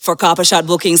For Copper Shot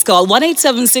bookings, call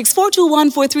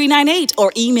 1-876-421-4398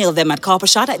 or email them at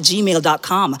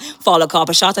coppershot@gmail.com. Follow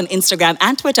Copper Shot on Instagram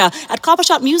and Twitter at Copper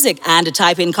Shot Music and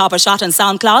type in Copper Shot on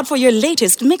SoundCloud for your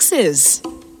latest mixes.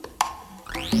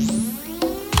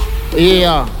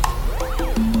 Yeah.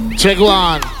 Check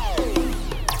one.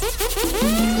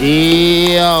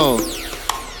 Yo.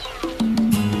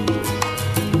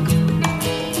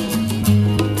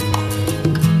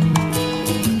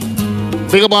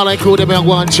 Big up all I crew, them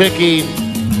go and check in.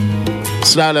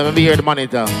 Style, let me hear the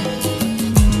monitor.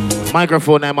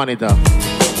 Microphone and monitor.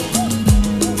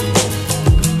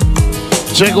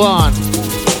 Check one.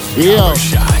 Yo.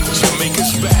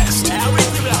 Jamaica's best.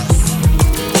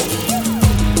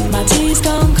 My tea's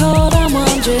gone cold, I'm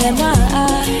wondering why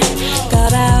I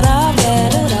got out of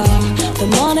bed at all. The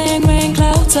morning rain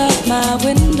clouds up my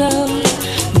window,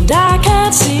 and I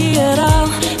can't see it all.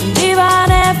 And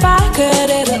even if I could,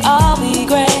 it'll all be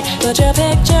great. But your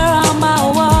picture on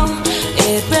my wall,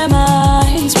 it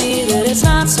reminds me that it's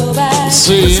not so bad.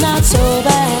 See? It's not so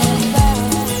bad.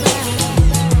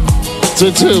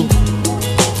 2-2.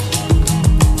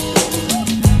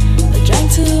 I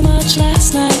drank too much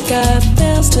last night, got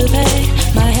bills to pay.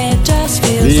 My head just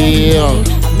feels Yeah.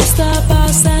 empty. I missed the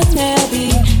bus and there'll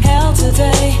be hell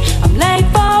today. I'm late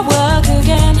for work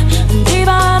again, and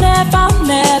even if I'm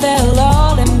there, they'll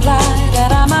all imply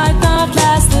that I might not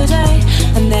last the day.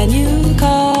 And then you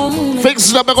call me. Fix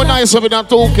it up, make it nice up in that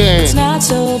 2K. It's not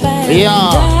so bad.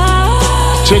 Yeah.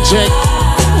 Check, check.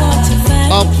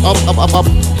 Up.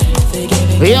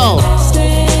 Yo.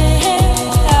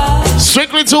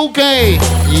 Strictly 2K.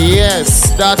 Yes,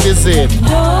 that is it.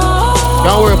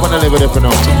 Don't worry about the level for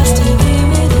now.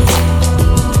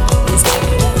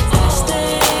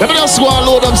 Let me just go and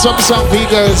load up some song for you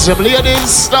girls. Some ladies,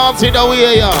 start it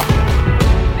away, yeah.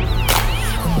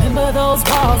 Remember those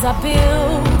walls I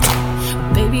built?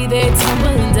 Baby, they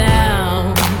tumbling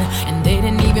down, and they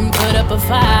didn't even put up a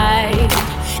fight.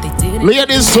 They didn't.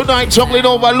 Ladies tonight, chocolate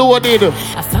overloaded.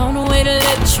 I found a way to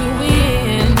let you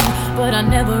in, but I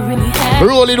never really had.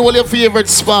 Roll in all your favorite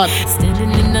spot.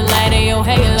 Standing in the light of your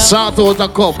halo. Sort out a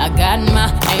cup. I got my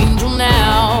angel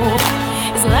now.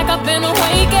 It's like I've been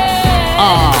awakened.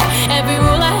 Every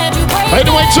rule I had you breaking. Hey,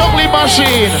 do a chocolate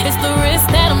machine. It's the risk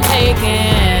that I'm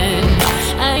taking.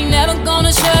 I ain't never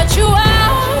gonna shut you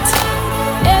out.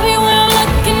 Everywhere I'm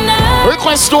looking now.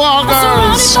 Request to all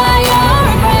girls.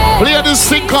 Play this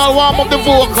thing called Warm Up the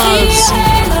Vocals.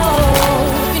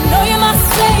 You know you're my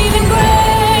saving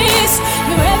grace.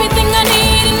 You're everything I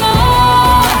need and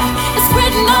more. It's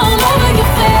written all over your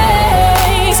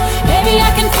face. Baby, I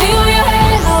can feel your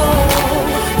halo.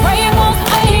 Pray it won't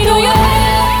fade or your head.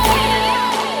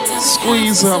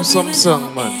 Squeeze up some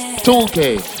song, man.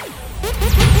 2K.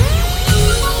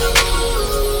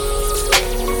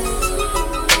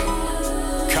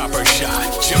 Copper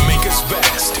Shot, Jamaica's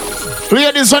best. Play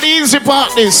this on the easy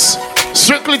part, this.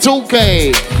 Strictly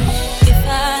 2K. If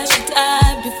I should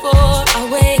die before I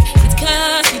wake, it's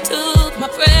 'cause you took my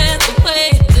breath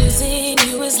away. Losing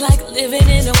you is like living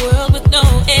in a world with no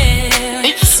air.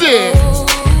 It's it.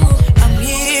 I'm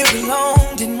here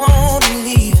alone, didn't want to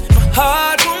leave. My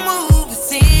heart won't move,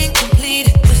 it's incomplete.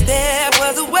 Wish there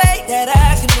was a way that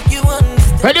I could make you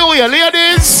understand. Anyway,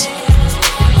 ladies.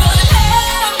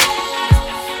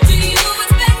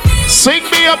 Sing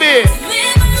me a bit.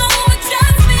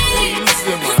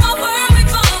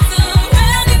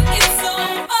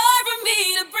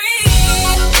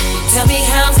 Tell me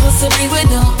how I'm supposed to breathe with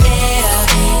no air.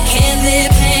 Can't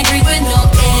live angry with no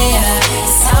air.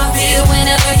 It's how I feel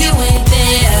whenever you ain't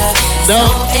there. No.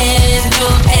 Air, no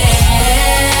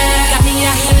air. Got me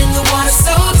out here in the water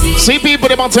so deep. See people,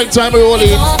 they might take time to roll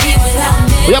in.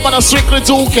 We have on a Strictly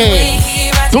 2K.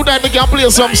 Tonight we can play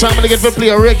some song, but they get to play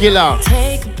a regular.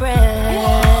 Take a breath.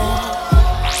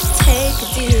 Take a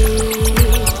view.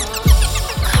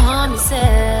 Calm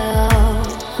yourself.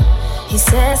 He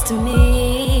says to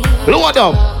me, Load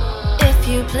up. if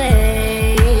you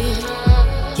play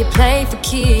for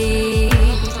keeps.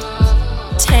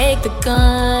 Take the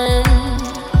gun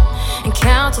and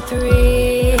count to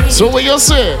 3. So what you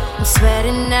say? I'm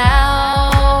sweating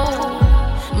now,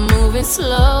 moving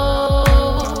slow.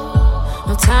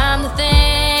 No time to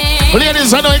think.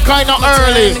 Ladies, I know it kind of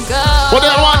early. What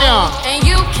that one, yeah? And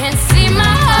you can see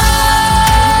my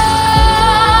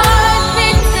heart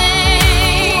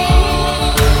beating.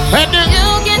 And then, You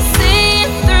can see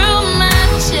it through my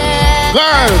chest.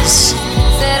 girls.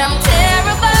 Said I'm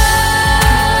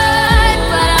terrified,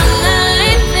 but I'm not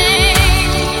leaving.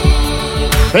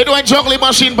 They doing chocolate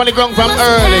machine on the ground from Must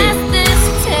early. pass this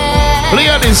test. Play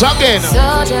this again. So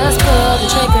just pull the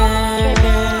trigger.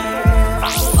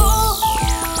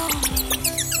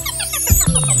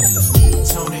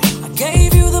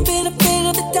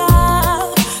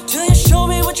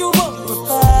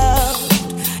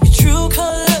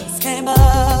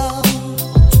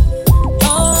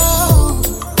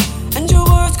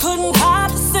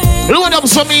 Load up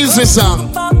some easy song.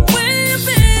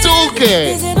 2K.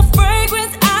 Is it a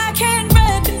fragrance I can't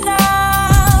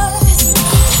recognize?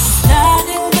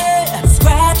 Standing there,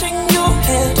 scratching your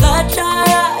head, bloodshot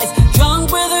eyes,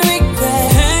 drunk with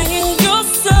regret, hanging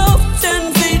yourself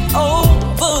 10 feet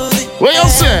over the What you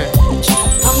say?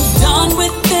 I'm done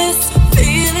with this,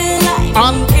 feeling like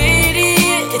an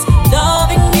idiot,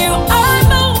 loving you, I'm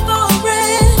over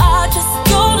it. I just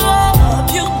don't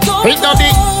love you, don't Hey, Daddy.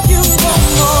 love you no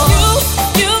more.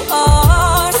 You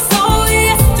are so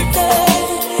yesterday.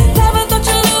 Never thought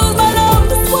you'd lose my love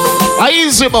this way.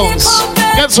 Easy bounce.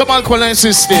 Get some alkaline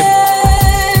system. You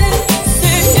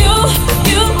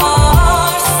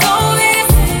are so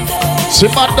yesterday. See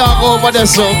my dog over there,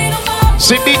 so.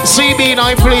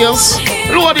 CB9 players.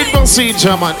 Loaded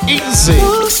procedure, man. Easy.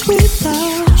 Lost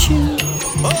without you,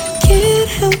 can't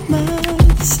help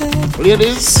myself.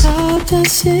 Ladies. How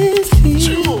does it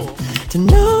feel to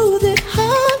know that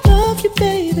I love you,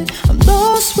 baby? I'm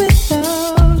lost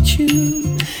without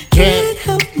you, can't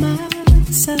help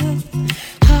myself.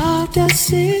 How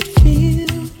does it feel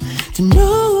to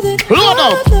know that Load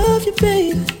I up. love you,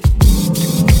 baby?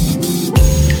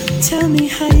 Tell me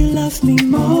how you love me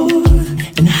more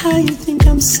and how you think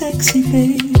I'm sexy,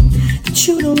 babe. That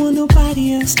you don't want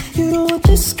nobody else. You don't want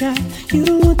this guy. You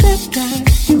don't want that guy.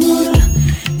 You wanna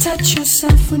touch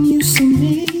yourself when you see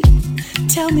me.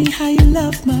 Tell me how you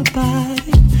love my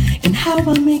body and how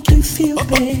I make you feel,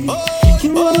 babe.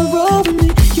 You wanna roll with me.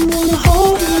 You wanna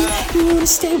hold me. You wanna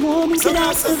stay warm and get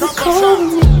out of the cold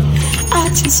with me. I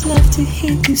just love to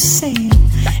hear you say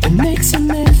it. It makes a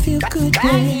man feel good,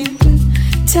 babe.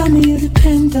 Tell me you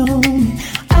depend on me.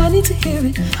 I need to hear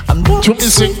it. I'm lost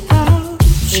without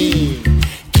you.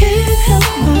 Can't help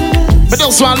myself. But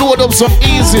just want to load up some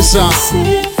easy song.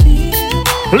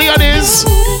 Ladies.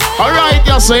 Alright,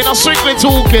 you say, now strictly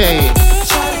 2K.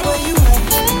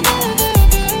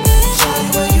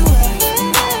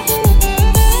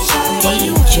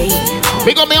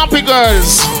 Big up me happy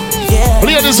girls.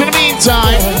 Ladies, in the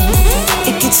meantime.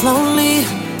 It gets lonely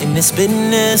in this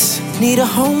business. Need a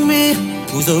homie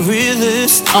who's a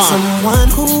realist. Someone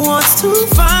who wants to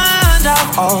find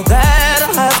out all that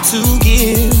I have to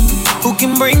give. Who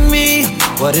can bring me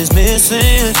what is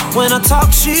missing? When I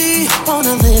talk, she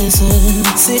wanna listen.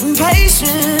 Sitting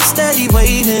patient, steady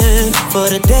waiting for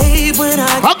the day when I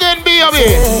Again, baby.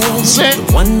 Say. the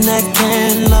one that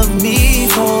can love me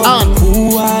for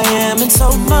who I am and so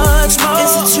much more.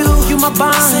 Is it you? You my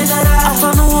bond. I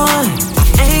found the one.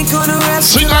 I ain't gonna rap.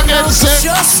 Sing again, say.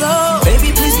 Your soul.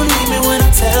 Baby, please believe me when I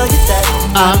tell you that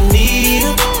I need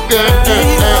a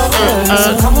girl.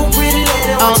 So come on, pretty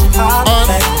lady, won't you pop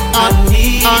back? I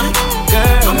need a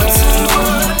girl.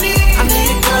 I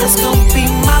need a girl that's gonna be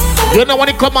my baby. You know when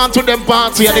it come on to them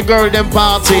party and the girl them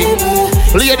party.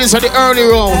 Ladies at the early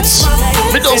rounds.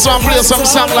 We just want to play some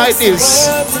song like this.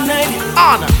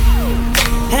 Anna.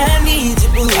 I need you,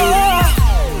 boo.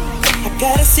 I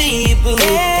gotta see you, boo.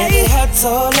 And the hearts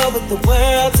all over the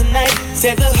world tonight.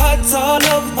 Said the hearts all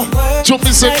over the world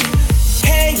tonight.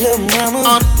 Hey, little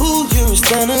mama, ooh, you're a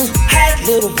stunner. Hot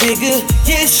little figure,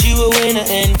 yes, you a winner.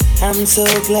 And I'm so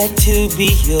glad to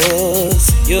be yours.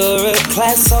 You're a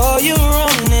class all your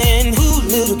own. And ooh,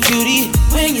 little cutie,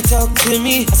 when you talk to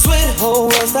me, I swear the whole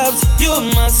world stops. You're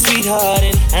my sweetheart,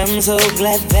 and I'm so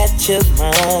glad that you're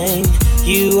mine.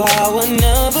 You are one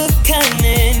of a kind,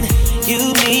 and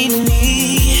you mean to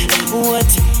me what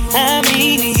I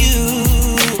mean to you.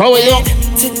 How are you?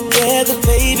 Together,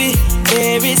 baby,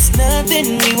 there is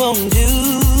nothing we won't do.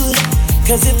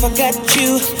 Cause if I got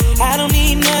you, I don't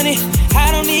need money,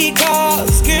 I don't need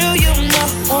cars. Girl, you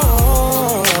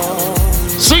know.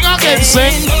 Sing again,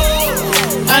 sing.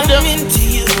 I'm into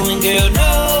you, and girl,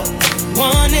 no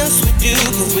one else would do.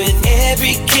 Cause with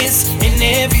every kiss and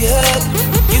every hug,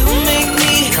 you make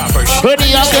me Ready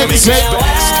again, sing.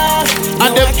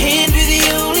 And I can't be the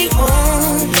only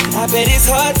one. I bet it's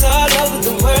hearts all over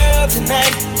the world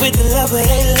tonight. With the love of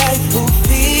their life, who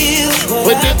feels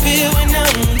what I feel when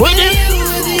I'm with you,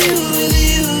 with you, with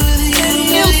you,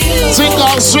 with you. Sing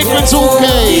out strictly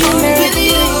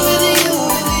 2K.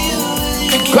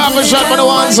 Coffee shop for the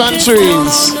ones and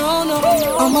trees.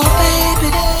 Oh my baby,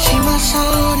 she my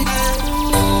shawty.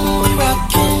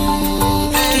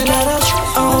 Rockin', you got us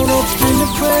all up in the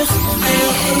press.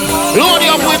 Load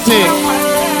you up with me.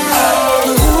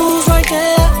 Who's right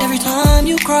there every time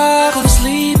you cry? Go to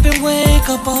sleep and wake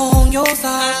up on your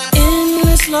side.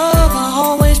 Endless love I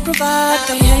always provide.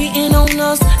 They hating on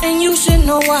us and you should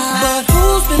know why. But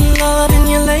who's been loving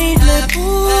you lately?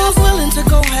 Who's willing to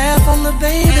go half on the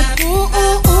baby?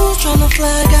 Who's trying to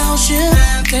flag out shit?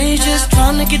 They just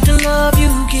trying to get the love you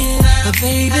give. But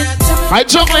baby, tell me I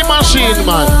juggling machine,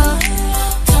 man.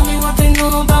 Tell me what they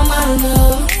know about my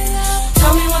love.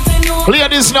 Tell me what they know. Play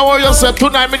this now, yourself.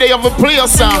 Tonight, me they have a play a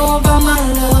song. About my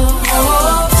love.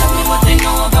 Oh, tell me what they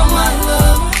know about my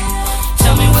love.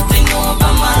 Tell me what they know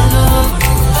about my love.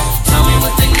 Tell me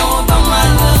what they know about my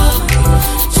love.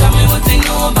 Tell me what they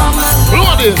know about my love.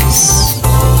 Blow this.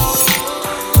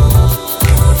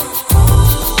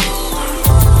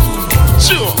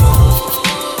 Sure.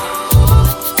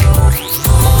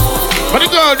 What the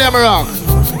girl them rock?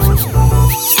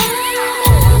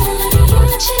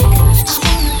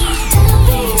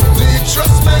 Do you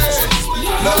trust me?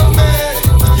 Love me?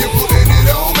 You putting it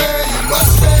on me? You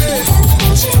must be.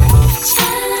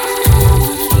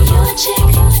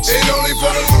 Ain't only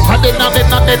for the room. I did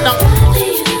not.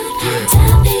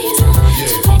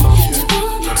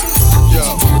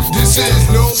 This is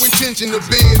no intention of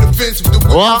being offensive to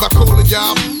what I call it,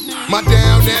 y'all. My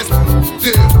down ass,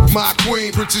 my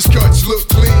queen, Princess cuts look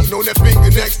clean. On that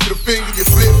finger next to the finger, you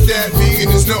flip that, me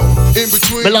and there's no in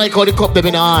between. Me like how the cup them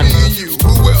in the hand. Me and you,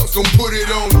 who else gon' put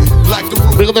it on me? Like the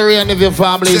roof. Big up the rear of your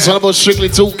family, it's all about strictly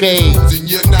 2K.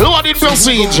 Blood in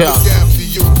procedure.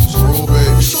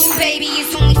 Baby,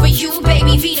 it's only for you,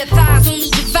 baby. Feed the thighs, only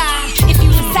divide. If you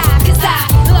decide, cause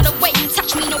I love the way you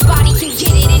touch me, nobody can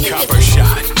get it. And if Copper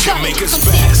shot, Jamaica's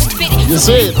best. You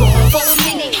see it? For a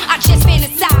minute, I just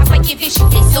fantasize like if it's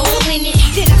all in it.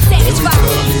 Then I satisfy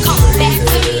you, come back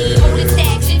to me. Hold the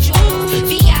tags and jewels,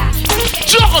 VI.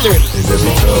 Juggle it! And let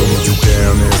me tell you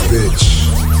down that bitch.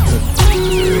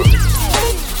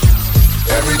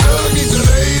 Every dog needs a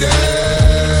lady.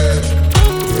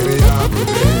 Baby, I'm a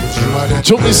bitch.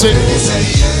 Choke me, sing.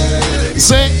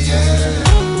 Sing. If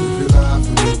you lie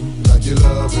for me, like you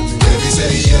love me. Baby,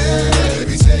 say yeah.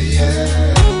 Baby, say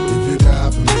yeah. If you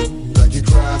die for me, like you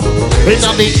cry for me. Bring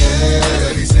on me.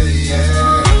 Baby, say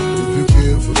yeah. If you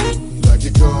kill for me, like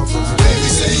you come for me. Baby,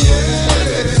 say yeah.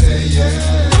 Baby, say yeah.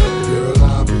 You're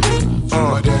alive for me.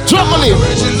 Juggle it!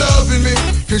 You loving me,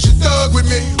 cause you thug with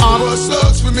me. Bust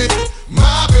slugs for me.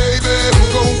 My baby, who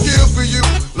gon' kill for you?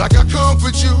 Like I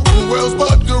comfort you. Who else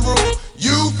but the rule?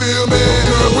 You feel me?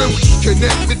 Girl, when we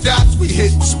connect the dots, we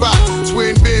hit the spot.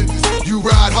 Twin bends, you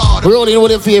ride hard. We're only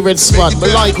with a favorite spot,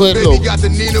 but like where it look.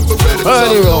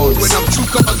 Early roads.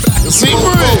 You see,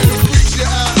 bro?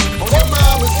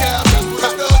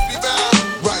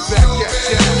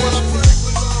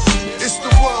 It's the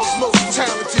world's most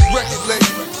talented record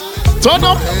label. Turn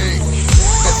up.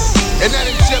 And that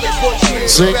angelic voice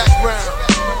in the background.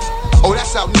 Oh,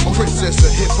 that's our new princess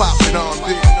of hip hop and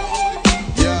R&B.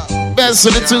 Yeah. Best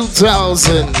of the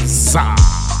 2000s.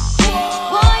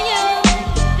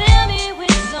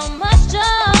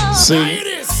 See?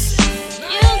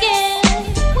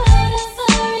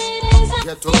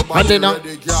 And then now.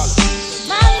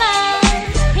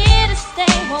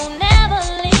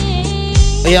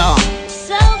 Yeah.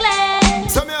 So glad.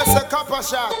 Tell me I said copper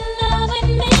shot.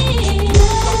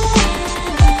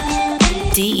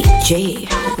 DJ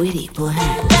Witty Boy.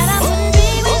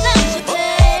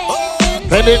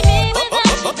 Bend it.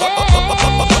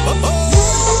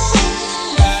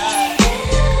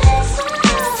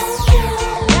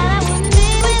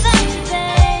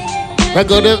 I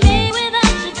got it.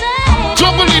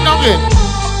 Juggle it again.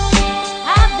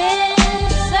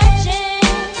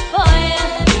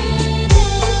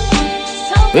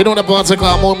 We don't want to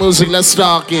call more music, let's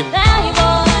start in.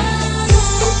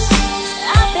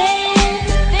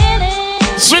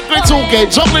 Strictly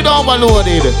 2K, juggle it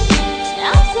overloaded.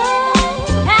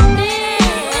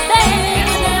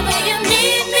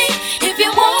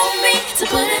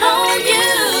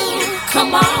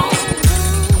 Come on.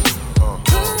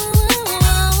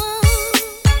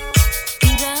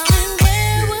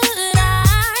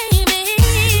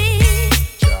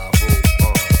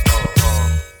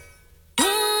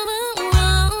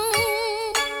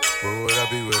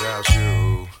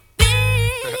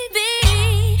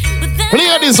 Play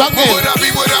this again. Would I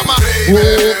be without my baby?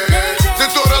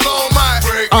 The thought alone might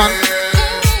break me.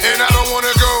 And I don't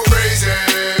wanna go crazy.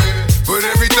 But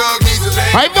every thug needs a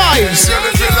lady. High vibes. Girl,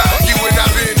 it feel like you and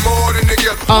I been more than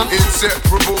together.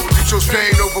 Inseparable. You chose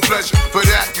pain over pleasure. For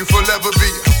that, you forever be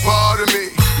a part of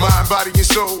me. Mind, body, and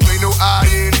soul. Ain't no I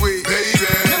in we. Baby,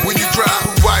 when you cry,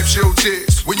 who wipes your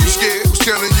tears? When you scared, who's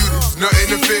telling you there's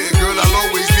nothing to fear? Girl, I'll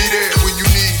always be there when you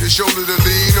need a shoulder to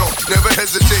lean on. Never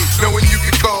hesitate, knowing you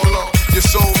can call on your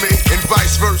soulmate and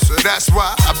vice versa. That's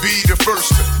why I be the first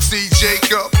to see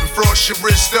Jacob and frost your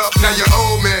wrist up. Now you're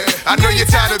old man. I know you're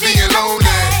tired of being lonely.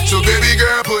 So baby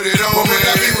girl, put it on me. Would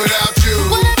I be without you?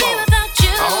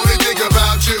 I only think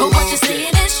about you. What you're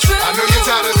saying is true. I know you're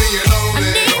tired of being lonely.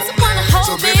 I need someone to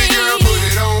hold So baby girl, put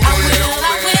it on me. I will.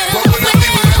 What would I be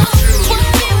without you?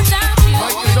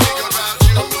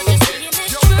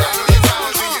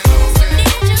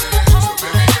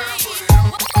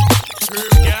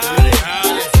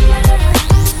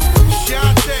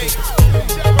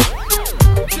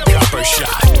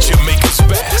 Shot, Jamaica's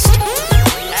best.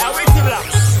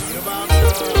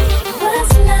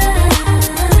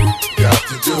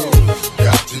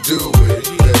 Got to do it.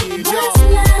 What's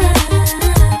love?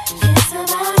 It's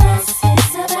about us,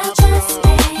 it's about just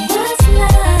me. What's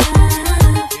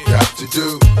love? Got to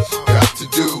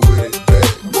do it, baby.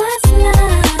 What's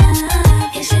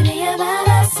love? It should be about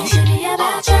us, it should be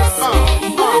about just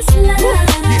me. What's love?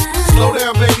 Slow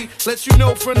down, baby. Let you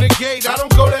know from the gate, I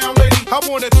don't go down, lady. I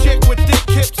want a chick with thick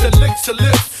hips and licks her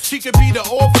lips. She could be the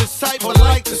office type, but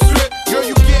like the strip. Girl,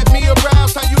 you get me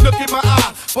aroused, how you look in my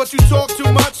eye. But you talk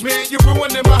too much, man, you're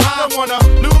ruining my high. I wanna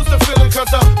lose the feeling, cause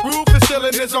the roof is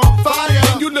ceiling is on fire.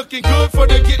 And you looking good for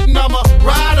the getting, I'm a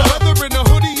rider. Whether in a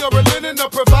hoodie or a linen, a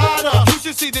provider. You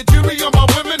should see the jury on my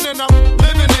women, and I'm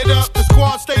living it up. The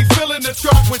squad stay filling the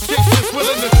truck with chicks that's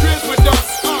willing to trizz with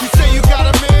us. You say you got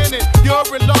a man and you're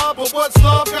in love, but what's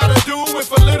love gotta do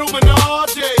with a little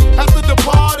menage? After the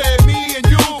party, me and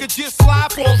you could just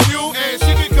slap off you, and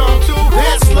she could come too.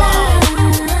 That's love.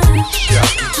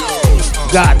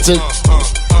 Got to.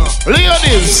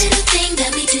 Ladies.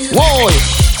 Whoa.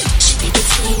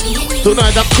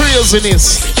 Tonight the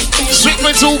craziness.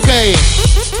 Strictly 2K.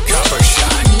 Copper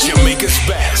Shot, Jamaica's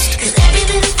best.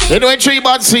 You know, 3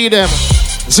 bad see them.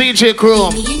 CJ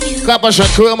Chrome, Copper Shot,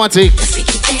 Chromatic.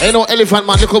 You know, Elephant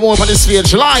Man, they come over on the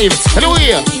stage live.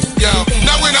 Anyway. Yo,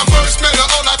 now when I first met her,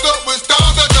 all I thought was dog.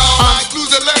 Like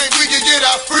lose a lane, we can get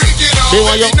our freaking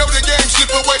on. You know the game,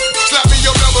 slip away. Slap me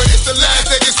your number, it's the last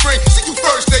day of spring. See you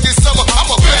first day in summer. I'm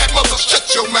a bad mother, shut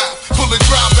your mouth. Pull the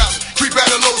drop out, creep at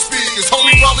a low speed. Cause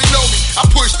homie probably know me. I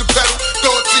push the pedal,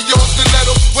 throw it to your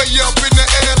stiletto. Way up in the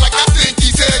air like I think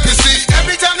he's here. Cause see,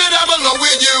 every time that I'm alone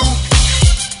with you,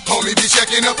 homie be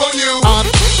checking up on you.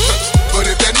 But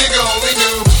if that nigga only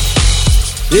knew,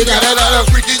 you got a lot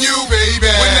of freaking you, baby.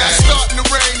 When that's starting to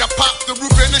rain, I pop the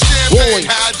roof in the champagne.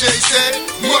 How Jay said,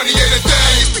 money ain't a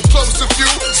thing. It's been close to few,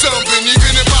 something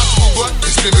even impossible, but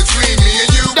it's been between me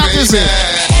and you, that baby. Is it.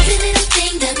 Every little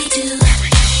thing that we do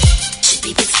should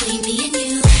be between me and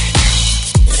you.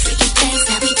 The freaky things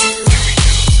that we do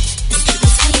is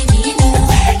between me and you.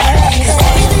 Every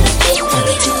little thing that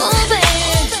we do, oh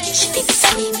baby, should be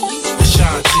between me and you.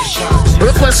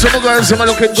 Request from the girls, I'm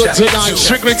looking good tonight.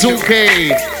 Strictly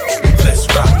 2K. Let's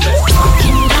rock.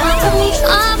 Can you run for me,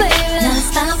 oh baby, not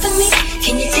stop for me?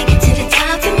 Can you take it to the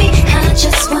top for me? I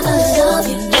just wanna love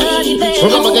you, baby.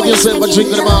 Remember, get yourself a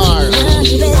drink in the bar. Can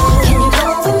you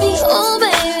roll for me, oh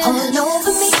baby? Hold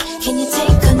over me. Can you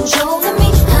take control of me?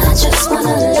 I just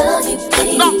wanna love you,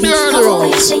 baby. Knock the early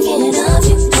Always rolls. thinking of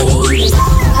you, baby.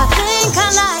 I think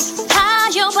I like how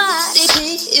your body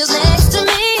feels next to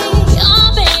me.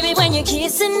 Oh baby, when you're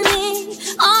kissing me.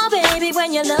 Oh baby,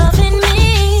 when you're loving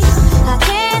me. I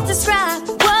can't describe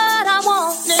what I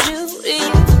wanna do to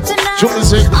you tonight.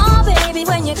 Oh baby,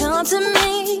 when you come to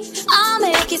me, I'll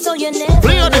make it so you never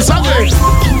play on the song. Can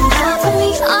you love for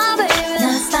me, oh baby,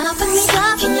 not stop for me.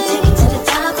 Can you take it to the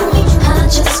top of me? I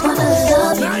just wanna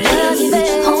love you,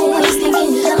 baby. Always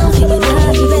thinking love you, baby.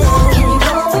 Can you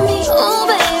go for me, oh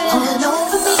baby, all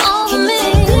over me? Can you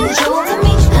take control of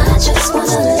me? I just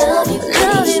wanna love you,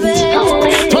 baby.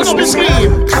 Touch the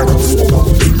sleeve.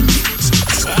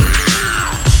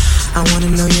 I wanna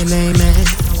know your name, man.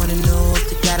 I wanna know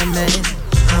if you got a man.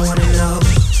 I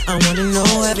wanna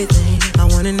know everything. I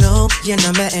wanna know your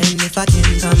number and if I can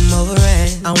come over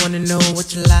and I wanna know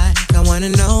what you like. I wanna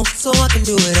know so I can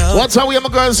do it all. What's how we have my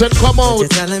girls said come out? You're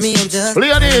telling me I'm just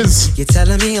Leonis. You're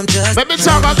telling me I'm just let me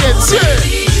talk again, say.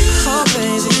 Oh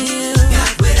baby, you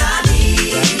got what I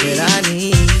need. Got what I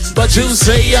need. But you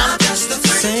say I'm just a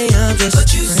friend. Say I'm just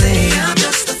but you say I'm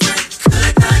just a friend.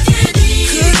 Could I can be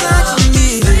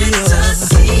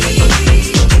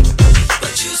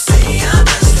but you say I'm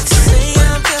just a friend.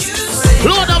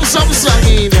 Lord, I'm some song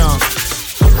in ya.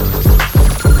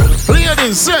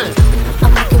 Leonis, say.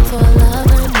 I'm looking for a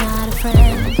lover, not a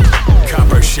friend.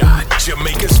 Copper Shot,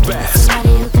 Jamaica's best. Somebody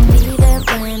who can be there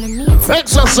when I need to.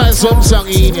 Exercise some song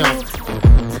in ya.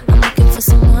 I'm looking for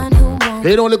someone who won't.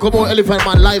 They don't come out Elephant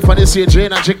Man live and they say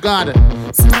Jane and Chigard.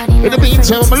 In the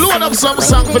meantime, I'm load up some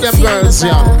song for them girls,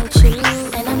 yeah.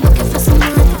 And I'm looking for someone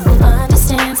who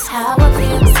understands how I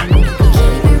feel. Someone who can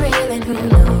keep it real and who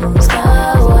knows the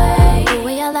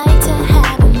way I like to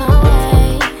have it my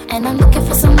way. And I'm looking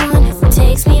for someone who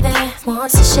takes me there,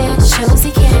 wants to share, shows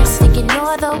he cares. Thinking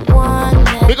you're the one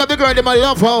that pick up the girl in my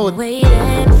love phone. waiting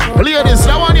for. Ladies,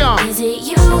 that one, yeah. Is it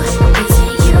you? Is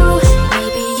it you?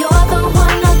 Maybe you're the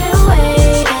one I've been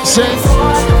waiting Say.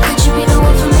 for. Could you be the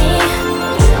one for me?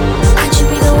 Could you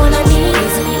be the one I need?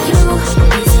 Is it you?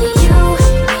 Is it you?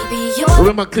 Maybe you're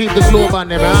Remember, keep the globe on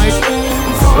them, right?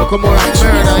 Look more like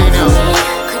murder, you know.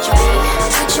 Could you be?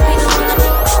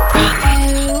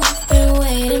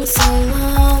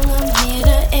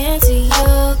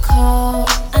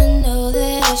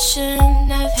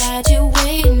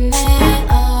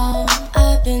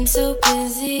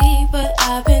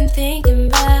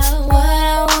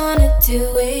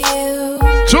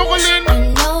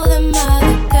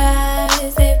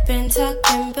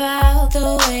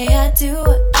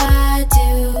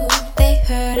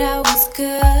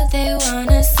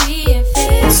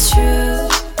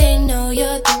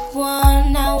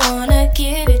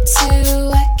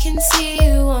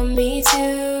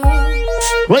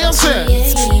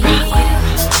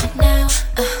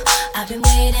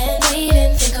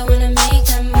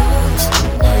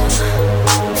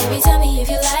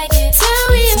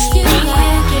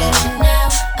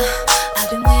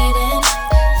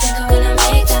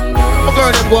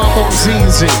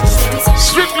 easy.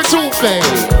 Strictly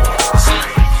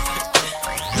 2K.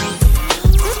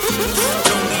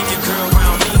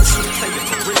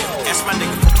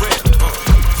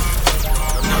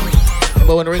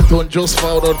 But when the ringtone just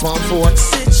found out from phone,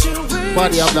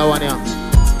 body of that one, yeah.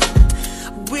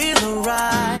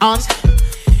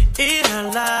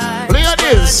 And play on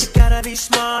this.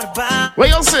 What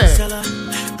you say?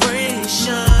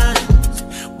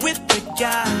 With the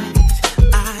guys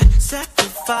I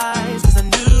sacrificed, 'cause I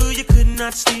knew you could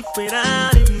not sleep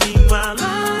without it. Meanwhile,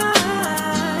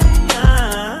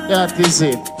 that is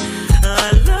it.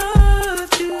 I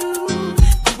loved you.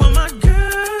 You were my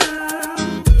girl.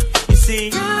 You see,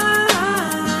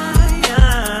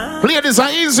 play this on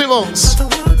easy ones.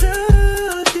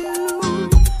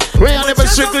 Ray on never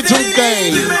strictly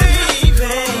 2K.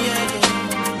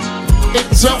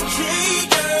 It's up.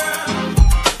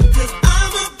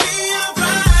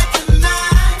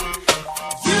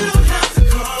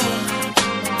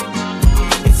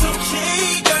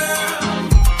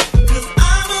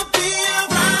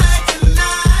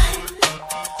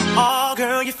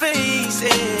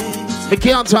 We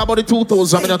can't talk about the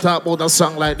 2000s, I'm not talk about a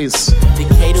song like this.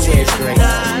 Decatur wears great.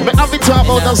 We have to talk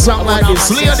about a song like this.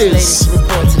 Ladies,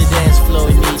 report to the dance floor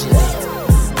immediately.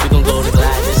 We gon' go to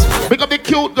Gladys. pick up the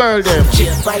cute girl there.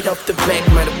 Right off the back,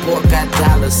 Matterport got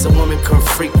dollars. A woman come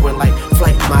frequent like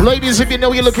flight miles. Ladies, if you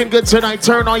know you're looking good tonight,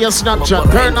 turn on your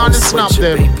Snapchat. Turn on the snap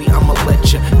there. Baby, I'ma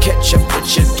let you catch up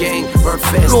with your game. Burn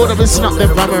fast. Lord of the snap them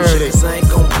from early. I ain't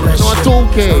gon' bless No, you.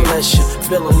 2K. Unless you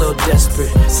feel a little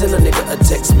desperate. Send a nigga a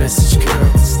text message,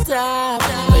 girl. Stop,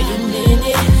 wait a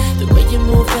minute. The way you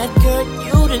move that girl,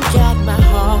 you done got my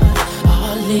heart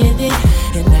all in it.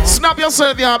 And I snap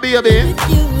yourself, yeah, baby.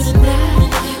 you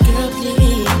tonight, girl,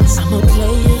 please. I'm a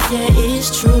player, yeah,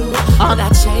 it's true. But I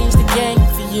changed the game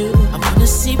for you. I wanna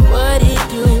see what it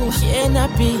do. Can I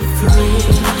be free?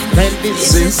 And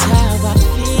this is how I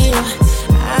feel.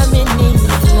 I'm in need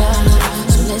of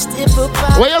love. So let's dip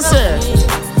up. What you say?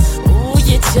 Ooh,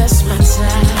 you're just my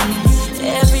time.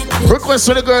 Everything. Request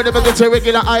for the girl to get a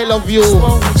regular I love you.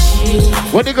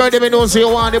 When the girl they know say you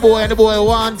want the boy and the boy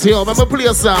want you. Remember play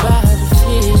a song.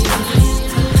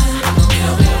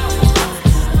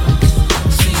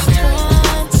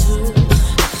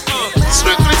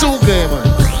 Strictly 2K, man.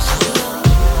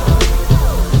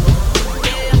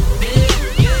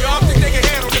 Y'all think they can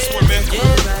handle this one, man?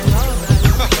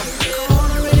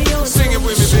 Sing it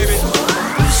with me, baby.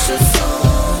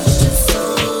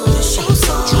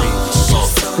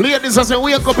 Ladies, as I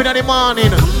wake up in the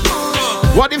morning,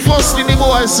 what the first thing the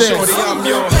boy say? Shorty, I'm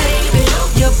your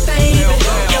your baby,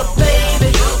 your baby,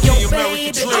 your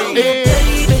baby, Hey.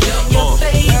 your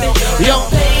baby, Yo.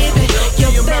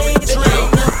 your baby,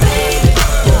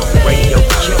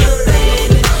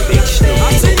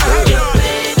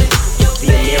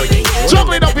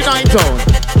 Juggling up in Nighttown.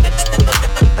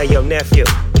 Hey, yo, nephew,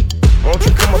 won't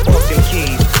you come up off them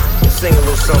keys and sing a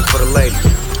little something for the ladies?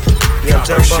 You know what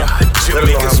I'm talking about? Let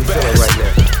them know how we feeling right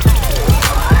now.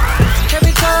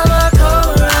 Every time I come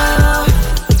around,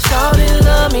 shawty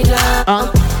love me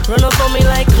down. Run up on me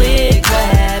like click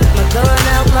clack, my gun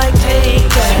out like take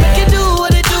that. Make it do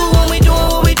what it do when we doing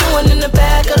what we doing in the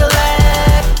back of the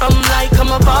lab. I'm like, come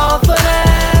up off of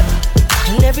that.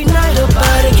 And every night her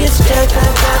body gets jacked,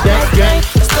 that gang,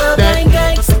 still gang,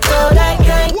 gang, still that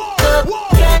gang, gang,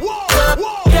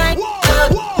 gang,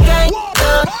 gang,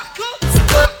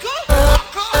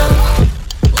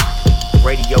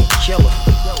 Radio killer.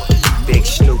 Big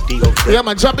Snoop D.O. Yeah,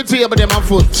 man, drop it to you, but them on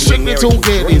foot. Strictly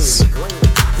 2K this.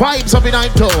 Vibes up in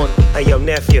Nighttown. Hey, yo,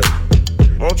 nephew,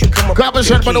 won't you come up Grab a off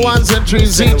shot them for the keys, ones and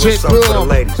threes. sing a little DJ something for the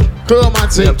ladies? Chrome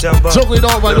and You know what I'm talking about? juggling Let them know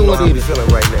how we overloaded. feeling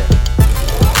right now.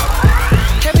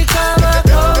 every time I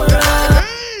come around,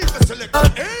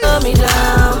 love me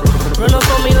down. Run up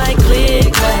on me like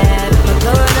click clack, my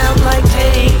gun out like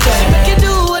take that. Make it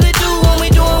do what it do when we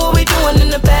doing what we doing in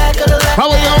the back of the lab.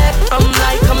 How are you? I'm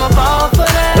like, come up off of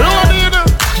that. Loaded.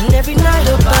 And every night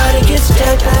her body gets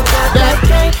jacked, that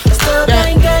gang, still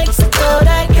gang, gang, still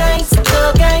that gang,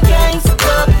 still gang, gang,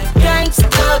 still gang,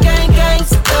 still gang, gang,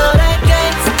 still that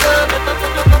gang, still.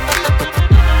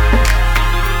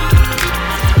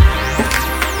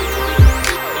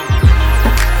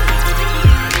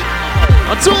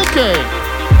 It's okay.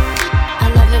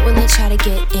 I love it when they try to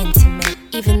get intimate,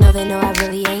 even though they know I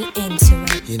really ain't into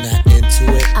it. You're not into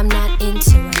it? I'm not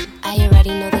into it. I already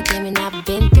know the game and I've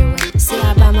been through it. See,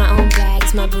 I buy my own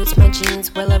bags, my boots, my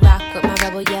jeans. Will I rock with my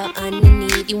rebel yell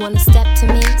underneath? You wanna step to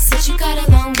me? Since you got a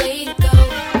long way to go.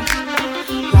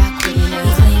 Rock with me now.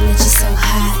 You claim that you're so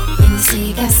hot, and you say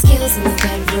you got skills in the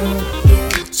bedroom. You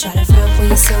try to front when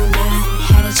you're so not.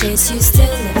 Had a chance, you still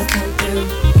never come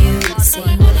through.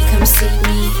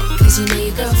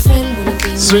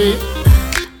 See?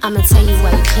 I'ma tell you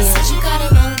why you can't. Said you got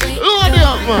a long way to Load it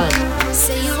up, man.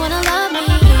 Say you wanna love me,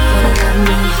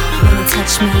 wanna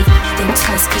touch me. Think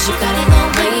twice, cause you got a long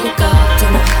way to go.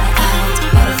 Don't know how to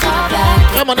act, better fall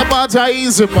back. Come on, the party are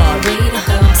easy, man.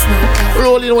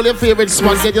 Roll in all your favorite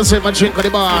spots, get yourself a drink at the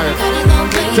bar.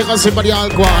 Take a sip of the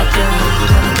alcohol.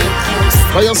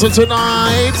 But you see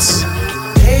tonight.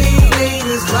 Hey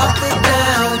ladies, drop it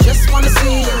down. Just wanna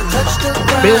see you touch the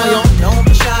ground. Don't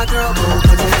be shy, girl, go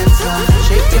for the dancer.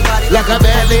 Shake your body like a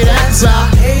belly dancer.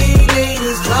 Hey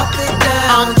ladies, drop it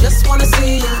down. Just wanna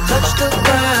see you touch the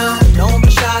ground. Don't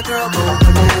be shy, girl, go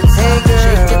for the dancer. Hey girl,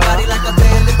 shake your body like a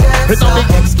belly dancer.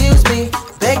 Excuse me,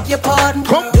 beg your pardon.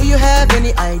 Do you have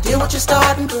any idea what you're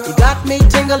starting? You got me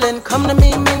tingling, come to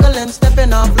me mingling,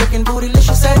 stepping off, looking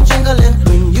bootylicious and jingling.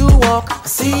 When you walk, I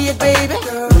see it, baby.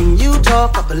 When you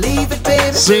talk, I believe it,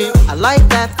 baby. See? I like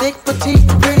that thick, petite,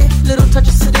 pretty, little touch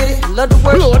of sedity. Love the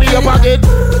word.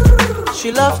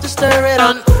 She loves to stir it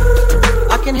up.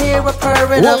 I can hear her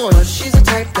purring up, but she's a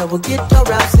type that will get her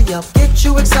rousey up, get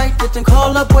you excited and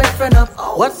call her boyfriend up.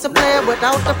 What's a plan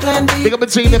without a plan B? Big up the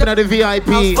team living at the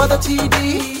VIP. For the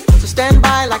TD, so stand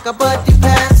by like a buddy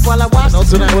pass while I watch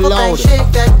the people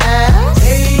shake that ass.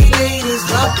 Hey ladies,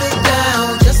 drop it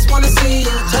down. Just wanna see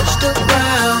you touch the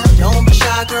ground. Don't be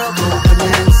shy, girl, go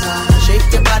bonanza.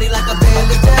 Shake your body like a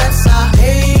belly dancer.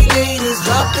 Hey ladies,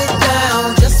 drop it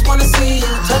down. Just wanna see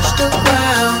you touch the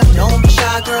ground. Don't be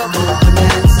shy, girl, go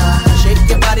bonanza. Shake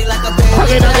your body like a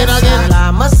belly dancer. Well,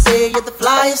 I must say you're the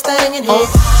flyest thing in here.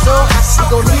 So hot, you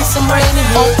gon' need some rain in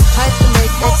here. Type to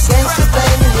make that sense to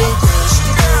bang in here.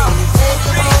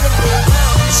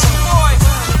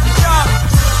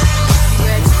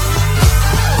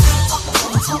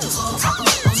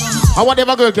 I want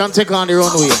every girl can take on the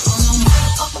runway.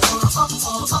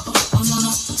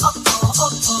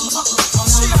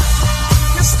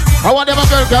 I want every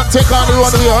girl can take on the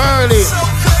runway early.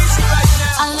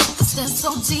 I look the stairs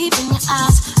so deep in your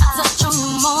eyes. I touch on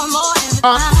you more and more every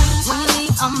time. When you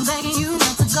leave, I'm begging you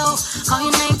not to go. Call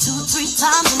your name 2-3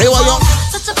 times. Hey, what, yo?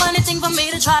 Such a funny thing for me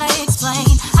to try to explain.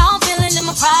 How I'm feeling and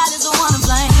my pride is the one to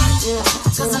blame. Yeah.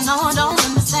 Cause I know I don't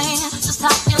understand. Just how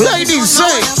you ladies,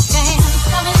 say.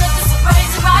 Got me looking so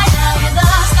crazy right now. Your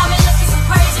love got me looking so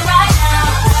crazy right now.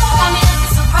 Got me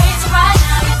looking so crazy right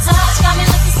now. Your touch got me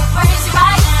looking so crazy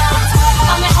right now.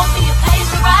 Got me hoping you page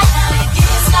me right now. Your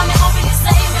kiss got me hoping you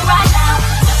save me right now.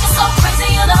 Looking so crazy,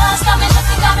 your love got me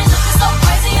looking so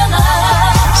crazy, your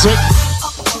love. Sick.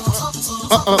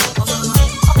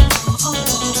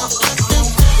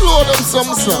 Lord of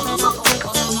some song.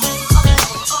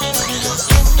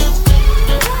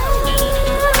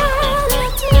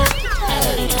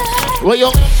 Well,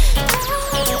 yo.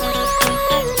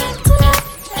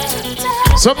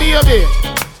 So baby.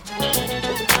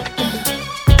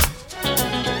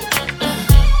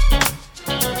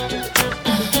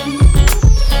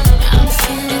 I'm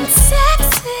feeling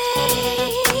sexy.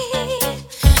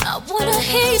 I wanna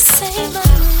hear you say my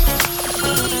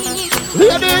name.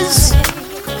 Here it is.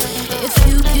 If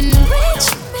you can reach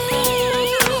me,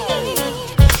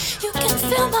 you can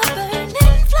feel my burning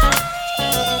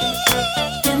flame.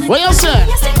 What you say?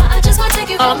 I just want to take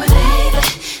you home, baby.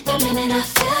 The minute I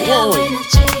feel your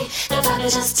energy, the vibe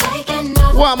is just taking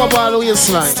over. What am I about to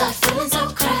slide? Start feeling so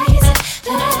crazy,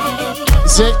 baby.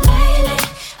 Sick.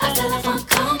 I feel like I'm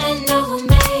coming over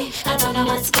me. I don't know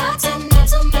what's gotten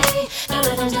into me. The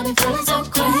rhythm's got me feeling so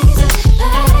crazy,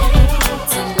 baby.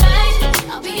 Tonight,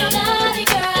 I'll be your naughty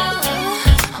girl.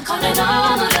 I'm calling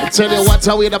all the girls. Tell you what,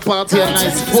 how we the party a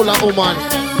nice full of woman.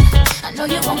 I know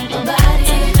you want my body.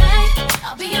 Tonight,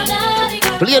 I'll be your naughty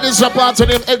girl. Play this part to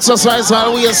them exercise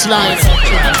our waistline.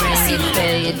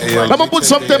 I'm gonna put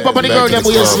some tempo on the girl them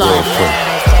waistline.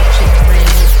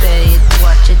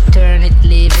 Watch it, turn it,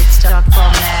 leave it, stop,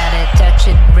 format it, touch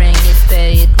it, bring it,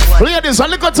 pay it. Play this a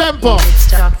little tempo.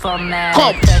 Stop, format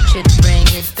it, touch it, bring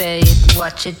it, pay it.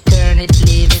 Watch it, turn it,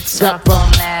 leave it, stop,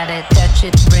 format it, touch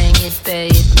it, bring it, pay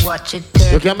it. Watch it, turn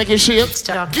it. You can make it shake.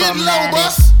 Stop, Get low, format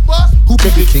boss. it. Who be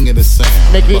the king of the sound?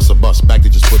 Bust a bus back, they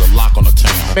just put a lock on the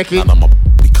town. I know my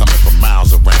be coming from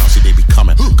miles around. See, they be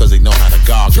coming, cause they know how to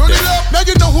guard Turn it up, now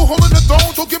you know who holding the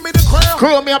throne, so give me the crown.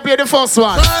 Crew, me I play the first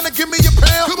one. Trying to give me your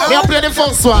pound. Me I play the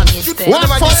first one. What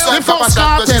first? The first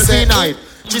cartel tonight.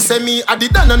 She say me a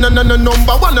the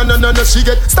number one. She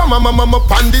get stammer mama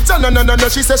pandit.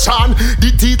 She say Sean the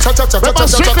teacher cha come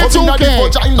in the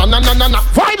vagina.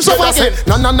 Vibes over again.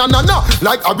 Na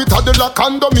like a bit of the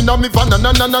condom in me van.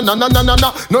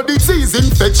 No disease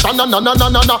infection.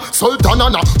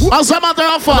 Sultana. As a matter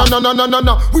of fact. No.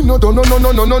 We no.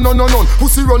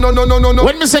 Pussy run no.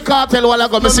 When me say cartel, while I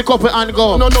go, me say couple and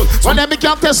go. No. When then me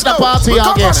can test the party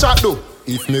again.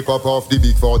 If me pop off the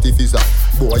big 40 fizz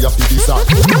boy, you feel this up.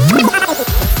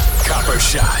 Copper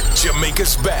Shot,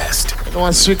 Jamaica's best. You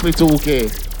know, strictly 2K.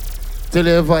 Tell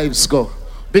your vibes go.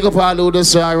 Big up all who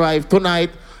just arrive tonight.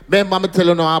 Remember, I'm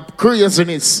telling you, I'm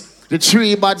craziness. The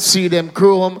three bad see them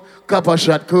Chrome, Copper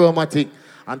Shot, Chromatic.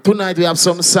 And tonight we have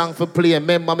some song for play.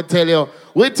 Remember, I'm tell you,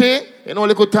 wait you know,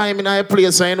 little time in our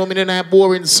place, so you know, me in a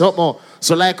boring something.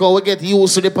 So like how we get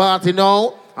used to the party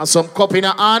now. And some cup in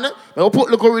the hand. We'll put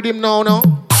little rhythm now.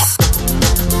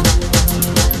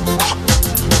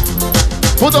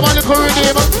 Put them on the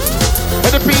rhythm.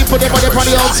 And the people, they put them on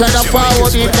the outside and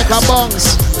forward in, make a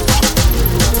bounce.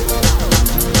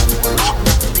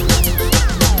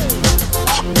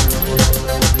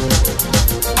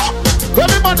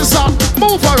 Everybody son,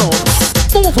 move around.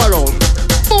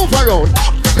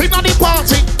 In the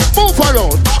party, move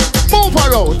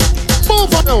around.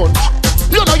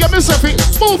 You know you miss it.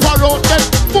 Move around, then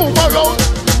move around.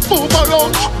 Well, I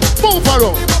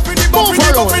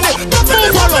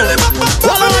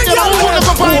want you to move the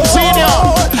vibe, senior.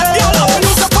 You know when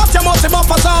you support you must have a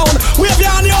sound. We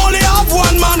only have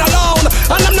one man alone.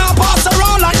 And I'm not pass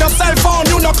around like your cell phone.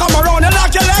 You know come around, you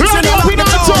like your legs in your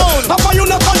town. After you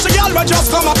know country girl, but just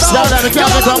come a town.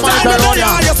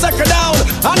 You second down.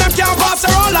 And them can't pass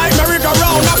around like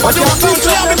merry-go-round. After you know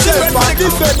country, everything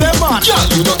girl,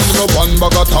 you know in a one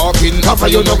bag of talking. After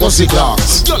you know go see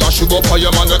glass. Girl, I should go for your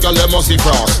man, the girl, they must see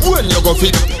cross. When you go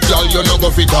fit, girl, you know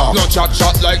go fit off. No chat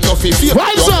like no fit.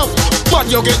 Rise up! But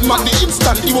you get mad the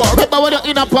instant you are. Remember when you're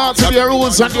in a party, your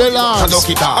rules and your laws.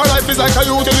 Our life is like a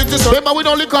utility. Remember we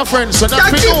don't lick our friends, so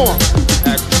that's we know.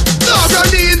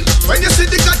 Darling, when you see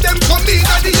the goddamn come in,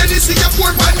 and the Hennessy you pour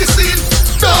on the scene.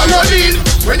 Darling,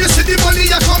 when you see the money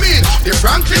you come in, the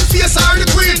Franklin face are the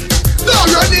queen.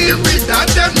 Darling, with that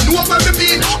them know what me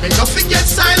mean. Me no forget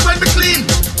style when me clean.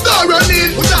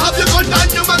 Darling, would you have your gun on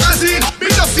your magazine? Me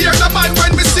no fear the man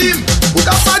when me see him. Would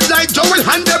a bad like Joel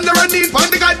hand them the running. Find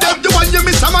the goddamn the one you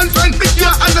miss a man friend. Me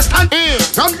can't understand.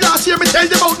 From last year me tell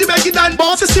them about the Maggie Dan.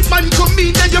 Boss is man come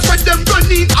in, then your friend them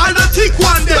running. All the thick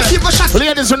one day. Give a shot.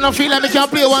 Ladies who don't feel like me can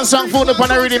play one song for the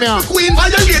pan rhythm here. Queen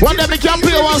violate. One day me can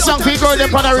play one song for the girl them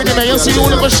pan rhythm here. You see you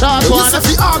never shot one. You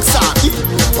see the answer.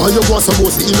 Why you want some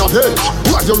more in a head?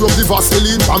 Why you rub the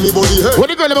Vaseline for me body head?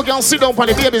 When the girl them can sit down on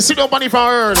the baby, sit down on the for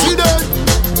her. See that?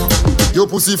 Your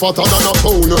pussy fatter than a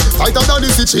pound. Tighter than the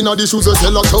stitch in the shoes you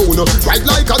sell a town. Ride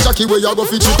like a jockey where you go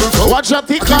for triple crown. Watch your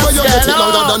thick ass, girl. Get it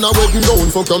louder than a wedding gown.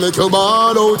 Fuck you make your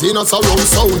ball out in a surround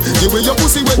sound. The way your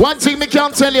pussy wet. One thing me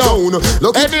can tell you.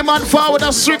 Any man forward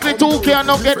a strictly 2K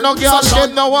and no get no girl.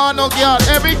 Get no one, no girl.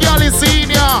 Every girl is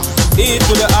senior. E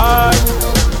to the I,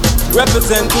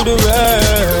 represent to the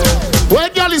world.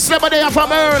 When girl is never there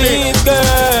from early.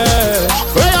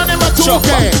 Where you never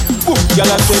 2K.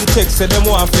 Y'all are send text, say them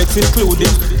want flex, including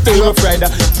Rough Rider,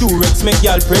 Durex, make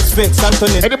y'all press vex,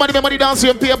 Antoinette. Anybody remember the dance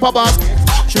here, paper bag?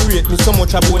 She rate me so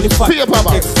much, I only fat. Paper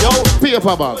bag.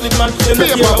 Paper bag. Paper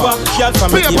bag. Y'all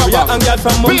from Nigeria and y'all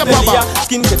from Montelia.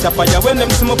 Skin catch a fire when them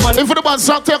see me pan. If you the band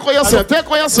song, take away yourself, take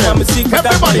away yourself.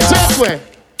 Everybody, take away.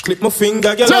 Clip my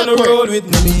finger, girl on the road with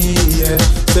me, yeah.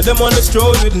 Say them on the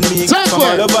stroll with me. From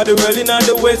all over the world in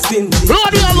the West Indies.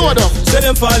 Say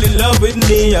them fall in love with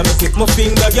me. I'm clip my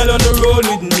finger, girl on the road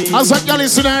with me. As a girl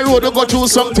is in the road, they go through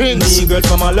some things. Girl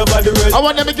from all over the world. I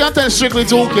want them to get strictly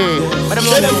 2K. But I'm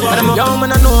young, man,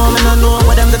 I know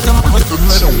what them get them.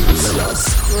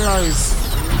 Christ.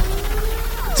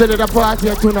 Tell you the party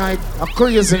tonight, a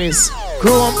craziness.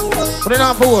 Chrome, but they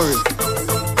not worry.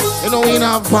 You know we don't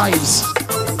have vibes.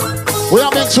 We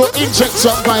have make sure inject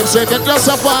some vibes. So get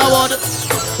yourself forward.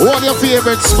 Hold your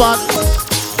favorite spot.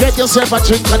 Get yourself a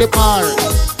drink at the bar.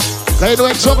 They do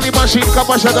a juggling machine,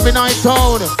 Copper Shot up in night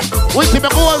town. We keep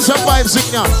a hold some vibes in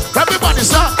here. Everybody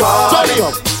stop. Turn it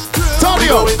up. Turn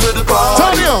it up.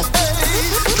 Turn it up.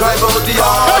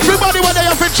 Everybody when they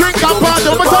have a drink and party,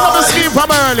 we turn up the scheme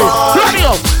from early. Turn it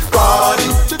up.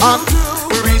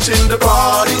 We're reaching the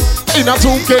party. In a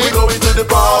 2K. We're going to the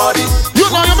party. You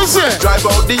know what I'm saying? Drive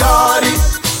out the yardie.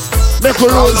 Make we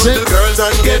rose it. The girls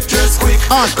and get dressed quick.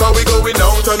 Cause we going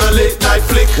out on a late night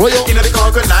flick. In the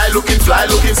Conquer looking fly,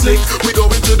 looking slick. We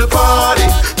going to the party,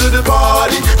 to the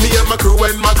party. Me and my crew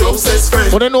and my closest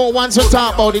friends. We don't know once we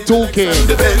talk about the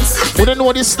 2K. We don't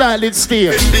know the style it's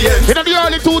still. In the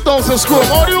early 2000s school,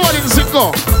 how do you want it to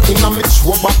go? In a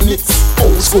metro back knits,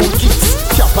 old school kicks,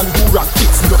 cap and hurrah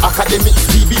kicks, no academics,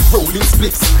 BB rolling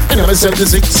splits. In a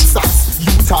 76 Sass,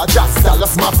 Utah Jazz,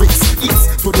 Dallas Mavericks,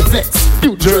 East to the flex,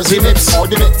 New Jersey Nets, all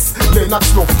the Nets, Leonard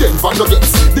Snuff, Denver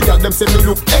Nuggets. The girl them say me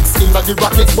look X in the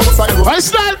Rockets, but I look. I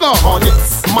style go.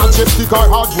 Hornets, Manchester or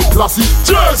hardwood classy,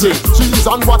 Jersey, cheese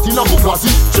and what in a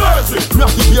classy, Jersey. Me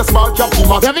have the baseball cap in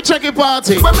my. Let me check your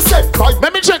party. Let me say,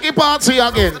 let me check your party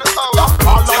again.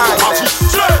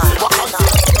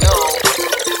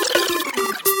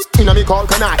 Inna me call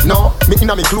can I? No, me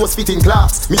inna me close fitting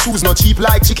class. Me shoes no cheap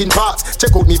like chicken parts.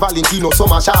 Check out me Valentino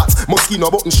summer shots. Moschino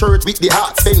button shirt with the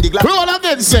heart. Spend the glass. Roll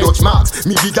again, say. Dutch marks.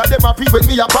 Me bigger them a pre when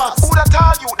me a pass. Who that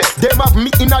tell you them? Them have me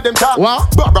inna them top.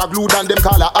 What? Barbara glue than them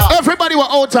collar art. Everybody were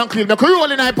out and clean. Me roll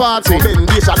in a party.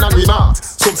 Commendation and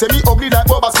remarks. Some say me ugly like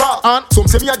Bubba Spark. And some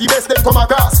say me a the best them come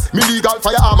across. Me legal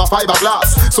firearm a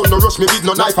fiberglass. So no rush me with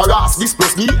no knife or ass. This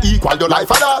plus me equal the life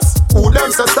of us. Who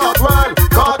them say start well?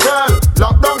 Cartel.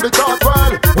 Lock down the chart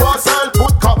well. Warsell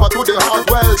put copper to the heart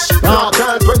Welsh.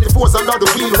 Cartel 24's under the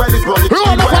wheel well it run it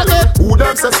well. Who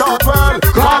them say start well?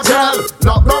 Cartel.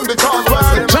 Lock down the chart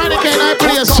well. Johnny K I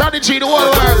play a strategy the whole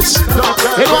world.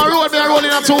 They don't roll me a rolling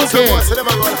a 2K.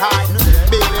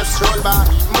 Business roll back.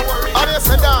 How they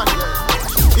say done?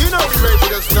 You know we ready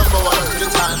this number one at the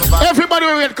time of. Everybody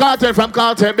read Cartel from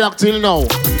Cartel Black till now.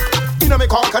 You know me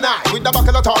call can I? With the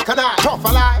buckle of talk can I? Tough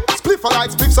a lie. Spliff a light,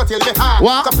 spliff so tell me high.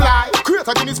 What? To fly. Create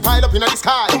a Guinness pile up in the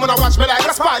sky. Woman a watch me like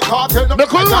a spy. Cartel no me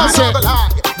cool say.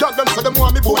 Dog them so them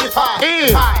want me bonify.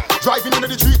 Driving into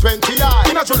the 320i.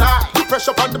 In a July. The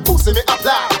pressure on the pussy me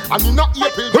apply. I mean not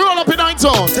April. Roll up in 9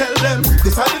 zone. Tell them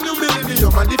this is the new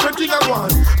millennium and different thing I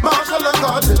want. Marshall and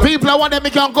Cartel. People I want them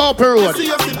me can go per road. See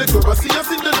us in the club, I see us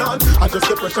in the land. I just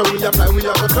the pressure we apply, we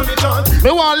have a turn it on. Me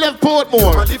want left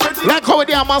Portmore. Like how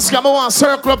they are mask, me want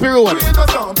circle up the road.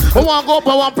 I want go up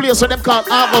to one place where them call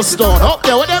Augustone. Up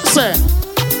there, what them say?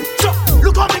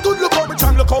 Look how me good, look how me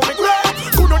strong, look how me great.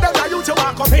 Good know that I used to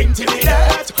walk up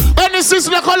intimidate. And this is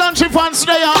the country fans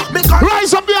there.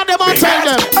 Rise up behind them and tell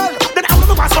them. Then I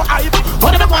wanna go so hype.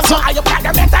 Wanna go so hype. Like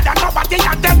them better than nobody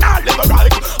and them all live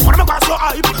right. Wanna go so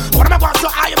hype. Wanna go so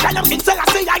hype. Tell them King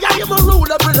Selassie I am a rule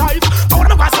every life.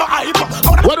 Wanna go so hype.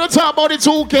 When we talk about the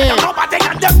 2K,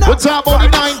 we talk about the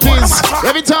 90s.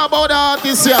 Let me talk about the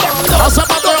artists here. That's what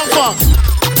I'm going for.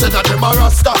 Said that them a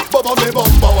rasta, bubble me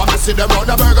bumbo. I see them round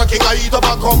the Burger King, I eat up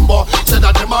a combo. Said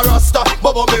that them a rasta,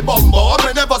 bubble me bumbo.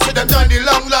 I never see them join the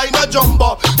long line of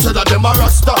jumbo. Said that them a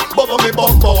rasta, bubble me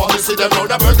bumbo. I see them round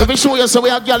the Burger King. Let me show you so we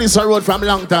have Gallus road from a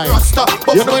long time.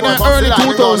 You know in the early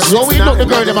 2000s, so we look the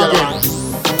girl them again.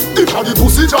 If the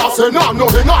pussy just say no,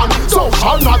 no hang on. So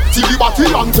shall not see the body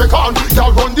and take on.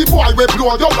 Y'all run the boy we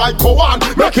blow you like Cowan.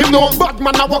 Make him know bad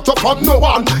man I walk up on no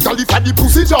one. Y'all if the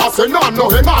pussy just say no, no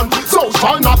hang on. So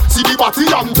shall not see the body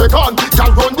and take on.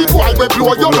 Y'all run the boy we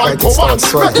blow you like Cowan.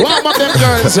 Warm up them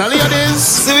girls, and ladies.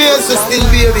 Seriously still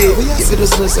baby. If you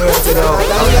just listen right now,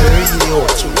 I'm really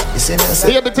hot. You see me?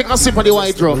 Baby, take a sip of the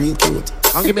white rum. Real cute.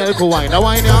 And give me a little wine. That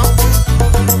wine now.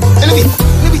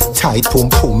 Tight pum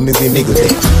pum, me we niggle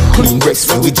them. Clean breast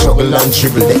when we juggle and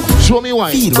dribble them. Show me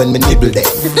wine. Feel when me nibble them.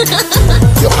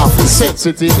 You have to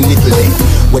sensitive nibble them.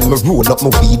 When me roll up my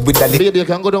weed with a little. Baby, you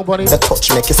can go down on it. The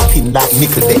touch make you spin like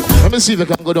nickel them. Let me see if you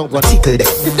can go down on it. Tickle them.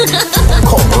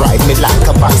 Come ride me like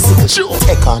a bicycle.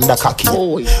 Take on the cocky.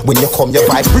 When you come, you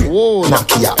vibrate. Knock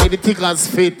you out. The tickers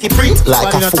fit. He print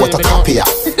like a photocopy.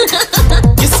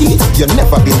 You see, you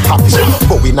never been happy.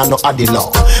 But we not no addy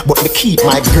now. But me keep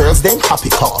my girls them happy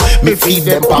car. Me feed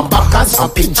them bambakas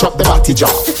and pinch up the body jaw.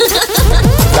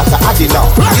 That's a addy now.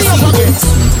 You see,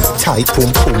 tight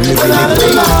pum pum me we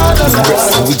nibble.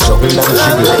 We juggle and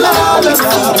jiggle.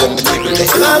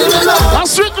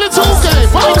 That's strictly 2K.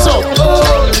 Vibes up.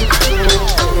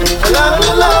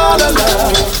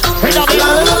 Hey,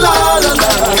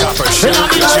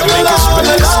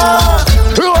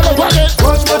 roll the bucket.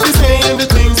 Watch what you say and the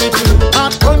things you do.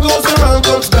 What goes around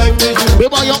comes back to you.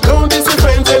 Don't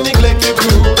disappoint and neglect your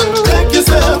crew. Wreck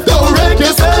yourself, don't wreck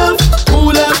yourself.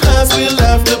 Who laugh last will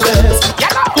laugh the best.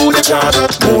 Who the charger,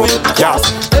 move it, yes.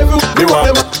 They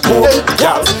want more,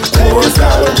 yes. More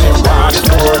style, they want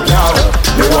more, yes.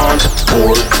 They want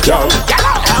more, yes.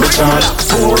 They charge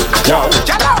more, yes.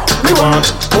 They want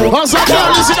more, What's up,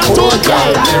 girl? Listen to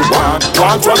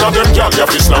Want one of them girl, you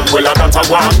fish lamp, well, that's a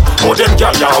one. Oh, them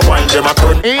girl, you wine, them a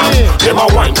turn. Them a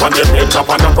wine, when them head up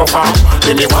and a perform.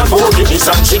 Give me one more, give me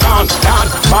some chicken.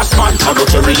 Batman, I'm not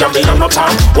Terry, and me, I'm not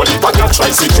Tom. Well, if I got try,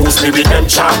 see, juice me with them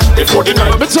champ. Before the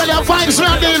night. Me tell you, vibes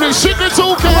around there, shit me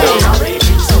 2K.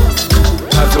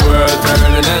 As the world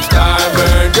turning and star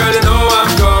burn, girl, you know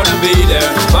I'm gonna be there.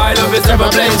 My love is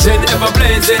ever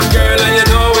blazing, girl, and you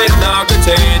know it's not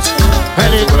gonna change. As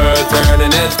the world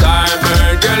turning and star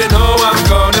burn, girl, you know I'm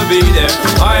gonna be there.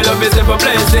 My love is ever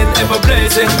blazing,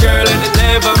 girl, and it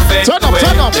never fades away.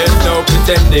 There's no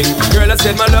pretending, girl, I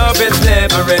said my love is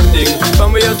never ending.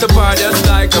 From we used to party just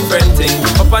like a friend thing.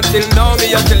 Up until now,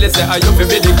 me until they say, I you be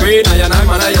the queen, I and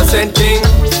I'm an I sent thing.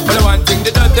 But the one thing,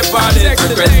 the dirty party is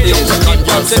requesting.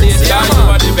 Up to the yeah, you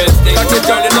are the best thing. Cock it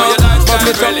up, you know your lifestyle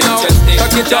really interesting.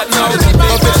 Cock it up now,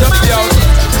 pump it up, yo.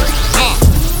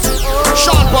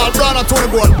 Sean Paul, brother, Tony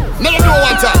Gold. Let them know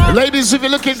one time. Ladies, if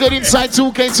you're looking good inside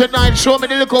 2K tonight, show me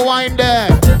the little wine there.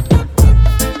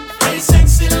 Hey,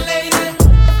 sexy lady,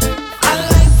 I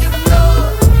like your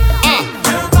flow.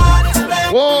 Your body's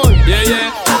back. Whoa.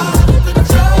 Yeah.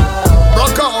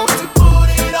 Rock out. Put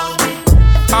it on me.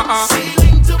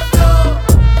 Ceiling to floor.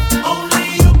 Only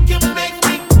you can make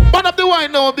me. Burn up the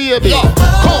wine now, baby. Yeah.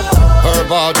 Come. Her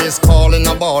body's calling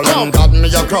a ballin', got me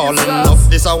a crawling, up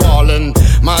this a wallin'.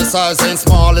 My size ain't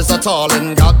small, it's a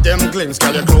tallin', got them glimpse,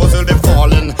 girl your clothes will be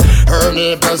fallin'. Her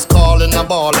neighbors calling a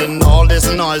ballin', all this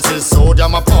noise is so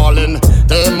damn appalling.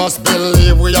 They must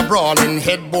believe we are brawling,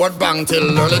 headboard bang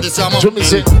till early this year morning.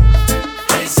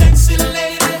 Hey sexy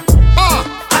lady,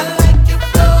 I like your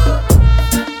flow.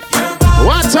 Your body.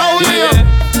 What's how we here?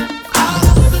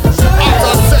 That's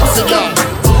a sexy girl.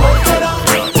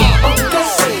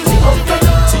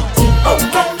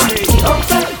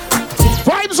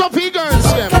 Vibes up here, girls.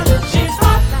 She's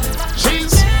hot.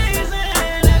 She's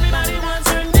Everybody wants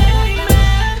her name.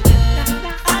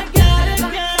 I gotta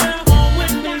get her home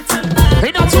with me tonight.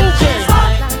 Hey, that's okay.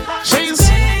 She's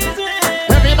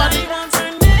everybody wants her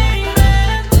name.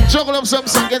 juggle up some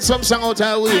song, get some song out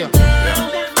here.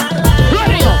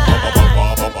 Ready up.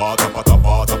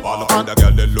 The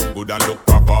girl they look good and look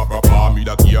proper. Me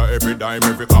that here every dime,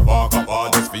 every kappa.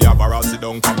 Just for a sit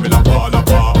down, come me la pa.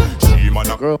 She man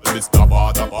a girl, this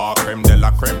tapa. Creme de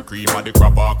la creme, cream of the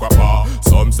crappa.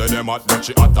 Some say them hot, but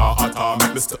she hotter.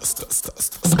 Make me stutter.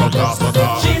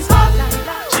 She's hot.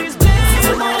 She's blazing.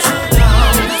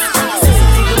 This is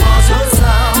the Marshall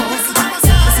sound. This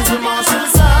is the Marshall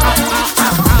sound.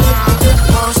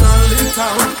 Marshall in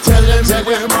town. Tell them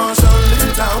where Marshall in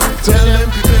town. Tell them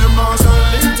people Marshall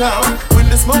in town. When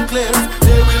the smoke clears,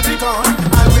 they will be gone.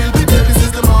 I will be there. This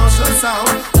is the Marshall sound.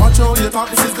 Watch how you talk.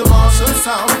 This is the Marshall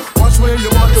sound. Watch where you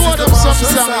want. This is the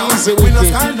Marshall sound. We no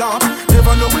Skylab.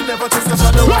 Never know. We never just a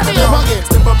shadow.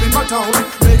 Step up in my town,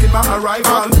 making my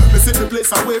arrival. Me see the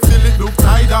place away, feel it look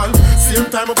tidal. Same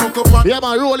time I fuck up on. Yeah,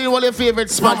 man, rolling all your favorite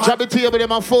spot. Drop the table in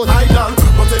my phone. Idol,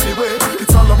 but anyway,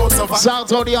 it's all about survival.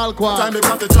 South out the alcohol. Time you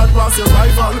got to chat past your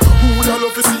rival. Who would have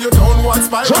loved to see you down one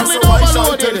spiral? So I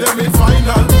shall tell them in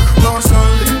final.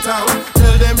 Marshall in town,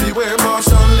 tell them beware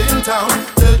Marshall in town.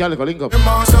 Calico, link up.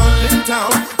 Marshall in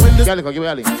town. When the Calico, give me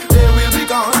a link. they will be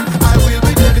gone. I will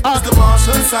be there. This is the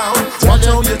Marshall sound. Watch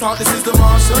how you talk. This is the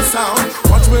Marshall sound.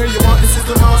 Watch where you want. This is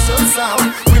the Marshall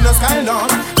sound. We no Skylab.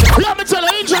 Let me tell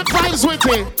you, Angel vibes with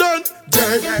me. Done.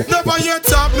 Never yet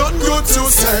have nothing good to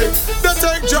say. They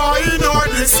take joy in our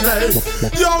display.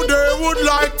 Yo, they would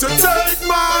like to take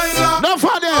my life. No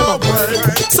for them.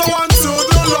 So unto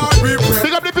the Lord we pray.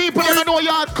 Pick up the people that know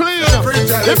you're clean. Every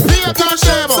day. The people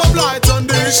shades of light on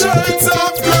the shades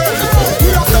of grey.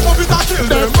 We have to move it and kill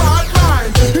them bad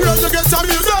mind. You have to get some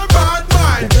of them bad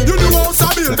mind. You do also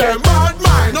build them bad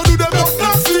mind. Now do them up,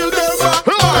 not steal them bad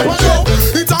mind. Yo,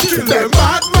 it a kill them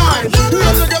bad mind. You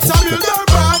have to get some of them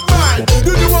bad mind.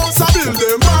 You do also build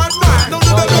them bad mind. Now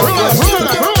do them up, not steal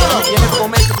them bad mind.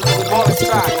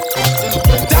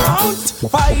 Don't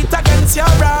fight against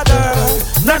your brother.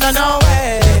 No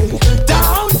way.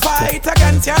 Don't fight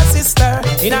against your sister.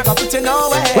 You're not gonna put you no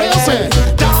way.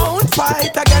 Don't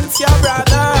fight against your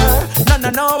brother.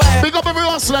 No way. Big up every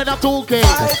hustler in a 2K.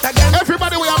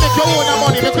 Everybody will make your own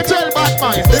money. Make you tell bad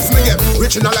man. If me get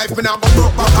rich in a life, me now go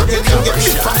broke back again. Get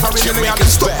shit from foreign, me now get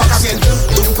stuck back again.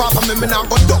 Too far from me now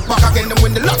go duck back again. Them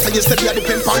when the locks I used to be at the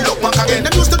pin pan look back again.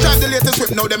 Them used to drive the latest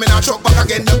whip, now them in a truck back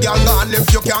again. The girl gone left,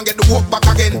 you can't get the walk back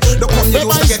again. The come you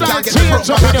used to get, can't get the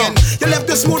broke back again. You left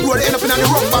the smooth road, end up in the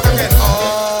rock back again.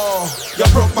 Oh, you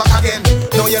broke back again.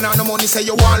 No, you not no money, say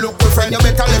you want look with friend. You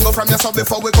better level from yourself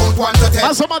before we count 1 to 10.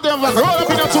 And some of them like roll up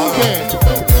in a 2K.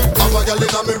 have a girl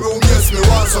in my room, yes, me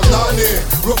want some nanny.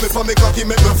 Rub me for me cocky,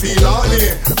 make me feel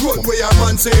honey. Run where a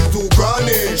man say too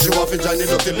granny. She want to Johnny,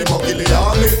 look till the buckle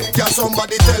army. Can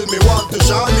somebody tell me want to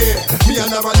Johnny? Me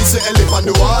and never listen elephant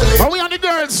the wally. Are we on the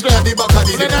girls there? The back of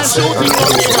the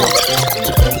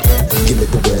give me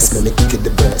the breast, let me kick it the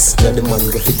breast. Now the man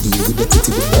go fit you with the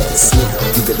titty the best.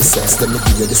 Give you the sex, let me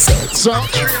give you the sex.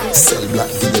 Sell black,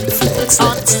 give you the flex.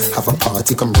 Let's have a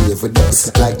party, come rave with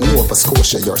us. Like Nova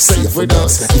Scotia, you're safe with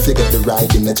us. If you get the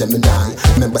ride in the Gemini,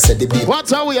 remember said the baby.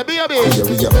 What's how we baby? Here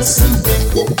we are, see,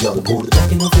 whoa, y'all good.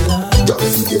 Y'all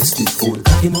if you get stiff full.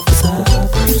 If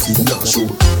you not sure,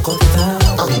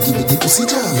 and give me the pussy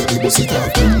jam, the pussy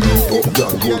tap. Oh,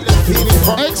 y'all good.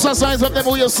 Exercise of them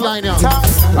who you slide now.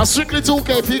 A strictly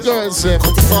 2KP girls.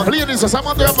 Ladies, I'm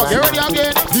on the upper. Get ready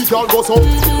again. The girl goes up.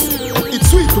 It's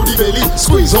sweet to the belly.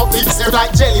 Squeeze up it's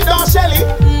like jelly. Now Shelly.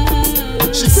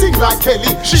 She sing like Kelly.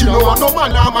 She know I no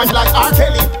man, I'm like R.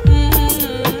 Kelly.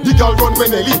 The girl run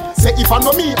when Ellie. Say if I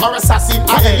know me or assassin,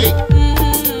 I Ellie.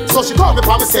 So she call me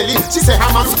for me selling. She say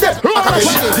I'm a dead. The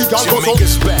girl goes up.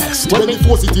 When me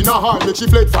force it in her heart, make she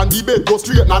fled from the bed, go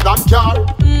straight na that car.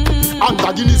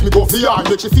 Antagonist me go for her,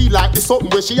 make she feel like it's something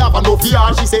where she have no fear.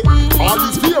 She say, all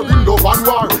is fear in love and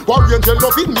war. Warrior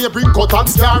love it may bring cut and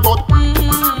scar, but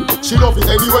she love it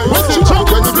anyway. She try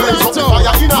when the blaze up the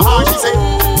fire in her heart. She say,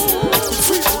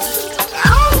 I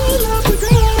will love the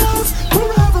girls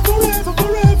forever, forever,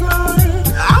 forever.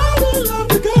 I will love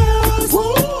the girls.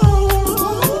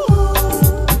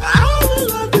 I will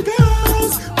love the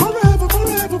girls forever,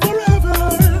 forever, forever.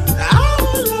 I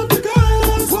will love the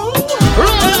girls.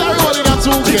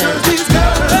 These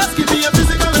girls give me a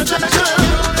physical attraction,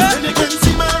 and you can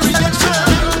see my reaction.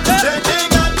 They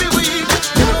got me weak.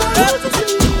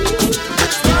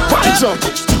 What's up?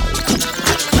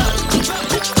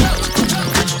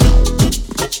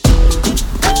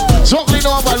 Juggling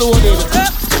overloaded.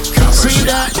 See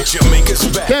that? Jamaica's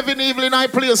back. Kevin Evelyn, I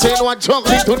play saying one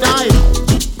juggling tonight.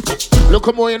 Look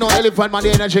how more you know Elephant Man,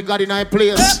 the energy got in I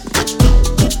place.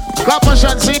 Copper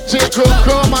shot, CJ,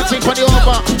 chromatic for the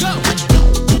over.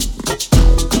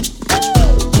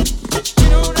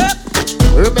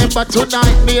 Remember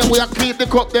tonight, me and we are keep the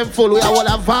cup them full. We are all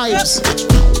our vibes.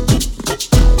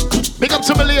 Big up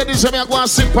to my ladies, and me I go and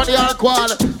sing for the alcohol.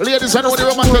 Ladies, I know the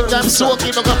room take them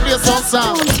soaking. Look at play some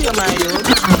sound.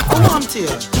 I want to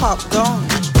pop down.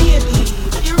 Baby,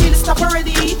 you really stop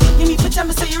already? You need to tell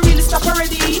me say you really stop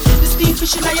already. The steam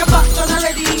fishing on your back done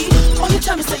already. Oh, you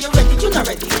tell me say you're ready, you're not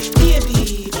ready.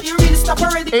 Baby, you really stop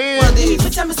already? You need to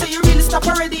tell me say you really stop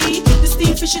already. The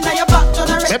steam fishing on your back done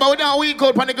already. Hey, but we now we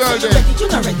go for the girl then.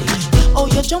 You're not ready. Oh,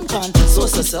 you jump on, so.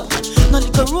 No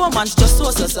little romance, just so.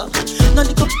 No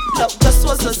little love, just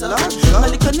so. No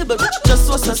little nibble,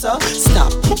 just so.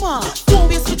 Stop, come on, don't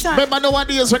waste your time. Remember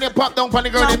nowadays when you pop down for the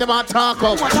girl, they might talk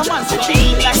up. What a man for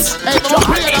Jesus. Hey, but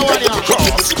play that one here.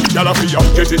 Y'all be up,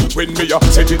 get it, when me up,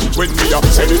 set it, when me up,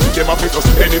 set it. Them up with us,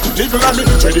 penny, niggle and me,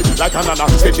 tread it, like an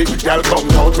anesthetic. Y'all come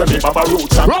out when me baba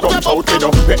roots and come out, me no,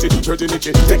 bet it,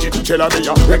 virginity, take it, tell me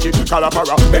ya, wreck it,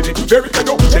 calapara, bet it, very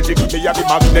energetic, me a the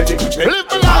magnetic. Live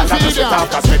the life in ya.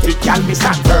 Cosmetic, y'all be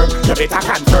stand firm, you better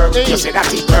confirm. You say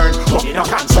that it burn, but me no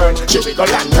concern. She be go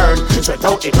lantern, sweat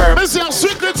out the perm. This is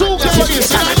strictly 2K.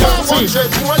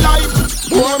 More life,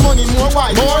 more money, more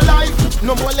wife, more life.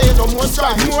 No more lane, no more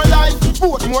strife, more life.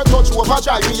 Both more touch,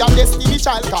 overdrive. Me a destiny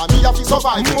child, cause me a fi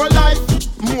survive. More life,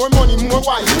 more money, more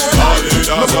wife, more life.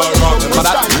 No more lane, no more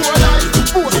strife, more life.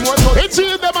 Both more touch. It's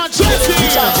in them and check.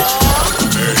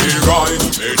 Many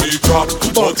rise, many drop,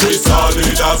 but we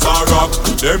solid as a rock.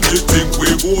 Them they think we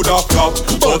would have flop,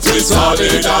 but we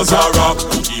solid as a rock.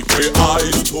 Keep we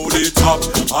eyes to the top,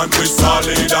 and we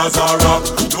solid as a rock.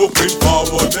 Looking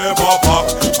forward, never pop,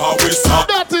 and we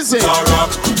solid as a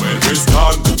rock. When we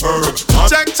stand firm,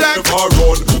 and check. never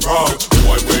run wrong.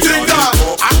 When we think that,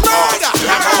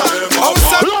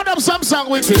 load up some song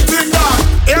with it. Think that,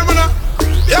 hear me now?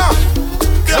 Yeah.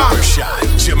 Copper shot,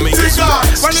 Jamaica's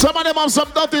best. Some of them have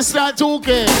some dirty style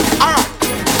 2K. Alright.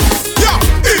 Yeah,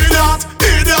 idiot,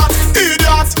 that, sing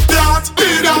that, that. We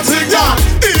know you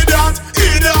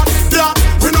know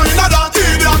that,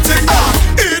 sing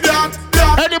that,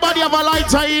 Anybody have a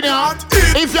lighter in here?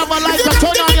 If you have a lighter,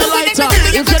 turn on your lighter.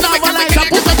 If you don't have a lighter,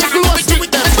 put on your glow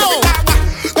stick there.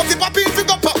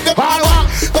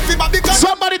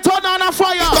 Somebody turn on a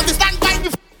fire.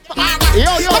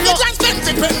 Yo.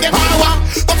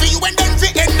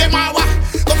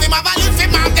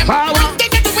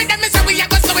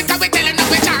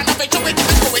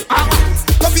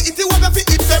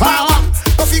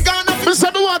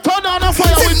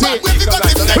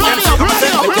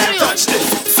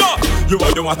 You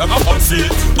are the one that come see.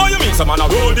 Oh, you mean some man a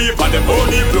roll deep and them roll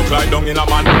deep look like dung in a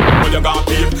man. Well, you got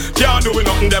peep. Can't do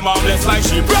nothing, them harmless like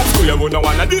sheep. Rap school, you wouldn't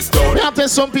wanna this story. We have to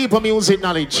some people music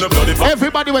knowledge.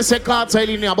 Everybody will say cartel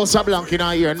in here, Bossa Blanc in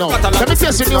our ear. No. Let me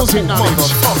test the music knowledge.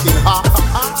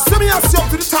 Send me a up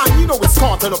to the time, you know it's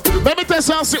cartel up to the. Let me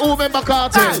test and see who remember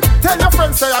cartel. Tell your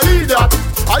friends say I need that.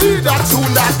 I need that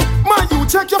tune that. Man, you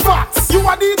check your facts. You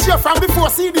a DJ from before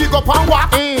CD go pan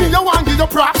walk. You want give your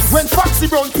props. When Foxy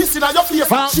Brown pissing on your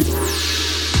face.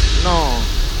 No.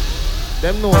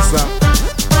 Them know sir.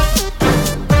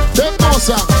 Them know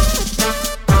sir.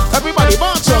 Everybody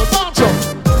march out, march out,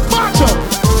 march out,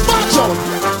 march out,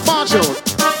 march out,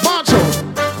 march out,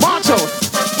 march out,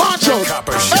 march out.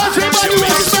 Everybody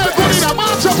will smell good in a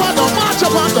march up and down, march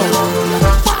up and down.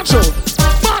 March out,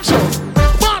 march out,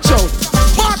 march out,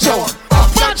 march out,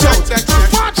 march out,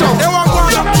 march out. They want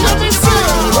one of me.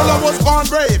 Well, I was born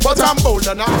brave, but I'm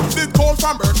bolder now. Big cold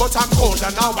from birth, but I'm colder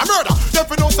now. I'm murder. If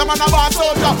you know some man about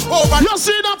soldier over. You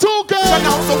see that too, girl? So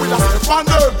now so we just step on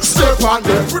them, step on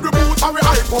them. With the boots and we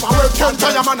hype up and we can't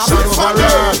tell your man a step on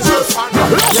them, step on them.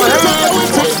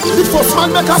 The first man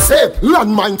make a step.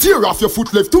 Landmine tear off your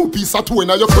foot, left 2 pieces of 2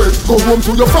 in your crib. Go home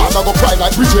to your father, go cry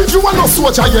like Bridget. You are no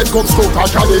soldier yet, Cub Scout or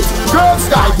cadet. Girls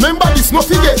die, remember this, not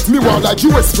forget. Me want like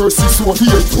US versus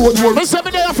Soviet. Me say me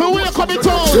there for wake up it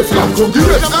all. If not come give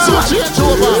it. So change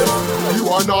over. You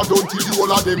are not done till the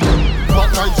whole of them.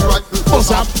 But night right,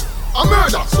 what's up? A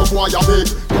murder, so boy you big.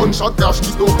 Gunshot dash,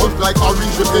 it don't hunt like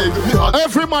orange with big.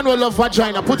 Every man will love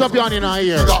vagina, put up your hand in her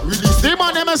ear. The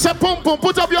man them say pum pum,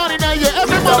 put up your hand in her ear.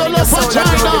 Every man will love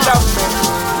vagina.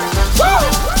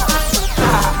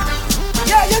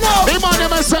 Yeah, you know. The man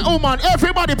them say, oh man,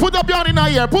 everybody put up your hand in her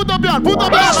ear. Put up your hand, and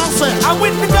say. I'm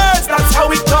with the girls, that's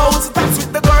how it goes. That's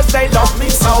with the girls, they love me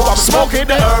so. I'm smoking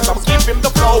the herbs, I'm skipping the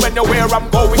flow. Anywhere I'm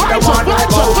going, they want to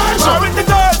go. I'm with the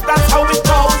girls, that's how it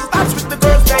goes. That's with the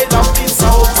girls, they love me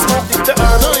so. Smoking the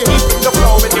herbs, keeping the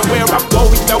flow. Anywhere I'm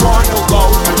going, they want to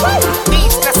go.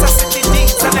 Needs, necessity,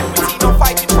 needs, and equity. No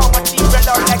fighting for my team,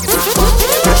 red or legacy.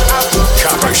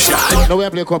 Copper shot. No, we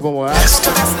have to play a couple more.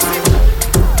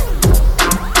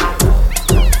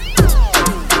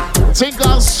 Think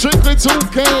I'm strictly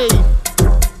 2K.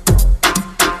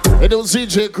 They don't see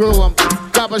J. Crew,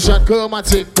 Copper Shot,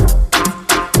 Chromatic.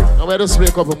 Now we just play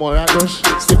a couple more, right, Josh?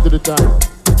 Stick to the time.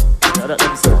 Yeah, that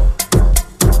them say.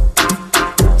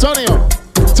 Turn it up,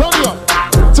 turn it up,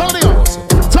 turn it up,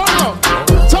 turn it up,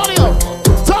 turn it up,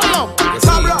 turn it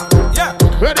up. Yeah.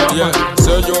 Ready up, yeah.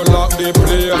 So you lock the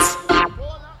place.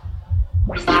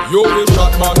 You will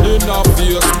shot man in the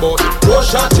face, but go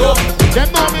shot you.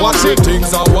 Watch the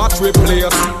things and watch we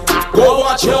place. Go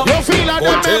watch you. You feel like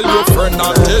go tell your friend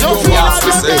and tell your boss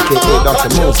to say. AKA Dr.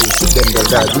 Moses, them the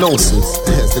diagnosis.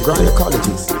 It's the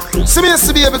gynecologists. See me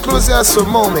to be able to close your some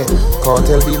moment.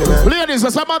 Cartel be the man. Ladies,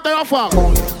 that's about the offer.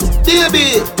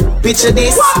 Baby, picture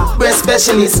this, breast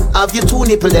specialist. Have you 2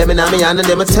 nipple them in a me hand and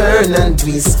them a turn and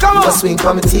twist. Come on, swing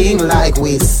from a thing like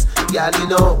whiz. Yeah, you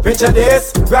know. Picture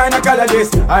this,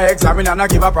 gynecologist. I examine and I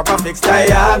give a proper fixed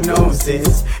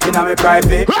diagnosis. In a me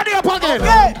private. Ready up again.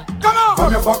 Okay, come on.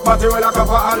 From your fuck body with a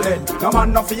cover and lead. No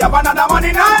man no fear another man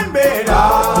in hand bed. All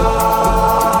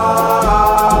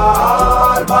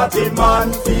body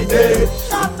man feed it.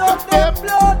 Shut up them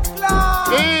blood clot.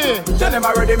 Tell them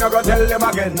already, me go tell them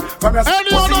again. From your pussy,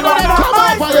 you are not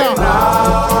my friend.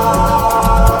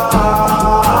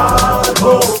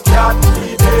 Oh, cat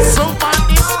feed it. So man,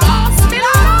 this boss,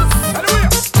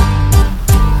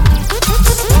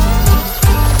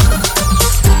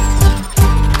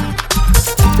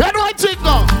 Red White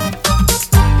Chico.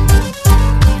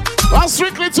 That's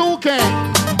strictly 2K.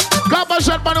 Copper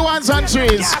Shot by the 1s and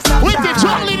 3s. With the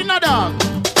track leading a dog.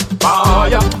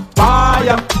 Fire,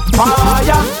 fire,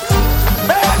 fire.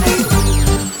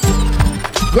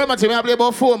 Come on, team, I play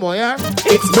about 4 more, yeah?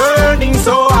 It's burning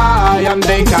so high and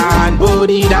they can't put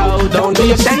it out. Don't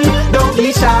be ashamed, don't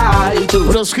be shy. We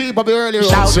don't scream up the early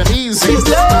rounds and easy. This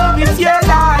love is your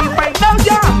life. Right now,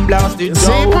 jam blasted.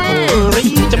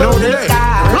 Reach above the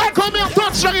sky. Right, come here,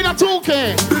 touch in a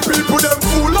 2K. The people them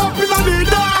full up in the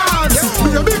dance.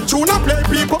 Be a big tune and play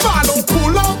people ball out.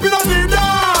 Pull up in the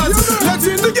dance. Let's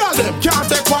in the girl them can't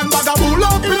take one bag of pull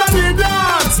up in the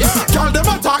dance. Girl them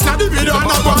attack at the video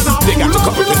and I'm gonna pull up in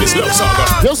the dance.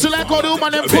 You see like how the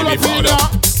woman them pull up in there.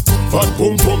 Fat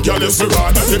boom boom, girl, yes, we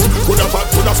rather them. Coulda fat,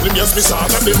 coulda slim, yes, me sad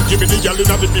at them. Give me the girl in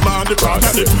the be man, the proud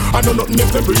of them. I know nothing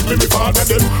if them breed me father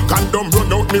them. Condom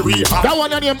run out me rehab. That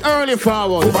one of them early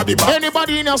forward.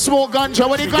 Anybody in a smoke ganja,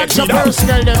 when the ganja burst,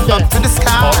 tell them there. To the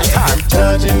sky.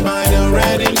 Judging by the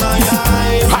red in my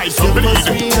eyes, you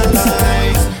must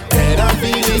realize that I'm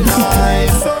feeling high,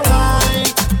 so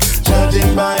high.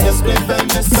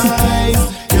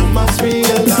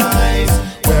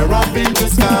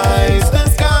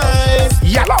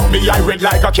 I red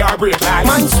like a car brake light.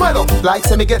 Mine swell up like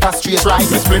say me get a straight right.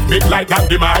 Me split big like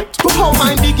dynamite. But how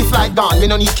mine big if like gone, me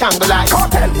no need candlelight.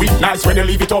 Cartel weak nice when you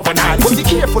leave it overnight. But be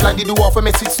careful like the dwarf when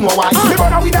me sit Snow White. Me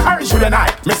run out with the Irish with the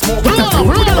night. Me smoke with the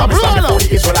blue to the rubbish before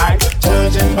the Israelite.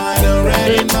 Judging by the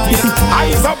red in my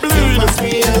eyes are bleed.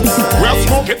 We'll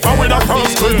smoke it from with a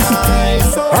first clean.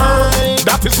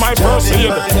 That is my first aid.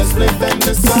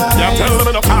 Yeah, tell them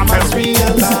in the cartel.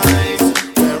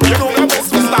 You know the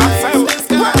best is not sell.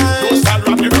 Don't start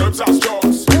rapping herbs as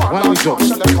jokes.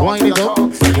 Wind it up,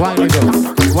 wind it up,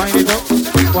 wind it up,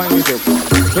 wind it up.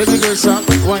 Baby girl song,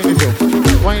 wind it up,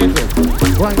 wind it up,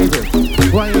 wind it up,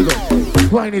 wind it up,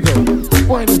 wind it up,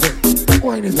 wind it up,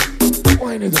 wind it up,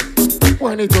 wind it up,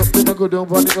 wind it up. You go down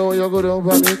body, go you go down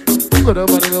body, go down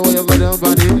body, go you go down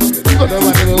body, go down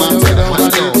body, go you go down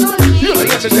body. You know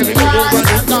you say me go down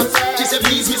body. She said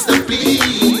please, Mr.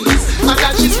 Please. I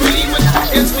got she scream when I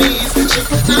can squeeze. She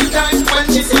put some time when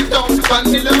she sit down on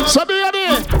the low. So be ready.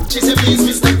 She said please,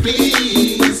 Mr.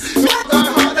 Please. Make her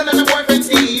harder than a boyfriend's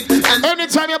teeth. And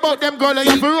anytime you about them girl, you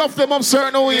have to rough them up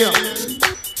certain way.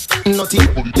 Nothing,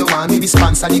 you want me be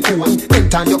sponsor the code.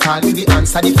 Anytime you call me, we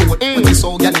answer the phone. When me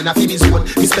so girl in a feel zone,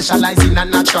 me specialize in a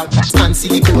natural and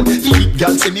silicone. Philip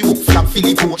girl say me work flap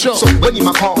Philippine. So when him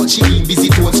a call, she in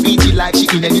busy tone, speechy like she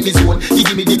in enemy zone. He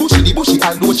give me the bushy,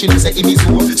 although she know say in his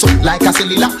zone. So like a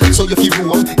cellular, so you feel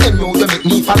roam. And now you make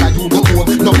me follow you go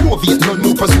home. No more Viet, no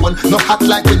new person. No hot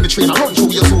like when me train I run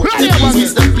through your zone.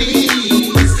 Please, Mr.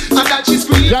 Please. And that she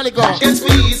scream, can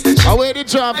squeeze. Away the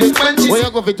traffic, where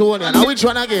you go for Tony? Now which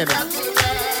one again?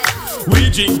 We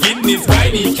drink Guinness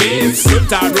by the case.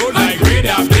 Sultan roll like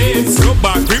radar blades.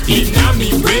 Rubber grip in a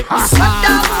me way.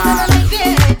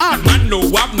 Man no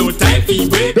have no time for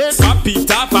wait. Pop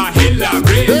it up a hella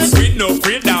race. With no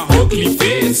friend a ugly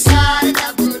face.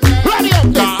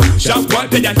 Shop one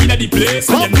day you in the place.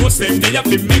 And you know some they have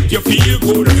to make you feel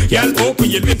good. Girl open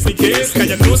your lips in case. Cause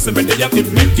you know some they have to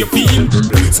make you feel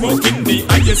good. Smoking the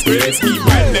highest grace. Me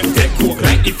while them take coke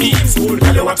like the feels good.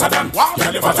 Girl you hotter than,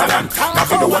 girl you hotter than.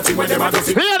 Nothing know what thing when them a do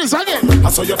fit. Hear this again. I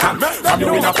saw you can, from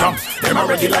you in a prom. Them a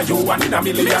regular you one in a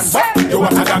million. You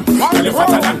hotter than, girl you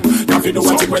hotter than. Nothing know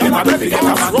what thing when them a do fit. Get a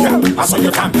man, I saw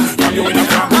you can, from you in a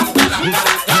prom.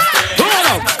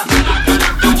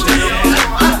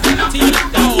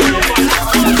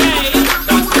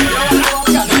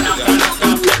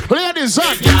 Play this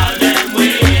on.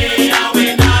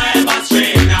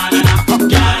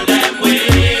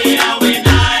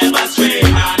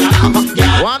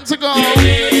 One to go.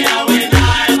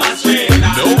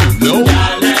 No.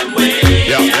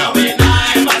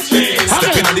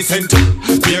 Step in the center.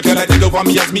 Me a girl I did over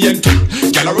me as me enter.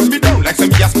 Girl I run me down like some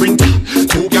me a sprinter.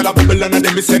 Two girl a bubble and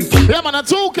them me center. Yeah man, a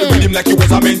 2K. With him like he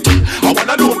was a mentor. I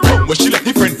wanna know come where she let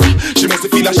the friend. She must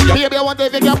feel like she a baby, I want to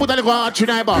if you can put a little arch in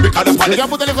my bar. You can put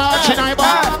a little arch in my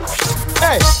bar.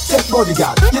 Hey, take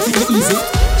bodyguard. You think it easy?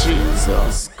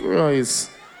 Jesus Christ.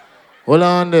 Hold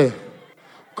on there.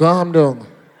 Calm down.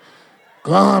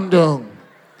 Calm down.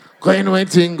 Go in where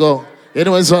thing go. You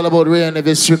know it's all about rain if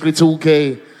it's strictly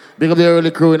 2K. Big up the early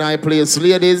crew in high place.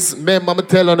 Ladies, remember I'm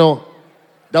telling you,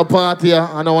 the party here,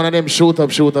 I know one of them shoot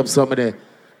up somebody.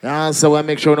 Yeah, so I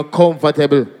make sure you're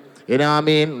comfortable. You know what I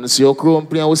mean? So your crew and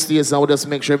playing with states and we'll just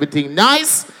make sure everything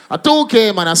nice. A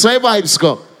 2K man, that's why vibes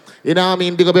go. You know what I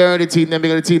mean? Big up the early team, them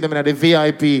big up the team, them in the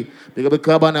VIP. Big up the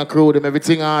Cabana crew, them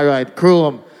everything alright.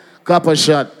 Chrome, Copper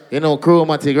Shot, you know,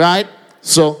 Chromatic, right?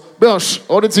 So, Brush,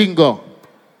 how the thing go?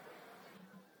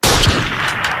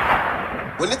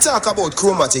 When you talk about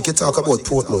Chromatic, you talk about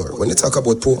Portmore. When you talk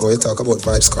about Portmore, you talk about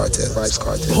Vibes Cartel.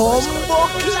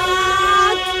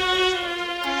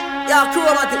 Yeah,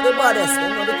 Chromatic the baddest. You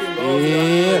know the thing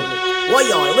going on. Why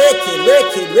y'all? Wicked.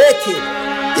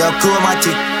 Yeah,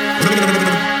 Chromatic.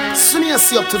 Soon you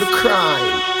see up to the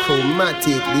crime.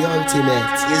 Chromatic, the ultimate.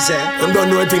 Yes, sir. Them don't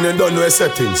know anything, them don't know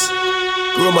settings.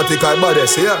 Chromatic are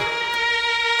baddest, yeah?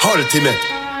 Ultimate.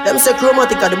 Them say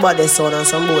Chromatic are the baddest son and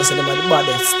some boys say them are the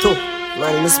baddest too.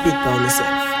 Man, you speak for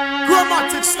myself.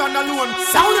 Chromatic stand alone.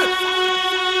 Sound it.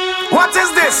 What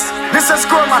is this? This is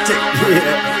Chromatic.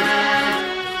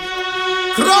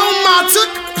 Chromatic.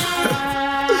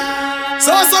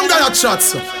 So some guy at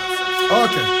shots.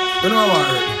 Okay, you know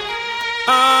what?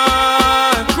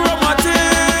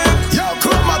 Chromatic. Yo,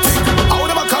 Chromatic. How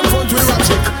them a confront with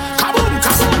Ratchet? Kaboom.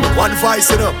 One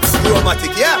voice, you know.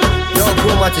 Chromatic, yeah. Yo,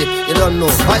 Chromatic, you don't know.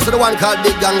 Voice of the one called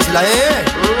Big Gangzilla, eh?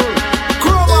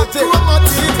 Chromatic.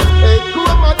 Hey,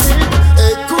 Chromatic.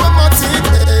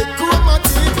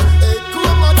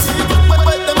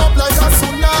 Wet them up like a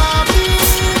tsunami.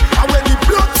 And when the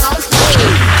blood has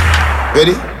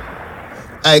ready?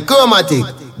 Hey, Chromatic.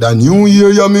 The new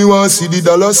year, yeah, me want see the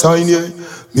dollar sign, yeah.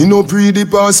 Me no pretty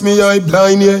pass me eye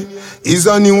blind, yeah. It's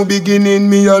a new beginning,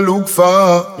 me a look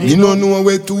for. Me no know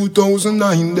where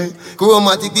 2009 day.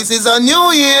 Chromatic, this is a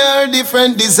new year,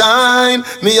 different design.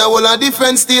 Me a whole a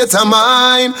different state of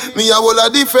mind. Me a whole a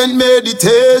different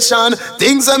meditation.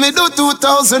 Things that me do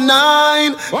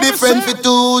 2009, different for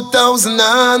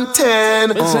 2010.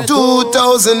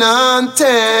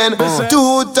 2010, 2010,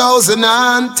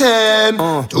 2010.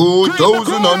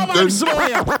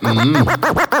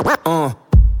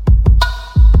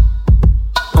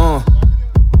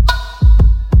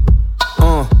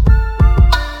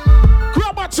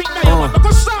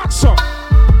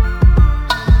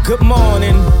 Good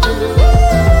morning.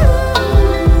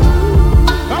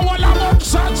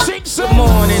 Good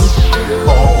morning.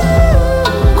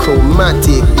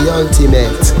 Chromatic, the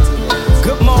ultimate.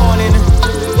 Good morning.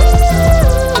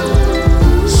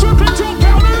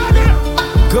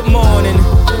 Good morning.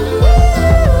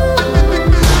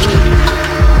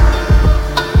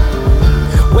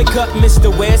 Wake up, Mr.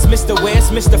 West, Mr.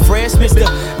 West, Mr. Fresh, Mr.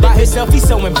 By himself, he's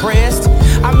so impressed.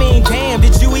 I mean, damn,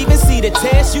 did you even see the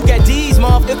test? You got D's,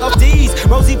 motherfucker, D's.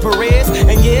 Rosie Perez,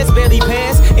 and yeah, it's barely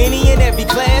passed. Any and every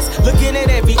class, looking at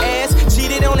every ass,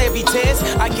 cheated on every test.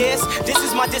 I guess this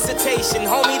is my dissertation,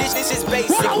 homie. This is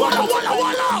basic.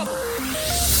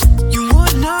 You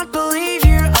would not believe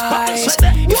your eyes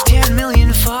if 10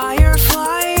 million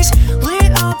fireflies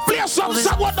lit up.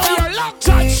 Someone know your long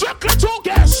time, strictly to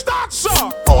get started,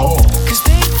 sir. Cause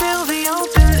they fill the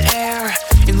open air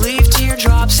and leave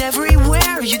teardrops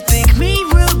everywhere. You'd think me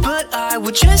rude, but I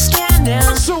would just stand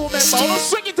down. So remember,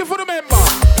 sing it for the member.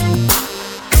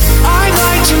 I'd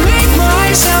like to make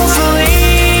myself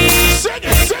believe. Sing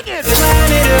it.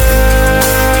 Planet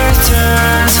Earth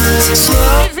turns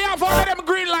slow. If you have all of them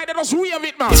green light, then just wave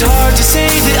it, man. It's hard to say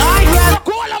that I'd rather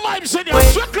go all the vibes in there.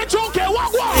 Strictly to get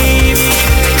walk.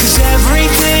 Cause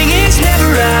everything is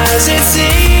never as it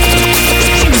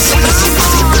seems.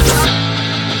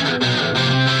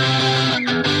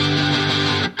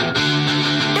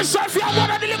 Listen, if you have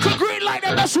one of the little green light,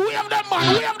 then just wave them,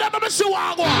 man. Wave them, let me see what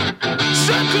I want.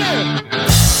 Strictly.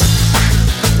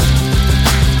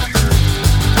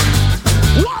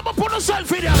 Warm up on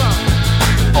yourself in there, man.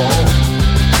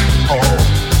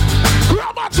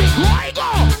 Chromatic, why go?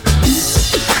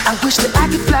 I wish that I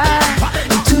could fly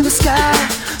into the sky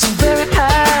so very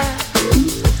high,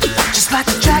 just like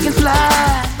a dragonfly.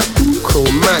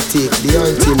 Chromatic, the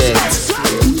ultimate.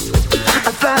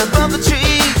 I fly above the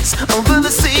trees, over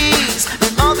the seas,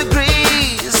 in all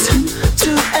degrees, to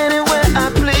anywhere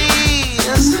I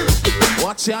please.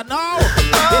 What's your now? Oh,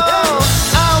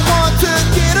 I want to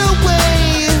get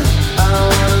away. I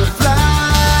want to fly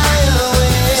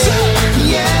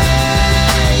away. Yeah.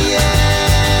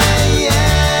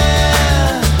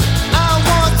 I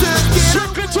want to get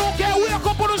strictly to get wake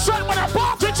up on the sun when a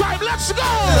party time. Let's go.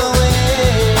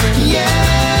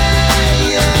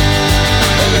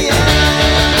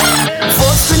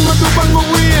 First thing I do when we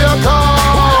wake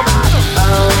up, I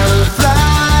wanna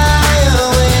fly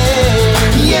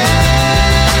away.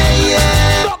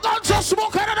 Yeah. Don't just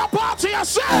smoke out of the party, I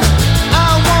said. I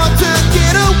want to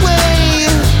get away.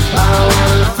 I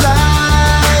wanna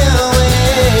fly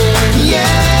away. Yeah.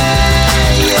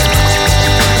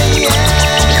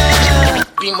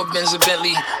 Beamer Benz a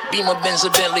Bentley, Beamer Benz a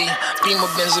Bentley, Beamer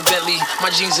Benz a Bentley. My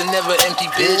jeans are never empty,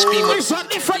 bitch. Beamer Benz a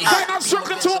different kind of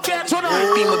circle to get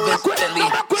tonight. Beamer Benz a Bentley,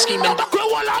 scheming.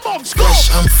 Fresh,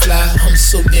 I'm fly, I'm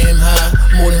so damn high.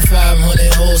 More than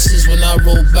 500 horses when I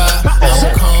roll by.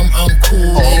 I'm calm, I'm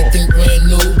cool, everything brand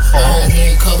new. I don't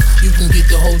handcuff, you can get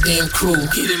the whole damn crew.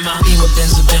 Get in my Beamer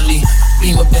Benz a Bentley,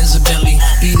 Beamer Benz a Bentley.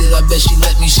 Beat it, I bet she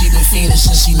let me. She been fiending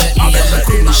since she met me. I'm the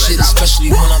coolest shit,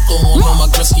 especially when I throw on my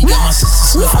Gretzky. Got my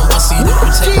sister Smith on my seat to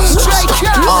protect me.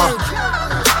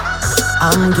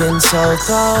 I'm getting so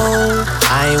cold.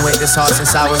 I ain't wait this hard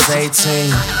since I was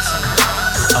 18.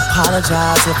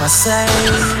 Apologize if I say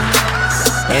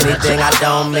anything I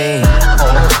don't mean.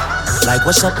 Like,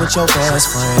 what's up with your best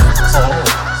friend?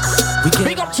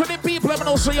 Big up to the people, and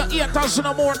also your ear dancing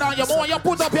no more now. You more, you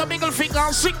put up your middle finger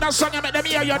and sing that song and make them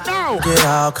hear you now. It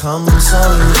all comes so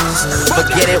easy.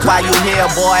 But get it while you here,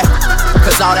 boy.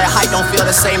 Cause all that hype don't feel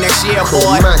the same next year,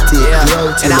 boy.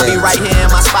 Yeah. And I'll be right here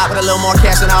in my spot with a little more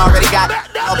cash than I already got.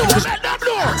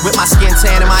 With my skin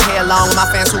tan and my hair long, with my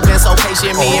fans who been so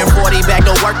patient. Me and 40 back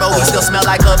to work, but we still smell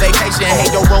like a vacation. Hate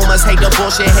the rumors, hate the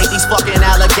bullshit, hate these fucking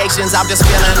allegations. I'm just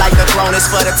feeling like the throne is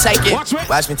for the taking.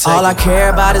 Watch me take all I care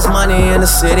about is money in the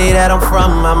city that I'm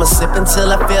from. I'ma sip until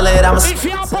I feel it. I'ma if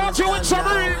you're party with some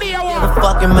real Leo,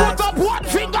 fucking put up one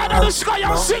finger in the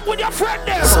Sing with your friend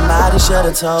there. Somebody should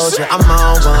have told you I'm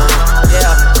on one.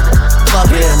 Yeah, fuck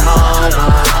it, I'm on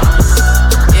one.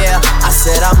 Yeah, I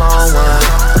said I'm on one.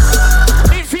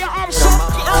 If you have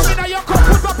something, you can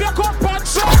put up your cup on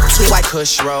some. Two white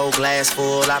kush roll, glass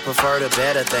full, I prefer the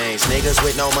better things. Niggas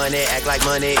with no money act like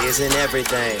money isn't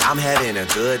everything. I'm having a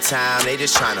good time, they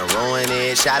just tryna ruin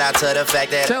it. Shout out to the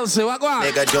fact that Chelsea, what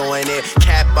nigga doing it.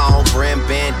 Cap on, brim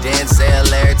bend, then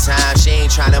sell every time. She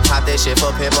ain't tryna pop that shit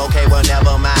for pimp, okay, well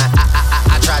never mind.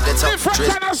 I tried to tell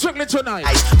tonight.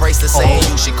 Bracelet saying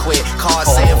you should quit, cars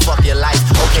saying fuck your life.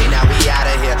 Okay, now we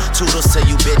outta here, toodles to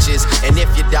you bitches. And if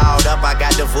you dolled up, I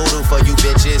got the voodoo for you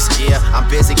bitches. Yeah, I'm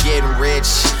busy getting rich,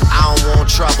 I don't want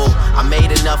trouble. I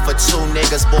made enough for two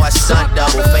niggas, boy, stunt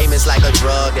double. Famous like a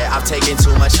drug that I've taken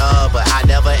too much of, but I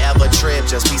never ever trip,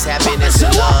 just peace, happiness,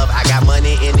 and love. I got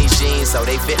money in these jeans, so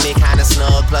they fit me kinda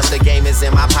snug. Plus the game is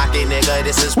in my pocket, nigga,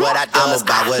 this is what I do. I'm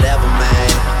about whatever,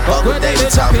 man. Fuck what they be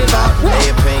talking about,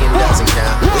 their opinion doesn't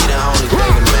count. We the only thing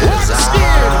that matters.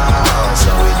 So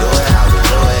we do it how we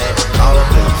do it, all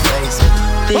up in your face.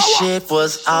 This shit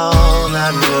was all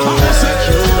I knew,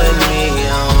 you and me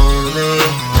only.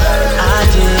 I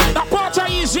did. That part are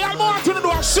easy, I'm more to the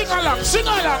door. Sing along,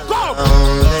 go.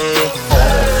 Only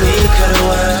we could've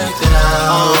worked it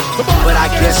out, but I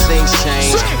guess things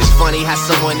change. It's funny how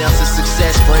someone else's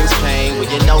success brings pain when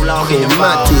you're no longer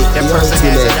involved. That person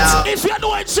has it out. If you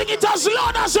know it, sing it as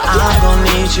loud as you I'm gonna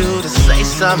need you to say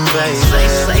something, baby.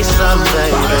 Say something,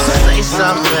 baby. Say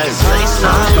something, baby. Say something.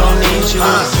 I'm gonna need you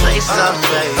to say something,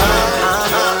 baby. I'm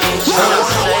gonna need you to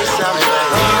say something, baby.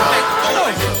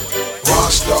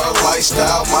 Rockstar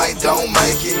lifestyle, might don't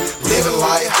make it. Living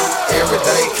life,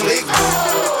 everyday click.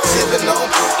 Sipping on.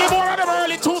 Give one of them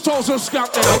early 2000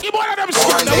 scap there. Give one of them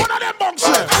scap there. One of them bunks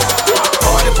there.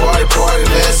 Party,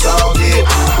 let's all get.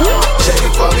 Shake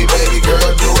it for me, baby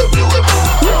girl, do it.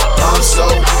 I'm so,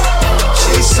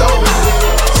 she's so.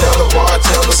 Tell the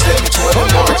bartender, send me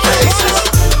 20 more cases.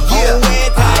 Yeah.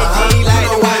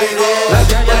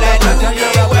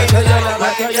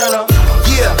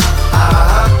 Yeah,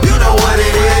 you know what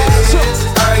it is.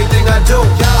 Everything I do it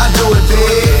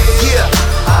big. Yeah,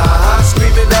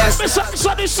 screaming ass.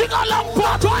 So they sing along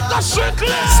part one, the strictly.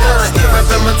 Start here up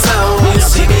in my town. When you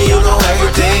see me, you know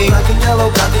everything. Black and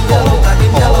yellow.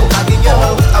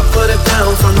 I put it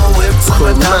down from the whip to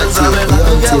the diamonds. I'm in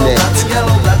black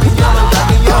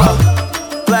and yellow.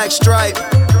 Black stripe,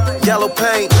 yellow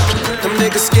paint. Them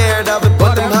niggas scared of it,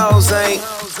 but them hoes ain't.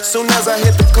 Soon as I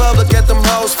hit the club, look at them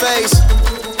hoes' face.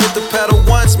 Hit the pedal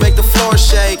once, make the floor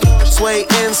shake. Sway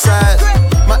inside,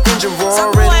 my engine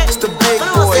roaring. It's the big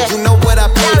boy, you know what I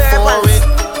paid for it.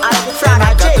 And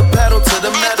I got the pedal to the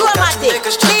metal. Got you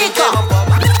niggas trying to get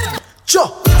my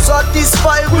Joe,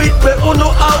 satisfied with me,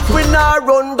 no have we nah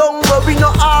run down where we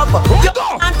no have.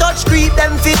 And touch street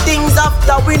them fit things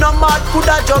after we no mad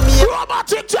coulda Jamaica.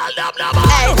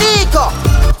 Hey Nico,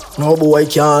 no boy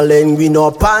can't lend we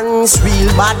no pants. Real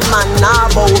bad man nah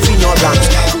bow we no rank.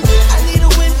 I need a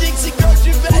Win Dixie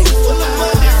grocery bag full of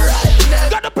money right now.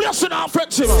 Got the place in our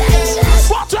friendship.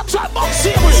 Watch out, try box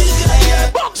here with.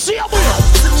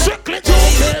 Strictly to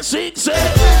basics.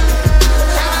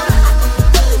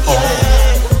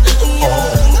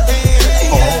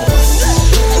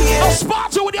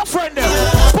 Party with your friend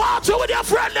there. Party with your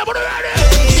friend there. Ready?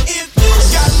 If you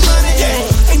got money,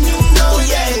 yeah, and you know,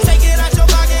 yeah, take it out your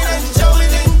pocket and show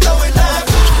it and throw it up.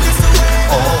 This the way,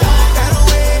 that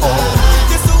way,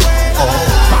 this the way,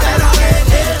 that way.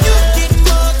 If you get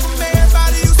mugged from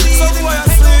everybody you see, so then you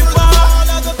take over all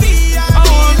of the VIP. I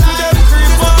want to them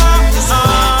creeper.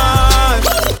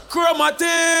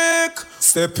 Chromatic.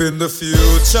 Step in the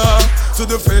future to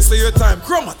the face of your time.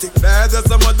 Chromatic, bad as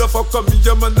a motherfucker, me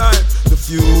and my nine. The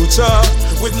future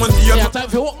with money. Yeah, time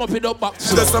for walk up in the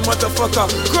box. That's a motherfucker.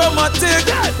 Chromatic,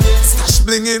 stash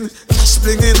blinging, cash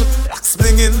blinging, blacks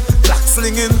blinging, black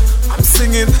slinging. I'm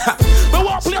singing. But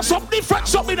what play some different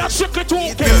something that's strictly to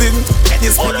okay. Billing, and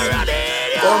you're spinning.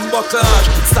 Bumbuckler,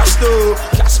 stash dough,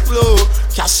 cash flow,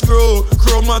 cash grow.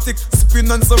 Chromatic,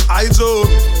 spin on some hydro.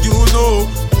 You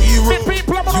know, we roll.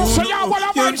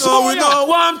 You know we don't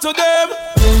want to them.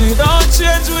 We don't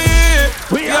change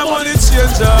we are money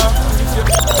changer.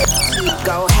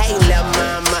 Go, hey, lil'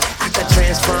 mama, I could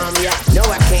transform ya. No,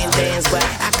 I can't dance, but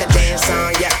I could dance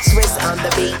on ya. Swiss on the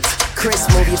beat, Chris,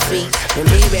 move your feet. And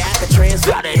baby, I could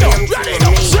transform him to me. I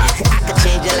could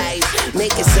change your life,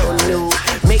 make it so new.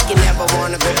 Make you never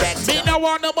wanna go back to. Me no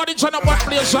want nobody trying to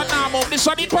play a now move. This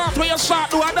is the part where you start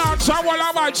to a dance. I will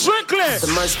have a strictly.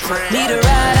 Need a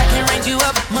ride, I can range you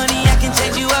up. Money, I can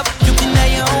change you up. You can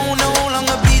have your own, no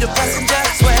longer be the passenger.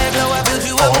 Swag low, I build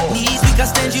you up. Knees weak, I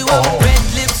stand you up. Red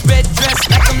lips, red dress,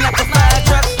 like I'm like a fire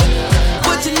truck.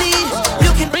 What you need,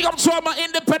 you can. Big up to all my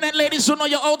independent ladies who know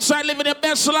you're outside living your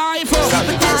best life.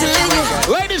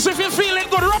 Ladies, if you're feeling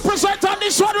good, represent on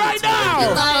this one right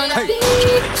now. Hey.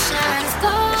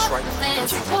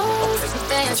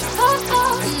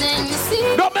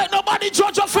 Don't make nobody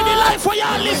judge you for the life for your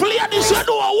live. Ladies, you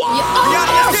know what?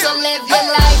 So live your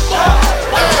life.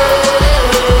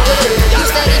 You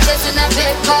steady chasing that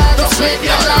big car. Just live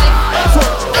your life.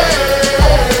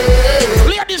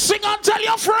 Ladies, sing and tell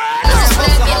your friends. Just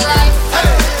live your life.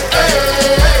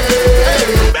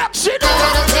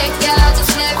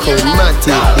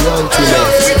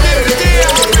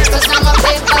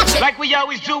 Like we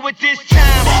always do with this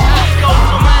time. Go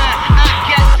for mine,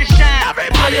 I got to shine.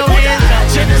 Everybody hands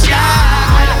up in the sky.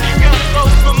 Go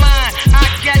for mine, I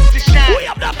got to shine. We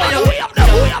up the money, we up the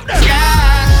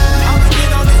sky. I'ma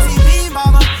get on the TV,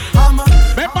 mama.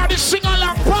 Everybody sing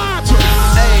along part.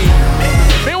 Hey,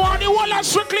 me want the whole and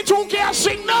strictly 2K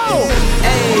sing now.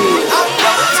 Hey,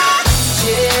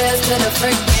 cheers to the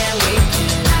freaking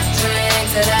weekend. I drank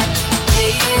to that.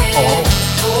 Yeah.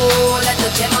 Oh, let the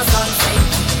demos on take.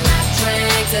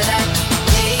 Drink to that,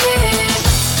 yeah.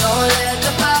 Don't let the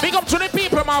pop. Big up to the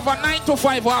people, man, for 9 to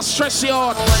 5 or stress you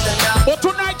out. But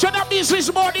tonight, you're the business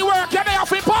body work, you're there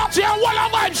for party and Walla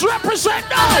Vibes represent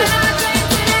now.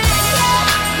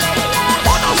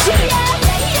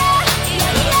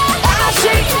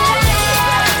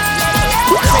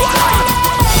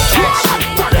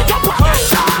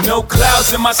 No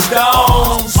clouds in my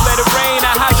stones. Let it rain,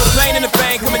 I hydroplane in the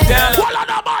bank coming down.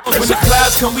 When the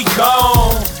clouds come, we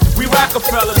gone. We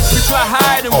Rockefeller, we fly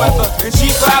higher than weather, and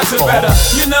G5s are better.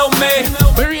 You know me.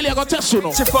 We really are gonna test you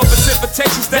now. Chip for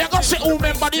precipitations. They're gonna say who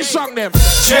remember this song them.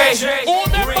 Jay. Who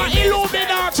remember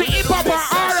Illuminati hip hop and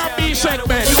R&B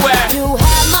segment. You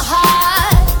have my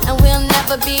heart, and we'll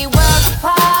never be worlds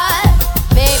apart.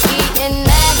 Maybe in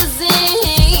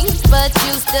magazines, but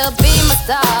you still be my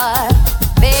star.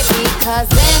 Baby,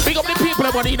 cousin. Big up the people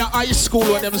that were in high school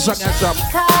when them sang that drum.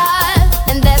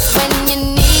 And that's when you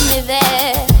need me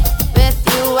there. With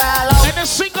you all over. And the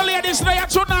single ladies there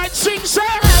tonight sing, say.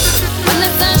 When the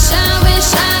sunshine, we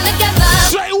shine together.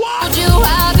 Say what? Told you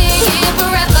I'll be here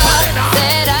forever.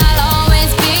 Said I'll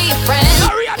always be your friend.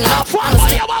 Hurry up, now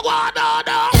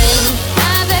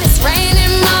that it's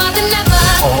raining more than ever.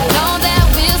 Know that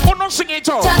we'll. Oh, no, sing it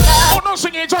all. Oh, no,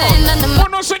 sing it all. Oh,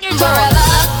 no, sing it all.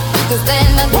 Cause then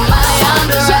under my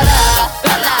umbrella,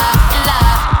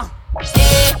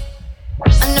 yeah,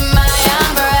 under my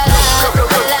umbrella,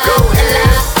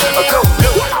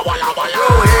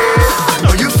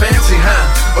 Oh, you fancy,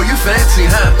 huh? Oh, you fancy,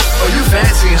 huh? Oh, you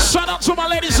fancy, huh? Shout out to my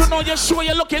ladies who know you're sure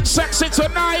you're looking sexy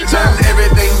tonight.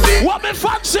 Everything big. What me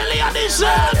fancy, ladies?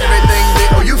 Everything big.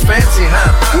 Oh, you fancy,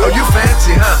 huh? Oh, you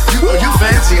fancy, huh? Oh, you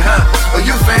fancy, huh? Oh,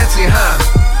 you fancy, huh?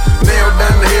 Nail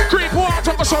down the hair. Creep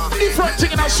water for some different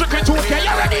thing in our secret 2K.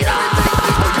 You ready now?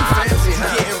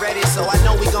 Getting ready, so I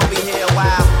know we gon' be here a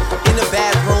while. In the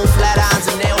bathroom, flat irons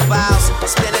and nail files.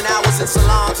 Spending hours in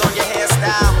salons on your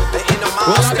hairstyle. In the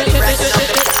mall, steady racking up.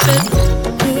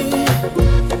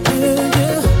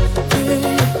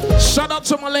 Shout out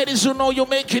to my ladies who know you're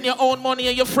making your own money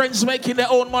and your friends making their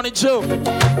own money too.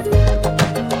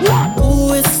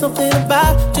 Ooh, it's something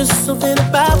about, just something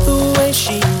about the way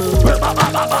she moves.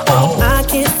 I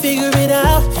can't figure it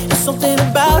out. It's something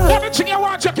about her. Everything you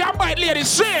want, you can buy it, ladies,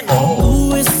 sing.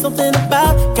 Ooh, it's something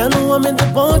about kind of woman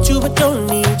that wants you but don't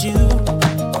need you.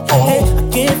 Hey, I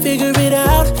can't figure it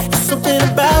out. It's something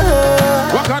about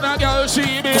her. What kind of girl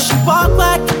she be? Cause she walk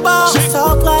like a boss,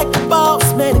 talk like a boss.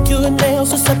 Manicure nails,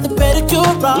 so set the pedicure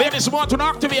off. Ladies want to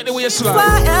activate the waistline.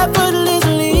 Fly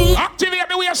effortlessly. Activate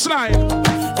the waistline.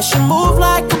 And she move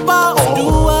like a boss, do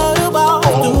what a boss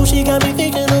do. She got me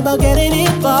thinking about getting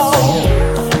involved.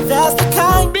 That's the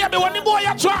kind. Baby, when the boy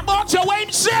you talk about your way,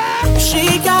 say.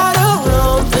 She got her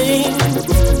own thing.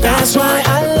 That's why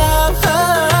I love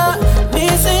her.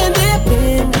 Miss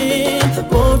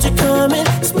Independent. Won't you come and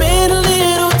spend a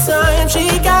little time?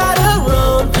 She got her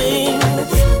own thing.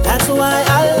 That's why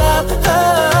I love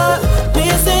her.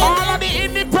 Miss All of the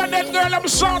independent girl, I'm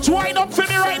sorry to wind up for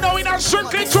me right now in a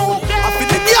circle 2K.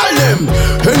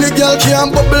 Any girl can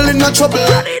bubble in a trouble.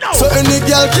 So any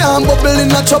girl can bubble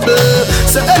in a trouble.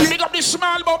 So any big up the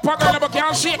small bumper girl, but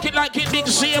can't shake it like it big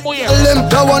same way.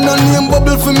 That one a name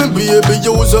bubble for me, baby.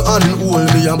 Use her and hold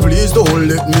me, and please don't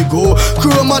let me go.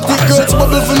 Chromatic girls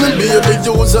bubble for me, baby.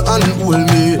 Use her and hold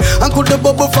me. And coulda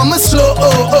bubble from me slow.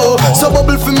 So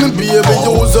bubble for me, baby,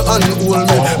 use it and hold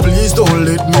me. Please don't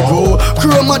let me go.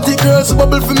 Chromatic girls,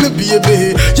 bubble for me,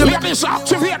 baby. Ladies,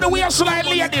 activate the waistline,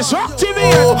 ladies,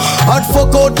 activate. Hard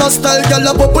fuck out a style, girl,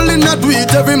 a bubble in a do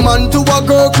it. Every man to a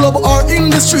girl club or in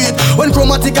the street. When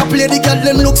Chromatic a play, the girl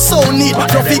them look so neat.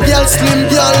 Trophy girl, slim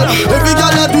girl, every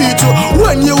girl a do it.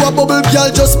 When you a bubble girl,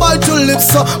 just bite your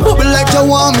lips. Bubble like you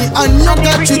want me, and you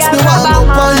got tricks. Me want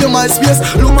up on your MySpace.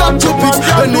 Look at your pics,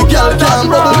 when the girl can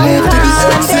bubble move to the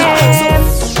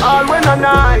exit. All when I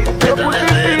night, you put it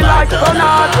feel like so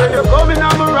hard when you coming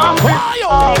on my rampage.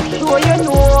 So you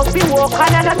know, be walk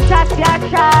and a chat,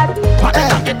 chat.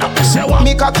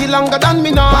 Me cocky longer than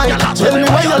me night. Tell me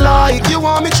what you like, you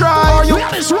want me try.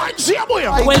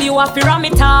 Well, you have to ram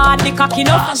it hard, the cocky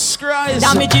no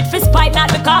damage it for spite,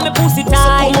 not because me pussy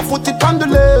tight. So put it on the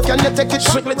left, can you take it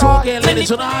strictly to again,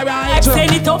 ladies, alright.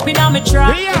 Send it up in a me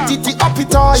try. Put it up it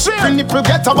tight, bring nipple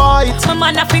get a bite. My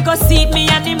man a figure seat me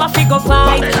and him a figure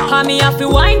fight. Cause me have to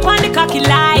wine pon the cocky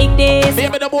like this.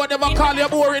 Baby, the boy never call you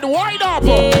boring, wind up.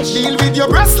 Deal with your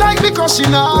breast like because she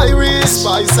Irish.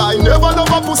 Spice, I never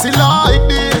love a pussy like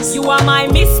this. You are my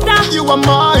mister. You are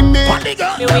my me.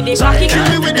 Me with the cocky. Kill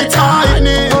me with the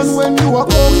tightness. And when you are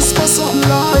going for something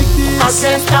like this, I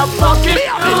can't stop fucking.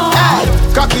 Hey,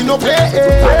 cocky no play.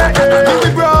 Me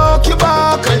we broke your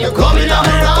back and you coming on a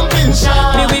ramping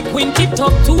shot. Me we quint it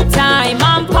up 2 times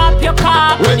and pop your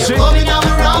cock. When you coming on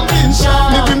a ramping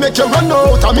shot. Me we make you run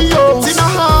out of me house in a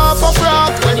half a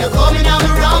frock. When you coming on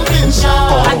a ramping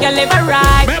shot. I can live a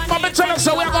ride. Remember me tell us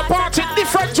so we have a party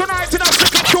different tonight in a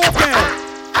second show, man.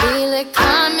 Feel it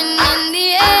coming in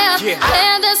the air.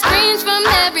 Hear the screams from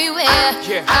everywhere.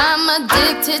 I'm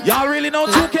addicted. Y'all really know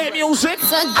 2K music?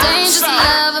 It's a dangerous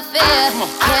love affair.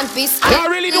 Can't be scared. Y'all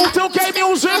really know 2K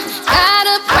music? Got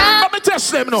a problem. Let me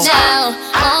test them now.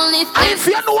 Only thing. If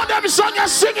you know what every song you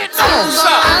sing it now. I'm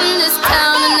gonna run this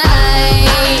town tonight.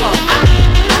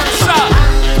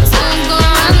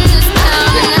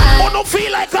 Don't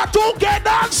feel like a 2K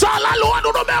dance all alone.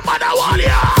 Don't remember that one,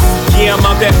 yeah. Yeah, I'm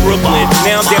out at Brooklyn.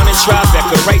 Now I'm down in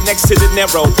Tribeca, right next to the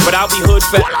Narrow. But I'll be hood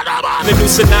for the new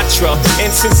Sinatra.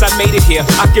 And since I made it here,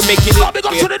 I can make it. Let me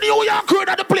go to the New York crew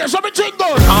at the place. Everything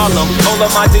good. Harlem, all of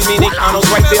my Dominicanos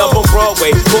right there up on Broadway.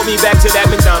 Pulled me back to that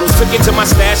McDonald's, took it to my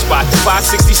stash spot,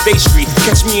 560 State Street.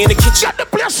 Catch me in the kitchen. Got the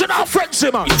place in our friends,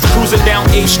 man. Cruising down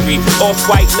A Street,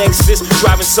 off-white Lexus,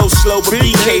 driving so slow, but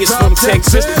BK is from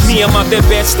Texas. Me, I'm out that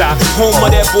Bed-Stuy, home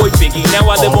of that boy Biggie. Now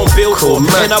I live on Billboard,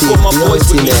 and I put my boys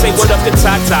with me. Say what up to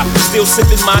Tata, still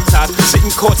sipping my top,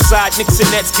 sitting courtside, Knicks and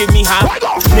Nets give me high.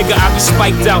 Nigga, I be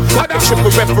spiked out, like a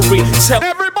triple referee. Tell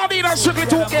everybody that's strictly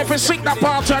 2K for sing that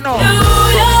part, you know.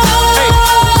 Hey.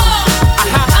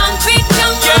 I'm big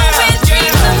jungle with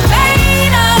dreams of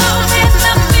fate. There's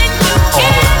nothing you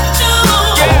can't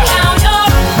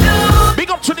do.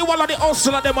 Big up to the wall of the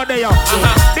hustle of them are there.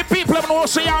 The people have know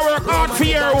say you work hard for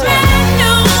your own.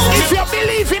 If you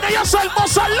believe in yourself,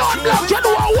 must alone block, you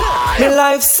know why. My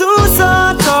life so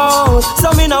cold,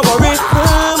 so me no worry.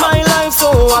 My life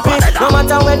so happy, no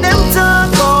matter where them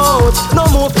talk out. No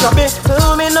move copy,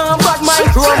 me no bad my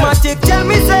Chromatic. Tell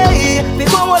me say,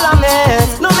 before all I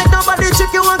met, no make nobody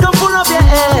trick you and come full of your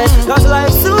head. Cause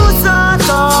life so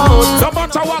cold. No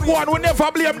matter what go on, we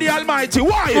never blame the Almighty.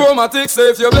 Why? Chromatic say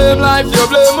if you blame life, you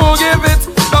blame who give it.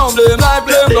 Don't blame life,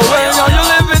 blame the way how you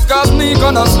live it. Cause me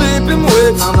gonna sleep him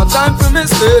wait. Now no time for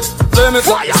mistakes. Blame it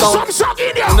on the sound,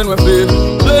 and then we feel.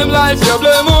 Blame life, you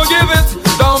blame who give it.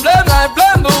 Don't blame life,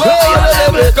 blame the way you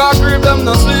live it. Cause creep them,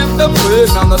 no sleep them wait.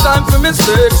 Now no time for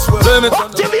mistakes. Blame it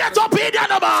on the sound.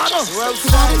 Welcome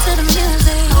to the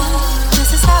music. This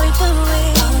is how we do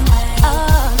it.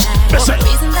 All night. The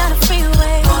reason that I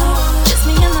freeway. Just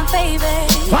me and my baby.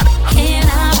 Can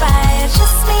I buy it?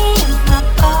 Just me and my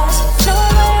boss. No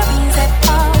worries at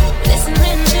all.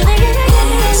 Listening to the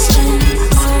questions.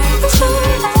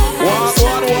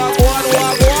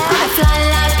 I fly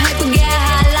like paper, get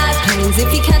high like planes. If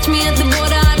you catch me at the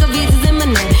border, I go visas in my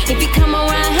name. If you come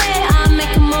around here, I'll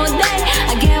make them all day.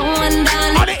 I get one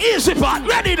down. On the easy part,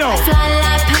 ready now. I fly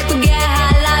like paper, get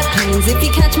high like planes. If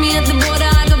you catch me at the border,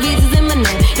 I go visas in my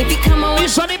name. If you come around.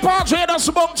 This on the part where the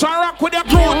smoke to rock with your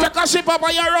crew. Take a sip of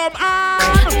your rum.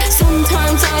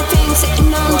 Sometimes I think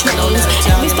sitting on trains.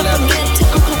 Every step I get to,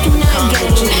 I'm clocking that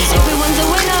game. Everyone's a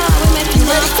winner, we're making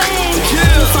our fame.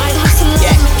 Fight hustle,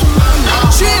 making my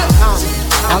name.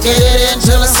 I'll get it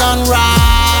until the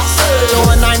sunrise.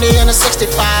 Doing 90 and a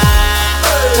 65.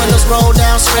 Windows roll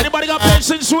down straight. Anybody got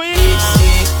patience, sweet?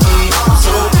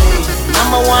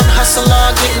 Number one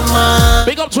hustler, getting money.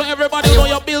 Big up to everybody, you know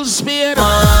your bills paid.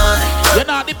 You're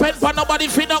not depend on nobody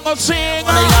if you not gonna sing.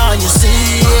 You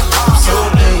see it.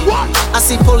 What?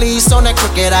 police on that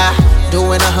crooked eye.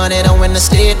 Doing 100 on when the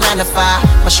state 9 to 5.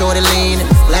 My shorty leaning,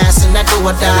 blasting that do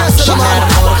or die. She not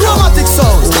a Chromatic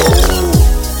sounds.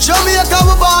 Jamaica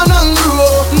we born and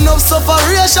grow. No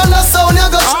separation, the sound you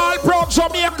got. All proud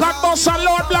Jamaican boss and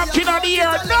Lord Black in the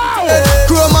air now.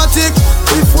 Chromatic,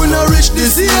 if we not reach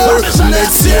this year,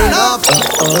 next year now.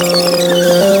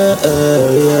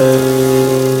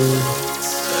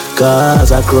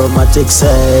 Cause a chromatic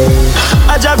say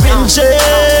I just been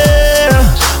chill.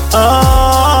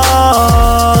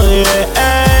 Oh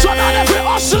yeah. So now if we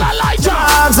hustle a lighter,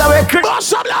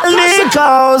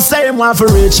 Lico, say them want for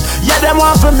rich. Yeah, them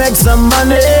want for make some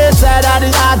money. Tired of the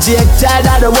heartache, tired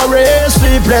of the worry.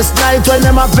 Sleepless night when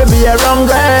them have to be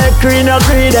hungry. Green or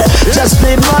greedy, just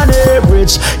need money,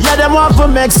 rich. Yeah, them want for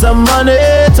make some money.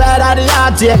 Tired of the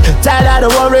heartache, tired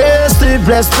of the worry.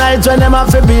 Sleepless night when them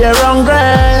have to be hungry.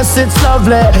 It's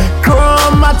lovely,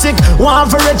 chromatic,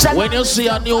 want for rich. When you see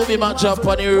a new match up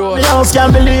on the road, you else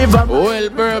can't believe it. Well,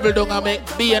 Burble don't make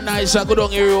be a nice and good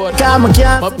on the road.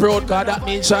 I'm proud cause that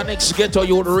means our next ghetto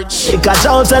you rich. Big up to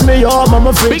all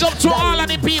of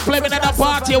the people living in the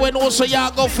party when also you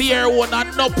go for your own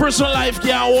and no prison life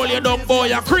can hold you down, boy.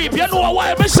 You creep, you know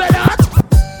why I say that?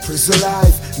 Prison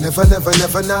life, never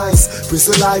nice.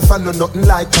 Prison life and no nothing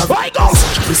like paradise.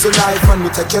 Prison life and we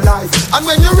take your life. And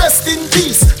when you rest in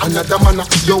peace, another man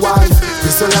your wife.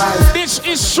 Prison life. This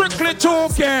is strictly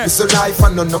talking. Prison life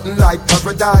and no nothing like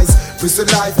paradise. Prison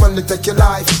life and we take your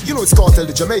life. You know it's called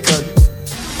the Jamaican.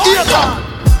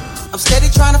 I'm steady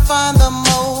trying to find the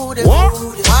motive.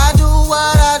 Why do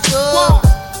what I do?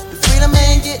 The freedom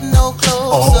ain't getting no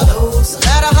closer. No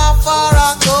matter how far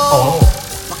I go.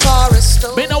 My car is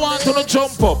stolen. Me no want to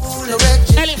jump up.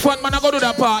 Elephant man, I go to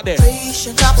that part there.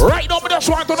 Right now, me just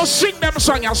want to sing them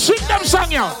song, ya. Sing them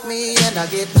song, ya. Me and I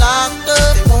get locked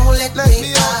up. They won't let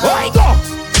me out. Where you go?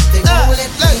 They won't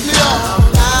let me out.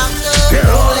 Locked up. They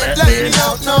won't let me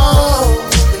out. No.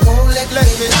 They won't let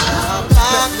me out.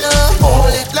 Locked up. They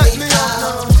won't let me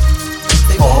out.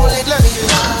 They won't let me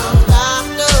out.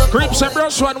 Crips and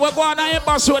brush one, we're going to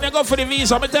embassy when they go for the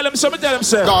visa. Me tell them so,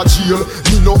 God jail,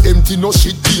 me no empty, no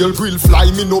shit deal. Grill fly,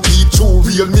 me no beat too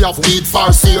real. Me have weed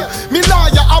for sale. Me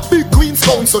lawyer a big Queen's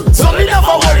Council, so me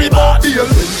never worry about deal.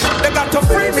 They got to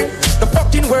free me. The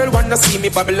fucking world wanna see me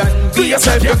Babylon. Do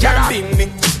yourself, you can't beat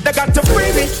me. They got to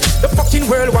free me. The fucking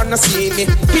world wanna see me.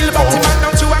 Kill Batman,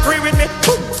 don't you agree with me?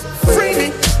 Free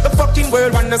me. The fucking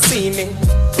world wanna see me.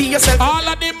 Be yourself. All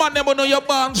of them man, them know you're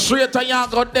born straight and you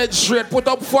got dead straight. Put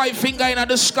up 5 finger in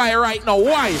the sky right now.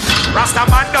 Why? Rasta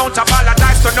man don't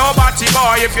apologize to nobody,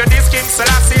 boy. If you're this King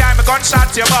Selassie, I'm a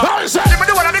gunshot to your boy. Let me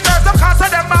do one of the girls, the cause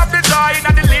of them have the joy in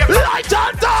the lake. Light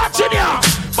and dark in here.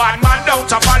 Bad man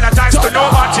don't apologize to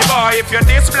nobody, boy. If you're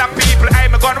this black people,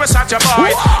 I'm a gun with shot your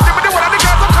boy. Let me do one of the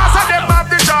girls, the cause of them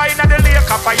have the joy in the lake.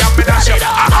 Up I am with that shit.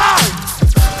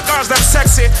 Girls them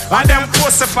sexy and them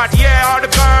pussy fat. Yeah, all the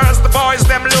girls, the boys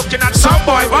them looking at some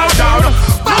boy. Bow down.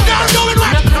 Bow down, doing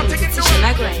what? Nothing to do.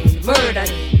 Murder.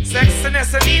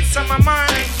 Sexiness, I need some of mine.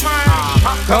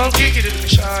 Come kick it to me,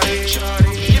 shawty.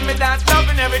 Give me that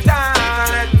loving every time.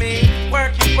 Let me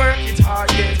work it hard,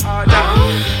 get harder.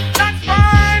 That's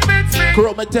fine with me.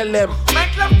 Crow, me tell them.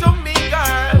 Make love to me,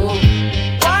 girl.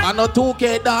 I know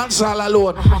 2K dance all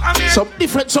alone. Some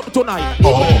different something tonight.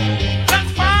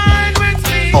 That's fine with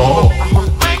me.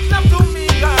 Make love to me,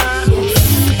 girl.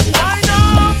 Why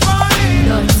not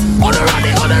fine? On the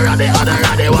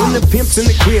When the pimp's in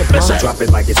the crib, drop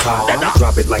it like it's hot.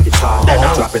 Drop it like it's hot.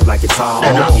 Drop it like it's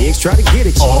hot. Pigs try to get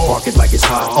it, park it like it's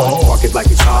hot. Park it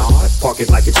like it's hot. Park it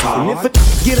like it's hot. And if it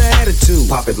get an attitude,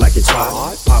 pop it like it's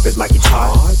hot. Pop it like it's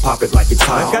hot. Pop it like it's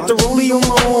hot. Got the rollie on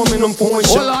my arm and I'm pouring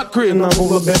shit. And I'm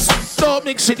over best. Don't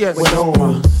mix it yet.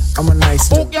 I'm a nice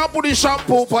dude. Who can put the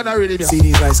shampoo on the rhythm? See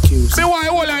these ice cubes. Me why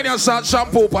all I start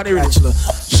shampoo on the rhythm?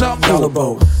 Shampoo.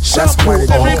 Shampoo.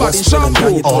 Everybody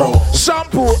shampoo.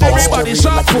 Shampoo. Everybody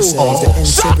shampoo.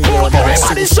 Shampoo.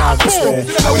 Everybody shampoo.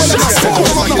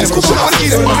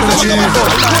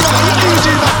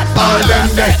 All them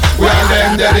there, we all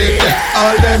them dead it.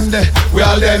 All them there, we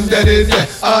all them dead it.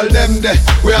 All them there,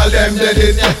 we all them dead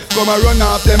it. Come and run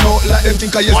off them out like them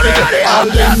think I yesterday. All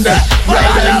them there, we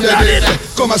all them dead it.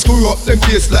 Come and screw up them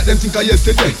face like them think I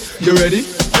yesterday. You ready?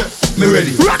 Me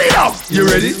ready. Run it up. You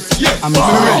ready? Yeah. I'm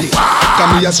ready.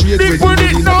 Come here straight ready.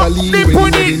 Ready not a lean.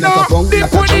 Ready not a punk.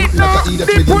 Not a jump. Not a eat.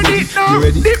 Ready. You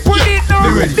ready? Me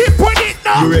ready.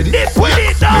 You ready? Me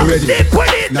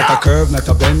ready. Not a curve. Not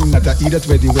a bend. Not a eat.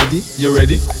 Ready. You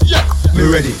ready? Yeah. Me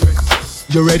ready.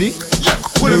 You ready? Yeah.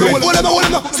 Hold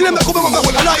on. See them come on.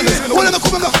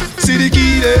 See the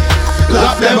key there.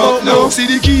 Lock them up now. See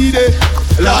the key there.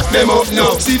 Lock them up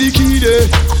now. See the key there.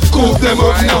 Scoop them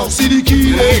up now, see the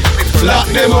key there. Lock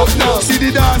them up now, see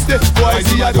the dance there. Boy,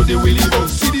 see I do the willy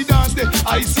bounce. See the dance there,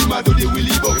 I see my do the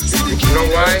willy bounce. See the key there. You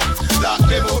know why? Lock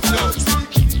them up now, see the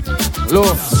key there.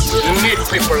 Look, you need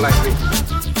people like me.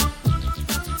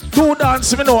 Two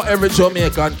dance, me know every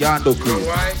Jamaican can do. You know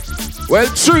why? Well,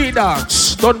 three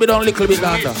dance. Don't be done little bit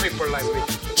longer. Like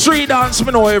three dance,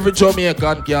 me know every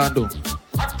Jamaican can do.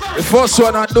 The first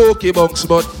one a Dookie Bunks,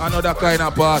 but another kind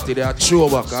of party. They are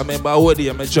throwback. I remember what day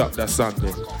I dropped that song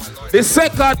there. The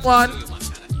second one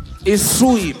is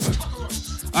Sweep.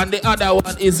 And the other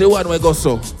one is the one we go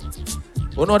so.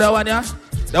 You know that one, yeah?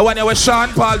 The one where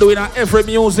Sean Paul doing on every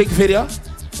music video.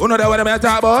 You know that one I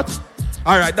talk about?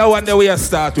 Alright, that one that we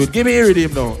start with. Give me a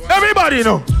rhythm now. Everybody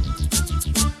know.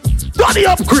 Turn it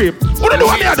up, creep. What do you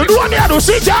want me to do? Do you want me to do?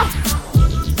 See, ja?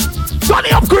 Turn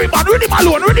it up, creep, man. Read him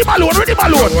alone.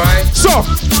 So.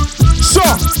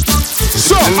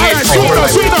 Alright,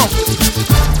 sweet now.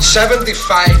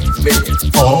 75 million.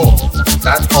 Oh.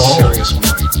 That is serious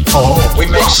money. Oh. We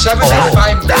make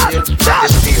 75 million in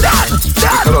this deal.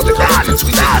 Because of the governments,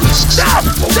 we take risks.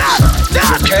 You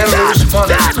can't lose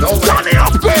money. No way. Turn it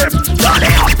up, creep. Turn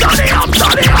it up.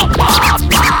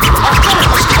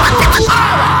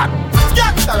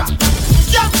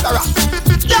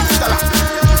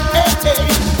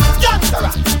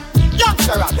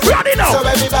 Ready now. So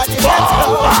everybody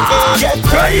get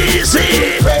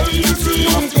crazy.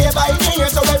 Don't play by ear,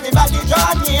 so everybody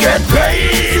draw near. Get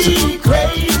crazy.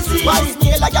 Why is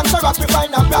near like I'm so rock, we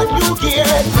find a brand new gear.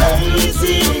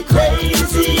 Crazy.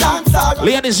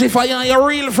 Ladies, if I am your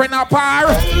real friend up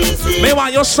here, me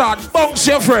want you start bounce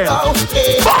your friend.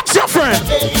 Bounce your friend.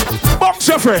 Bounce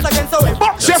your friend.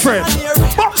 Bounce your friend.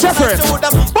 Bounce your friend.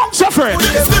 Bounce your friend.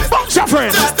 Bounce your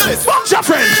friend. Bounce your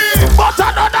friend. But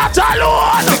I know that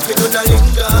alone. Make me do the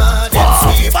linger, then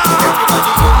sweep.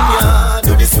 Everybody in ya,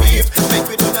 do the sweep. Make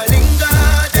me do the linger,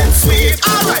 then sweep.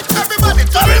 Alright, everybody.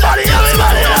 Everybody.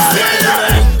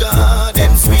 Linger,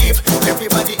 then sweep.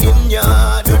 Everybody in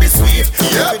ya, do the sweep.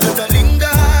 Make me do the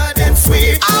linger, then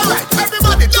sweep. Alright,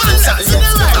 everybody dance.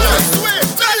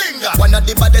 One of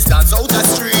the baddest dance out the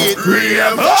street.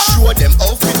 Show them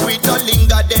outfit with the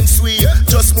linger, then sweep.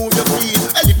 Just move your feet.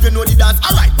 And if you know the dance,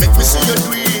 alright, make me see you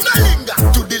do it. No linger.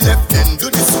 To the left, then do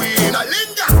the sweep. No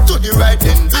linger. To the right,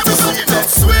 then do the sweep. Then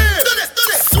sweep. Do this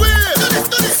sweep.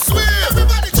 Do this sweep.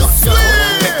 Everybody just sweep.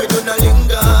 Make me do the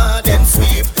linger, then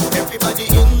sweep. Everybody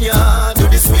in ya, do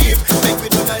the sweep. Make me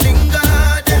do the linger,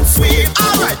 then sweep.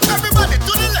 Alright, everybody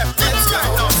to the left, let's go.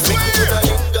 Make me do the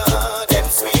linger, then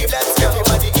sweep. Let's go.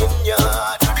 Everybody in ya,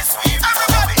 do the sweep.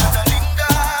 Everybody do the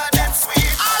linger, then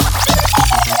sweep.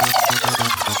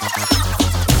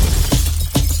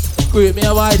 Great, me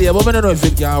have an idea, but I don't know if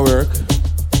it can work.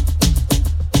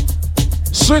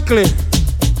 Strictly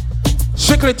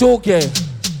 2K.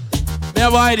 Me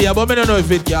have an idea, but I don't know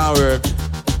if it can work.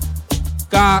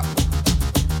 Cause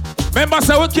remember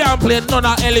say we can't play none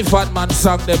of Elephant Man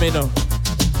song them, you know.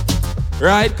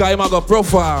 Right? Cause I'm gonna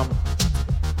perform.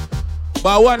 But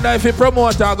I wonder if the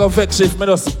promoter go vex if me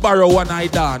just borrow one eye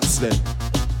dance then.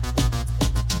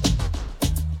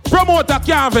 Promoter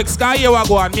can't vex, cause here we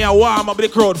go and me a warm up the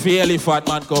crowd for Elephant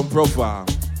Man come perform.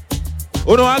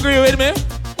 You don't agree with me?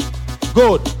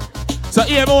 Good. So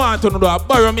here me want to know,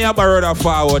 borrow that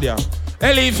forward, yeah.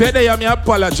 Ellie, if you're there, I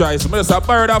apologize. I just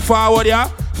borrow that forward, yeah.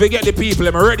 Forget the people,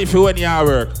 I'm ready for when you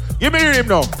work. Give me him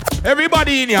now.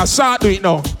 Everybody in here, start do it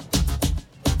now.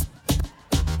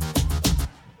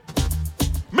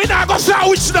 Me not go start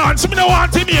which dance, me don't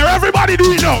want him here. Everybody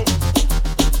do it now.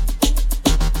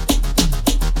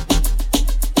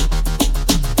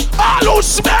 All who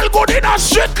smell good in a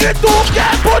strictly to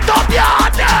get put up your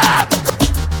hand.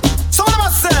 So what am I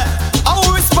saying?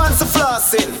 Our response to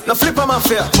flossing. No flip on my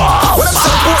fear. When I'm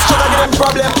saying post sugar, get them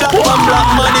problem. Black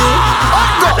money.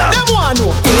 Them one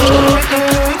know.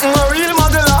 A real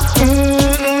modeler.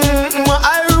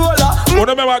 I roller. What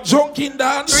about junking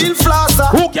dance? Real flosser.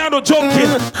 Who can do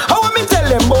junking? How am I tell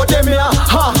them about them here?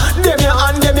 Them here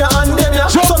and them here and them here.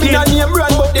 So me not name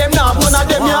brand, but them not none of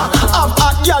them here. Have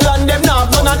hot girl and them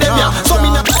not none of them here. So me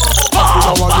not.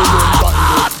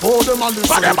 Oh, them a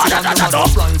listen to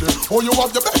Friday. Oh, you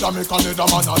have your bed and make another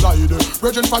man a lie.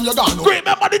 Regin from your gun.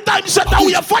 Remember the time set that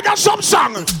we have fire some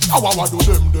song. How I do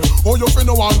them there? Oh, you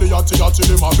finna one day yati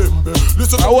them a bembe.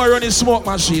 Listen. I want running smoke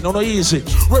machine, no easy.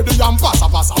 Ready and passa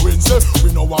Wednesday. We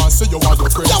no want see you a go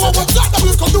crazy. Yeah, what that we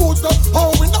can do today?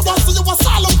 Oh, we no want see you a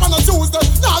silent on a Tuesday.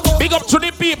 Big up to the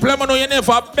people, I know you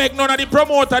never beg none of the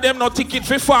promoter them no ticket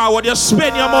for forward. You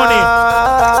spend your money.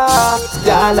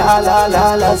 La la la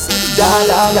la la la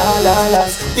la la la.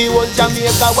 Cause the whole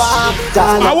Jamaica want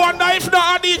I wonder if the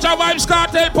Adija Vibes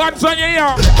Cartel pants on your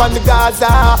ear. On the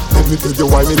Gaza. Let me tell you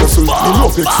why me hustle. Me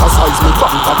love exercise, me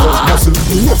bank account muscle.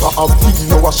 Me never have tea,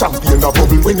 no a champagne a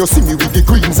bubble. When you see me with the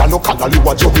greens, I no color you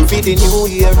a juggle. For the new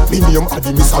year, me name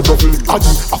Adi, Miss a double.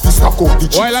 Adi, a fist a coat the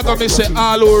cheese. While I me say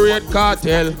all who rate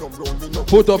cartel,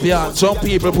 put up your hands. Some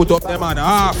people put up them on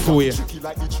halfway.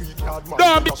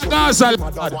 Don't be a Gaza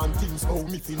lad.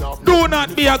 Do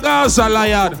not be a Gaza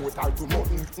liar.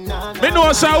 Me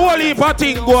know say a whole heap of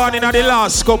things go on in the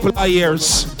last couple of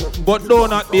years. But do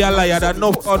not be a liar that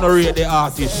no honorate the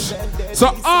artist. So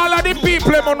all of the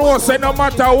people you know say no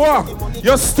matter what,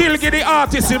 you still give the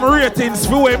artist him ratings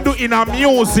for what him do in a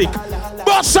music.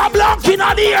 But some blank in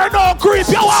the ear no creep,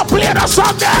 you want to play the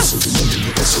song there?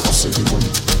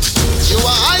 You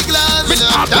are high glass, me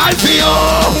not have time for you.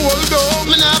 Hold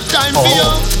on, me not have time for you.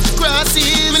 Grassy,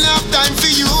 me not have time for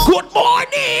you. Good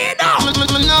morning.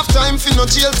 Me not have time for no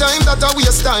jail time, that a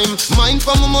waste time. Mind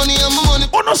for my money and my money.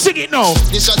 Oh no, sing it now.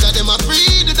 The shot of them a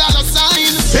free, the dollar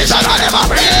sign. The shot of them a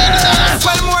free, the dollar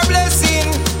sign. One more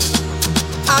blessing.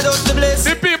 I don't the bless.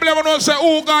 The people ever know say,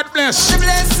 oh God bless. The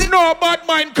blessing. No bad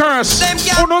mind curse.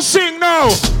 Oh no, sing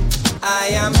now.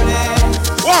 I am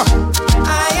blessed. What?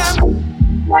 I am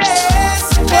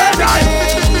blessed. Every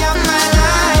day of my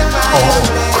life I am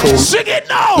blessed. Sing it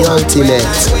now. The ultimate. I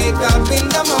wake up in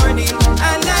the morning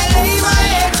and I lay my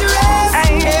head to rest.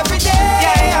 Every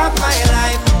day of my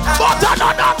life but I'm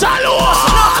not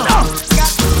alone.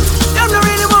 Them no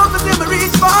really want me to me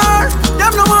reach far.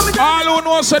 Them no want me to. All who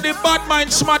know say the bad mind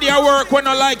smaddy a work when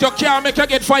I like you can't make you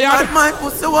get fired. Bad mind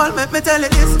pussy wall, make me tell you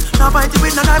this. Now fight you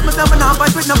with no knife, myself and now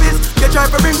fight with no fist. You try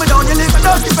to bring me down, you live a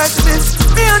dirty pessimist.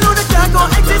 Me I know that can't go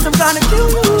exist, I'm gonna kill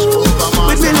you.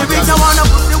 With me lyrics I wanna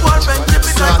pussy wall, friendship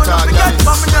is like gonna forget.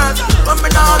 But me nerves, but me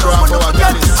now don't wanna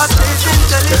forget. I stay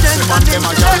intelligent and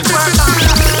intellect work on.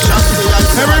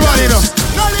 Everybody know.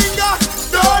 No linger,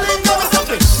 no linger,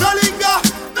 no linger,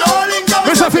 no linger,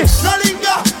 Mr. Fish. no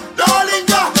linger, no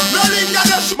linger, no linger.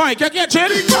 Mike, you catch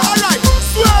it? Alright,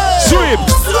 sweep,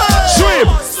 sweep,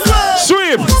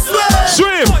 sweep,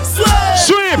 sweep,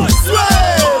 sweep.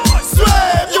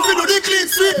 You can do the clean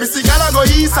sweep. Missy Gala go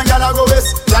east and Gala go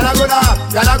west. Gala go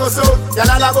north, Gala go south,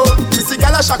 Gala go. Missy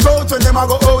Gala shack out when them a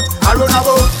go out. I run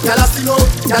about, Gala sing out,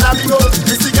 Gala big out.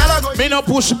 Missy Gala go. Me no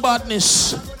push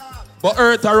badness, but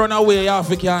earth a run away if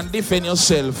you can defend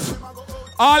yourself.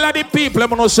 All of the people, I'm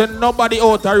gonna say nobody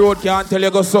out the road can tell you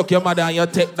go suck your mother and you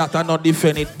take that and not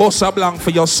defend it. Bust a blank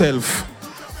for yourself.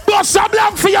 Bust a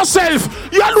blank for yourself.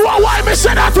 You know why me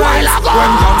say that while ago.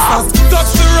 When gangsters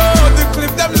touch the road, the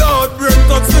clip them load, bring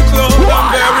touch the club. I'm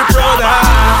very proud.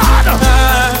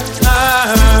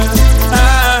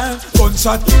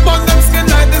 Gunshot, burn them skin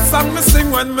like the song me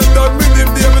sing when me done with him,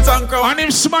 David and Crow. And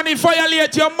if somebody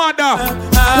violate your mother,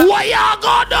 what you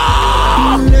gonna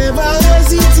do? Never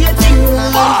hesitating.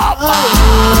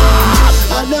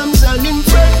 Adams and him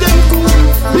Fred them cool.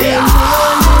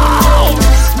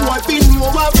 What been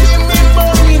over been me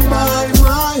buried by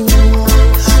my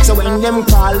one. So when them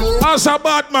calling, as a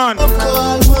bad man,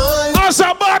 as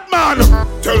a bad man.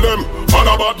 Tell them, I'm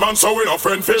a bad man, so we no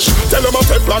friend fish. Tell them I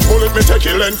take black bullet, me take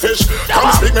killing fish.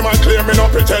 Come speak me my claim, me no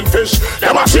pretend fish.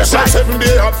 Them a chase like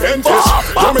 7-day Adventist.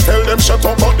 Let me tell them shut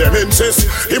up, but them insist.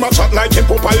 Him a chat like him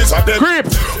Papa is a dead creep.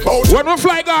 When we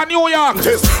fly go New York,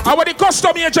 I want the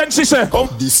custom agency say.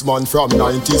 This man from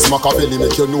 90s, Machiavelli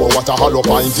make you know what a hollow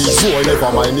pint is. Boy, never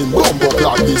mind him, bumbo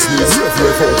like business.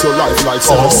 Rev out your life like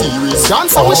some series.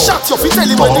 Dancer we shot you, fi tell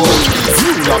him when the is.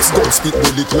 Relax, gun spit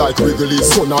bullet like Wrigley's.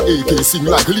 Son a AK sing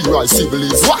like Leroy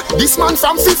Sibbles. What? This man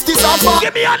from 50s and far.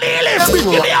 Give me a nail Give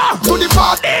me a to the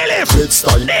part. nail Feds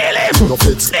time. No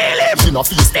feds. In a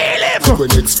feast. When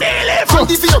next. From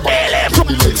the fear back. From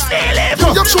the legs.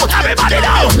 You're short. Everybody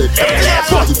now.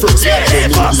 41st.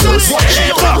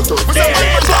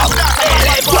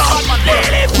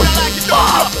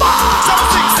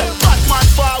 Batman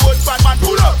forward, Batman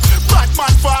pull up.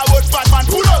 Batman forward, Batman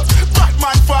pull up.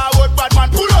 Batman forward, Batman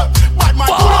pull up. Batman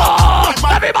pull up.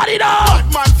 Everybody now.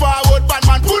 Batman forward,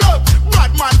 Batman pull up.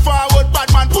 Batman forward,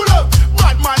 Batman pull up.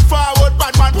 Batman forward,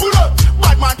 Batman pull up.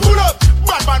 Batman pull up.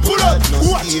 Batman pull up.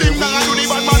 Watch him now do the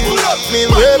Batman pull up. Me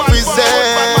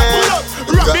represent.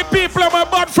 The people are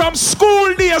bad from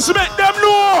school days, make them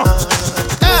know.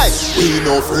 Hey, we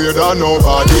no afraid of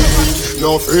nobody.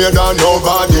 No afraid of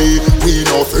nobody. We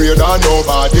no afraid of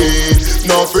nobody.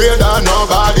 No afraid of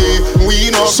nobody. We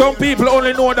no. Some people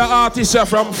only know the artists are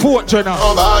from Fort Jenner.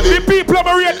 Nobody. The people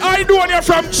are real. I know you're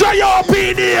from JOP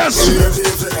days.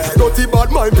 Dirty the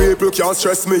bad mind people can't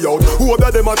stress me out. Who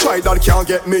of them a try that can't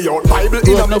get me out. Bible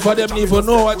in a enough of them even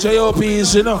know what J.O.P.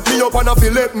 is, you know. Me up and I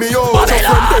feel let me out. Your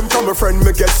friend them come a friend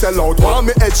me get sell out. Want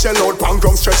me head shell out, pang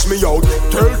come stretch me out.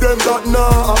 Tell them that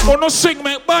nah. Oh no sing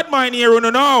make bad mind here, you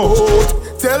know.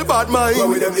 Tell bad mind where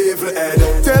with them evil head.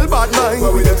 Tell bad mind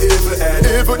where with them evil head.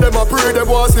 Evil them a pray them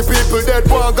want the people dead.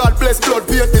 Want God bless blood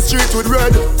paint the street with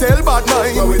red. Tell bad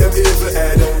mind where with them evil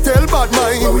head. Tell bad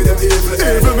mind where with them evil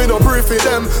head. Evil me no pray for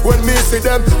them. When me see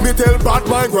them, me tell bad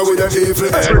mind where with them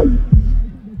evil head.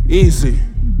 Easy.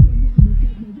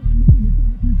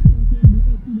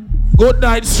 Good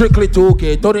night, strictly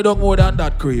 2K. Tony don't more than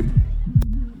that creep.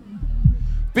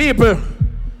 People,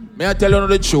 may I tell you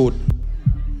the truth?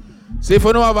 See, if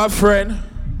you don't have a friend,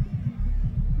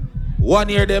 1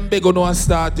 year them big on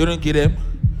start, you don't give them.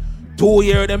 2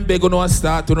 year them big on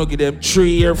start, you don't give them.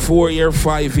 3 year, 4 year,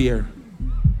 5 year.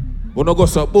 You don't go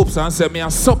so boobs and say, may I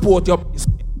support your business.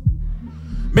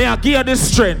 May I give you the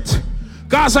strength.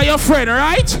 Because I'm your friend,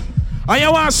 right? And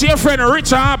you want to see your friend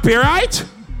rich and happy, right?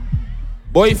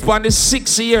 But if on the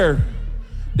 6th year,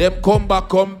 them come back,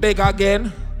 come beg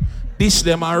again, dish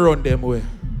them and run them away.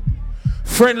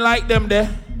 Friend like them there,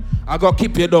 I go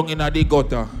keep you down in the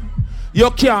gutter. You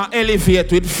can't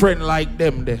elevate with friend like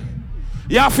them there.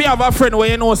 You have to have a friend where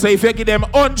you know, say if you give them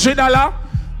 $100,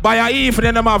 by a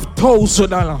evening them have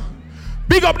 $1,000.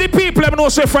 Big up the people, them know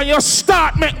say when you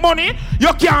start make money,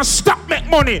 you can't stop make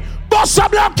money. Bust a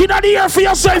block in the air for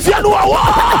yourself, you know what?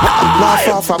 Laugh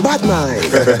off a bad mind.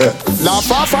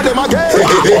 Laugh off of them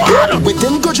again. With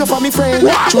them good for me friend.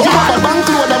 Should you have a bank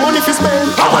load of money if you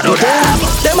spend?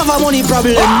 Them have a money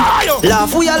problem.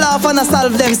 Laugh, we a laugh and a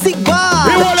solve them sick bad.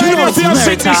 We want to know for your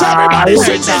sickness, everybody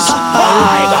sickness.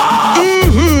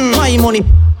 My money.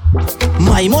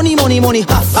 My money, money, money,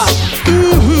 ha ha.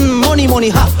 Money, money,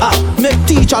 ha ha. Make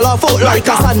teacher laugh out like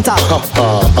a Santa.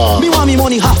 Me want me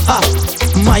money, ha ha.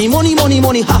 My money, money,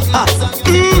 money, ha ha.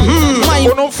 My.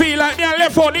 You don't feel like me and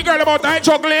left out the girl about that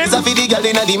juggling. It's a for the girl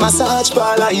in the massage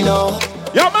parlor, you know.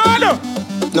 Yeah, man.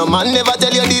 No man never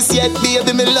tell you this yet,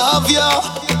 baby, me love you.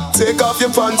 Take off your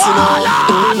pants, you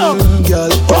know. Girl,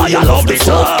 oh, you love the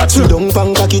touch. You don't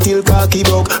bang cocky till cocky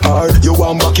broke. Or you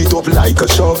want back it up like a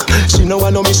shock. She know I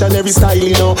no missionary style,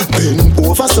 you know. Bend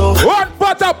over so. One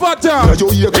butter.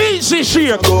 Easy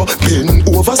shake. Go bend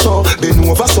over so. Bend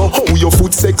over so. How your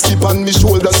foot sexy on me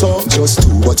shoulder so. Just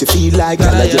do what you feel like,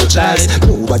 girl, your choice.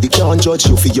 Nobody can judge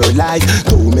you for your life.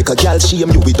 Don't make a girl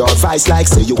shame you with her vice. Like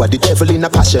say you are the devil in a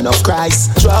passion of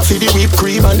Christ. Draw for the whipped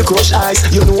cream and the crushed ice.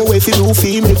 You know if you do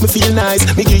feel make me feel nice.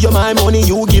 Me give you my money,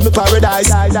 you give me paradise.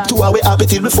 2 hours happy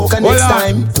till we fuck next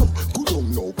time.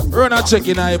 We're not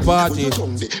checking our party.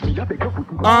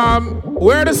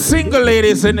 Where are the single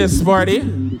ladies in this party?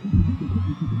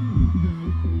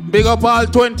 Big up all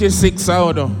 26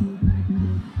 out.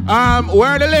 Where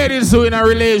are the ladies who in a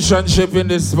relationship in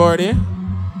this party?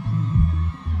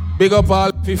 Big up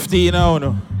all 15 out.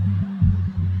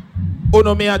 Who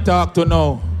no me a talk to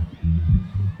now?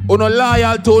 Who no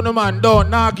loyal to no man, don't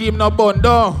knock him no bun,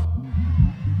 don't.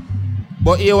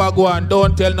 But here we go and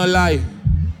don't tell no lie.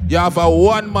 You have a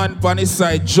one man on his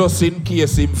side just in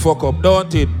case him fuck up,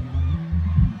 don't it?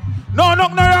 No,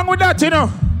 nothing wrong with that, you know.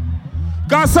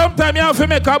 Because sometimes you have to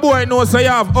make a boy know so you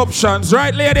have options,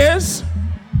 right, ladies?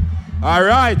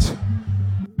 Alright.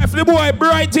 If the boy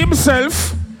bright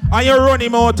himself and you run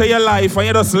him out of your life and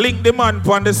you just link the man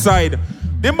on the side,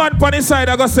 the man on the side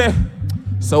I go say,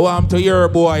 so I'm to your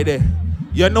boy there.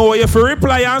 You know if you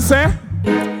reply and say,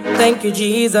 thank you,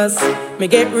 Jesus. Me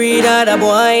get rid of the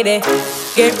boy there.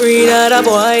 Get rid of the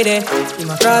boy there. In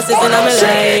my process in my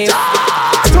life.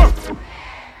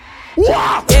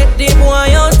 Get the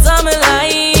boy out of my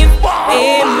life.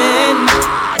 Amen.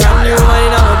 Brand new one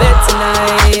in our bed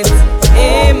tonight.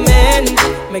 Amen.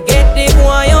 Me get the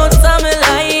boy out of my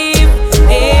life.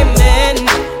 Amen.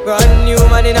 Brand new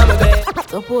man in my bed.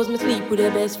 Suppose me sleep with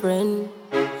your best friend.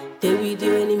 They will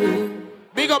do anything.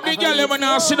 Big up the girl, when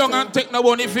I sit down and take no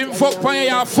one. If him fuck pan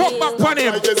you, fuck back pan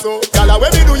him. Gala,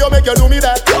 when me do you make you do me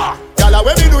that? Gala,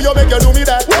 when me do you make you do me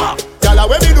that? Gala,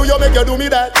 when me do you make you do me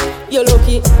that? You're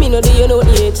lucky, me no do you know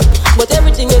it. But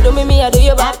everything you do me I do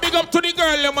you back. Big up to the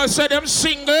girl, you must say them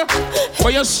single.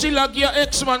 But you still like your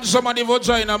ex-man some of the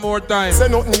vagina more time. Say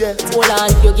nothing yet. Hold on,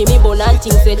 you give me bone and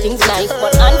things say things nice.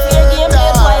 But unfair game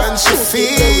play twice. And she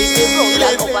feel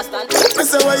it. Me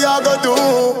say what you gonna do?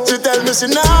 She tell me she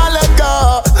nah let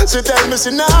go. She tell me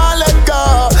she nah let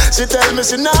go. She tell me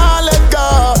she nah let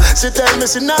go. She tell me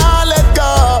she nah let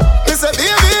go. Me say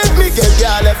baby, me get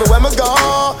girl everywhere me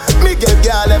go. Me get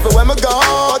girl everywhere me go.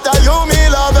 But I you me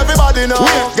love everybody know.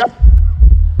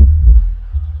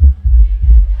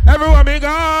 Everywhere me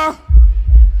go.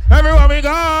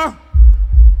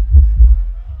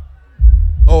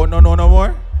 no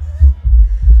more.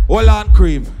 Hold on,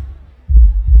 creep.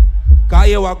 Cause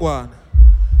you are going.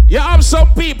 You have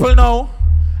some people now,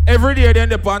 every day they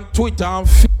end up on Twitter and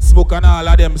Facebook and all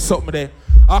of them something there.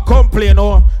 I complain,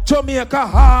 oh, Jamaica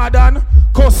hard and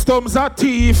customs are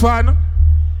thief and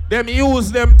them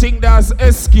use them thing as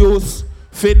excuse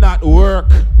for not work,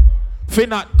 for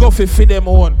not go for them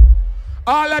own.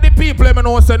 All of the people let me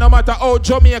know say no matter how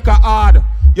Jamaica hard,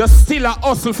 you still a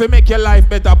hustle for make your life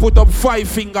better. Put up 5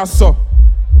 fingers so.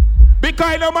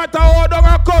 Because no matter how dog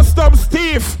a customs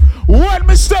thief, when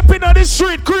me step in on the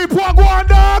street, creep walk one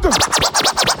dog.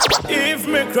 If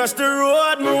me cross the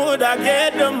road, me woulda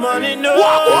get the money, no.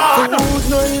 Food,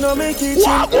 no, you know, make it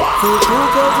cheap. Food,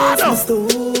 cook up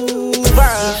stove.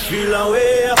 Feel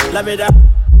away, let me that.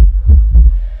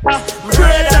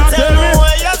 Brother, tell me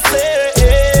what you say.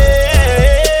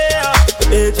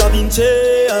 It's a vinci,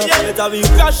 it's a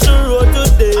vinci. Crash the road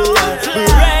today. We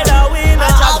ride a win a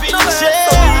championship,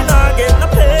 so we not get no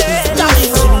pay.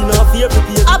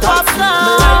 Up off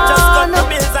and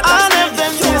if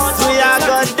them miss we are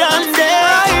got done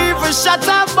there. Even shut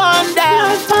up on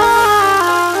them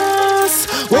fast.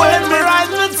 When me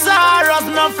rise with sorrows,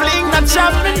 no fling, no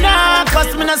chop me now.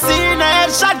 Cause me no see no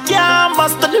headshot can't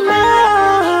bust the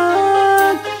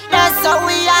man. That's how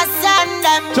we are send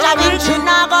them. Jabbing you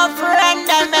now go friend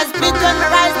them. As big when me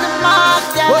rise the mark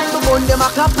them. When the bone them a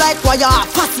clap like wire.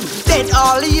 Fussy, dead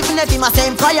all even if him a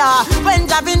same prayer. When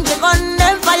Javin take on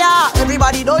them fire.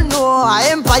 Everybody don't know a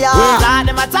empire.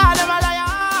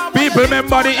 People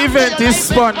remember the event is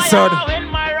sponsored.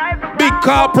 Big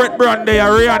corporate brand they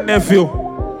are Ray nephew.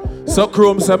 So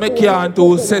Chrome say me can't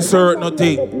do say certain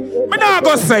thing. Me not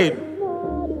go say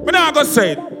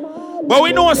it. But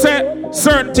we know say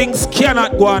certain things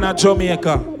cannot go on at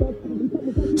Jamaica.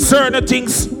 Certain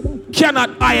things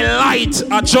cannot highlight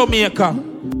at Jamaica.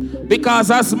 Because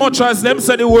as much as them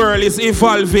say the world is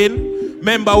evolving,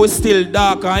 remember we still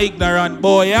dark and ignorant,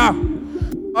 boy, yeah?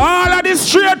 All of the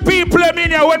straight people in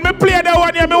here, when me play that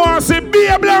one here, me want to see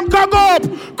Bia Blanca go up.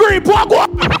 Creep, walk.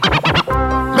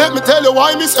 Let me tell you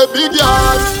why me say big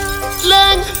yard.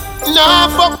 Leng, nah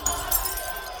fuck.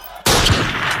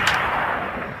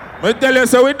 Me tell you,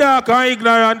 so we dark and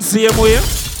ignorant same way.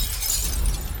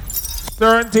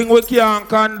 Certain thing we can't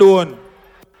condone.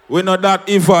 We not that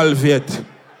evolved yet.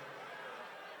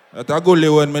 That a gully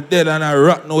when me dead and I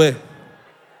rotten away.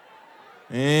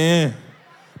 Yeah.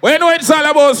 But you know it's all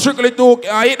about strictly talk.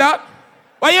 I hit that?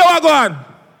 Where you are going?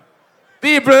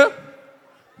 People,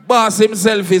 boss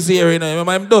himself is here, you know.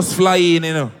 I'm just flying,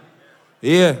 you know.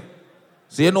 Yeah.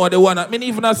 So you know the one, I mean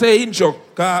even I say intro,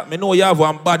 because I know you have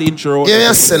one bad intro. Yeah,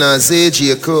 yes, and I say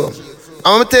J. Crew.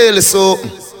 I'm going to tell you something.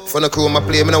 For the crew, I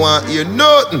play, I don't want to hear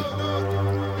nothing.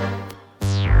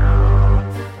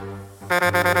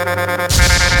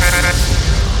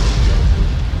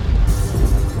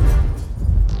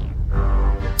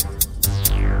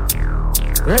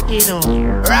 Ready now.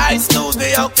 Rise to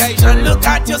the occasion, look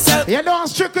at yourself. You don't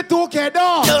strictly 2K,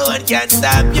 no. No one can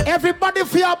stop you. Everybody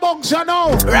for your bunks, you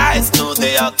know. Rise to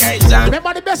the occasion.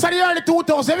 Remember the best of the early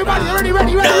 2000s. Everybody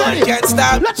ready. No one can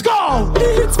stop. Let's go.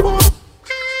 It's more.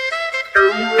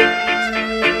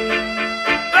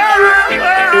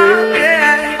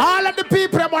 All of the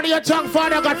people that want your junk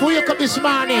father got to wake up this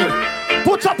morning.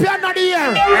 Put up your hand in the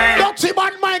air. Don't see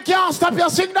bad mind can't stop you.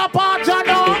 Sing that part, you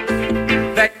know.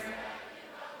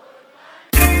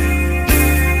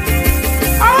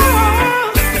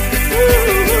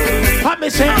 I'm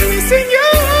missing you.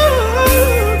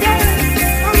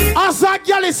 As a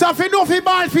girl is a enough for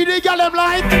ball for the girl them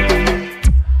like.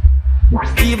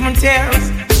 Even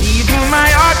tears, even my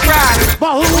heart cries.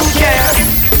 But who cares?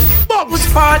 Which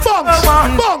part I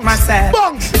want myself.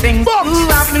 Things who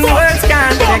happen words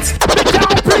can't explain. They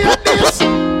can't play this.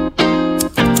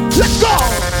 Let's go.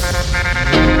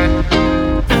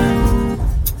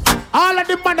 All of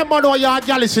the man know your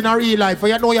girl is in a real life.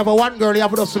 You know you have a one girl, you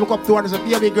have to just look up to her and say,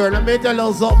 baby girl, let me tell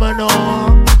you something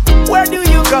now. Where do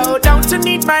you go down to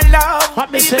need my love?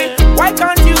 What me say? Why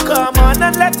can't you come on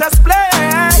and let us play?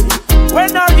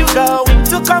 When are you going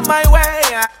to come my way?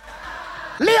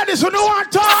 Ladies who don't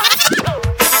want to talk.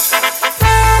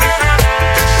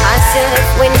 I said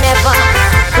we never.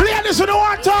 Ladies who don't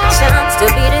want to talk. Chance to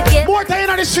be together. More time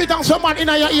in the street and someone in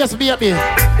your ears, baby.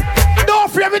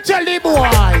 Don't fear me, tell the boy.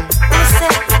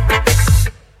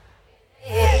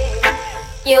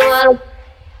 You are.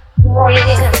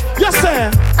 Yes,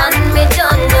 sir. And me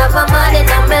don't have a man in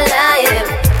my life.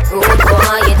 Good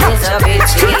boy, it is a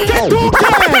bitch.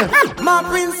 My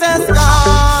princess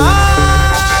gone.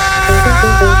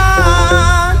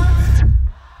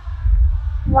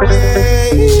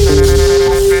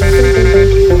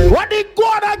 What did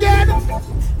God again?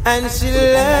 and she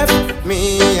left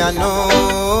me, I know.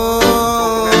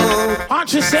 And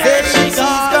she said she's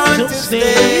going to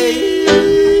stay.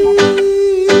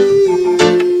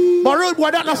 But rude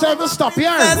boy, that not ever stop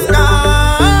here. You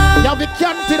have to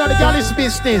continue the girl's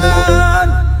business. You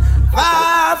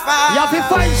have to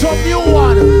find some new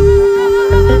one.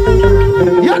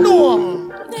 You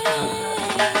know.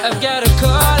 I've got a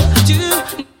call to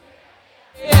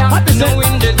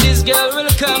knowing that this girl will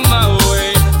come my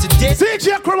way today.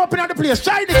 CJ come up in the place,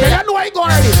 shiny, you know I go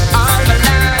already. All my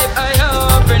life I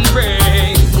hope and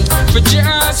pray for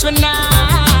just one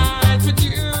night with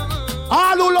you.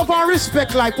 All who love and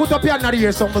respect life, put up your hand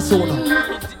here something soon.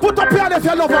 Put up your hand if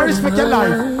you love and respect your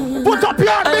life. Put up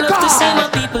your hand because I love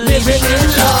to see people living in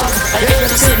love. I love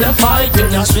to see them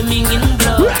fighting and swimming in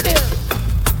blood. Ready?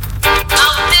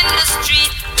 Out in the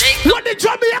street. When the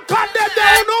Jamaican them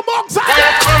there, no box on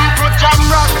them. Come to Jam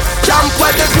Rock, jump where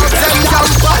the group them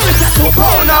jump up.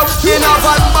 Pound out in a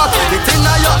van back, it in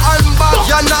a your handbag,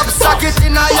 your knapsack, it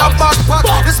in a your backpack.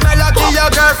 This melody your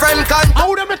girlfriend can. I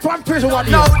would have met one prison one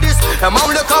year. Now this, them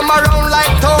only come around like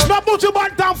town. No Buju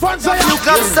Bantam fans are you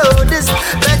can so this.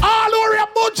 All over your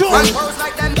Buju.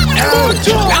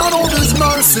 Buju. Down on this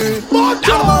mercy,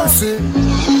 mercy.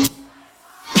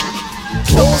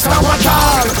 Don't stop at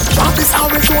all. From this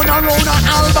Arizona round an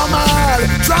Albemarle.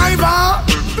 Driver,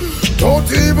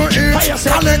 don't even eat.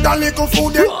 Collect a little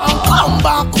food and come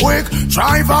back quick.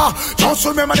 Driver, just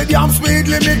remember the damn speed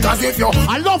limit. Cause if you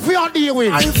I love you on the way.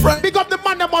 Big up the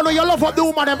man them all you love up the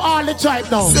woman them all the time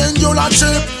now. Send you a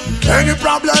chip. Any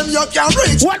problem you can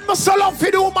reach. What must I love for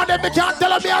the woman them? You can't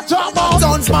tell me a talk about.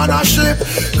 Sons man a ship.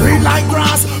 Green like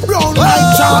grass, brown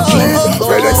like chocolate.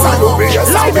 Felix and over your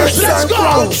side. Let's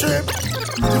go.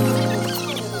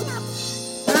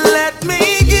 Let me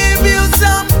give you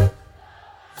some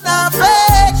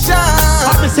affection.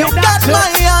 You got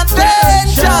my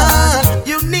attention.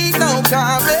 You need no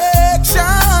correction.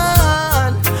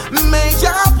 May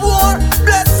your pour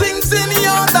blessings in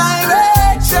your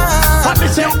direction.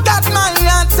 You got my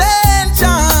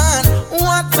attention.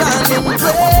 What an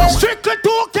impression. Strictly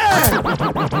 2K.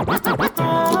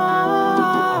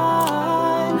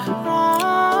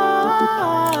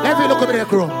 Every look over there,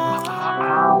 crew.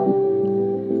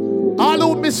 All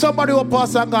who miss somebody who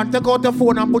pass and gone, take out the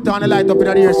phone and put on the light up in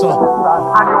the ear, so. Turn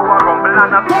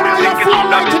on your phone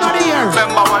light in the ear.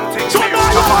 Turn on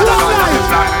your phone light.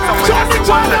 Turn the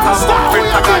channel and start with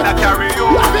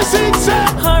you have you seen, sir?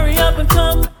 Hurry up and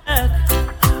come back.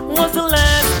 What's the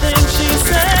last thing she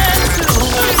said to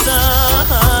her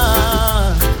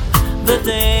son? The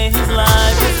day his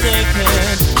life was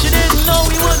taken, she didn't know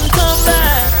he wouldn't come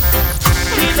back.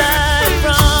 He died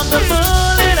from the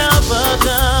bullet of a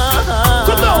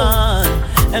gun,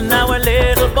 and now our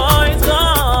little boy's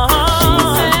gone. She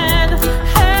said,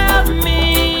 help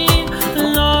me,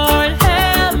 Lord,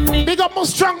 help me. Big up my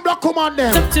strong block, come on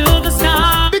them. Up to the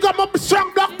sky. Big up my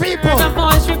strong block people. The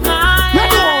voice replied, you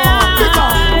know, big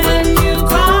up. When you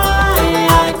cry,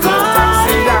 I cry.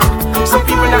 See that? Some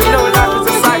people that know life is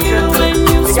a cycle.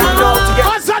 They got know to get.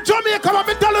 As a Jamaica, I've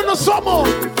been telling you some more.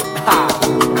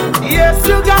 Yes,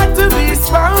 you got to be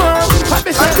strong. Let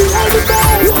me say,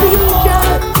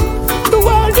 the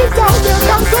world is out there,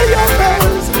 come to your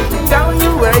face. Down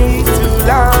you way too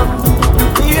long.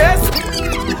 Yes.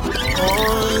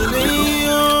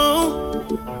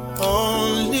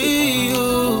 Only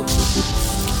you.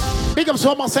 Big up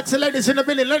so much sexy ladies in the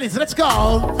building. Ladies, let's go.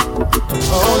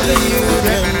 Only you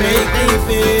can make me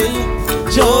feel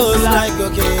just like a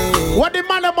king. What the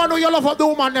man who you love for the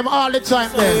woman them all the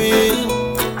time then?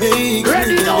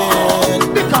 Ready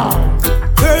now. Big up.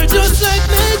 Girl, just like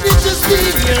me, just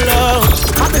feel your love.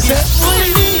 I'm if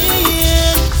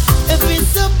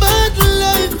it's a battle I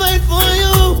fight for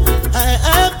you, I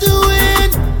have to win.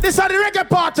 This is the reggae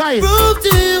party. Prove to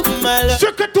you my love.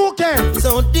 Strictly 2K.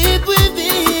 So deep within.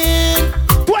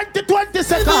 20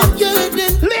 seconds.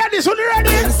 Ladies, when you ready?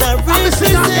 I'm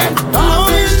sing again.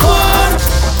 Longing for.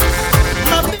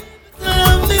 My baby,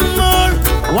 love me more.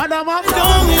 What am I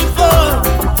longing for?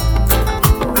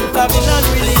 I've been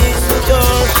unreleased the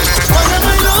door. What am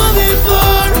I longing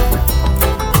for?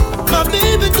 My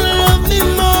baby to love me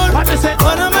more.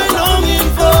 What am I longing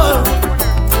for?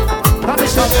 I've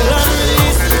been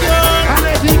unreleased the door. And I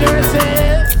think you say,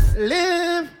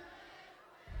 live.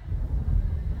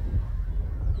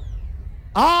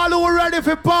 All who are ready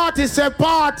for party, say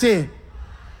party.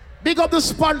 Big up the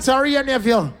sponsor, any of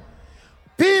you.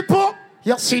 People,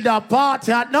 you see the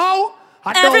party now?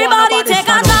 Everybody take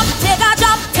a drop, take a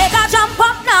drop, take take a jump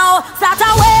up now. Start a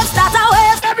wave, start a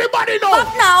wave. Everybody know. Up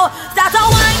now, start a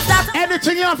wine, start a...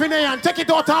 Anything you have in there and take it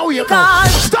out and wave now.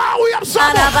 Start way up,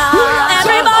 son.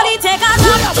 Everybody take a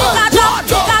jump, take a jump,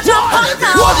 take a jump up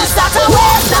now. Start a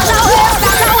wave, start a wave,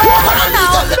 start a wave up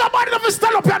now. Nobody love to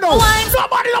stand up here now.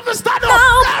 Nobody love to stand up.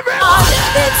 Everybody.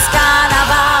 It's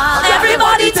carnival.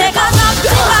 Everybody take a jump,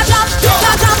 take a jump, take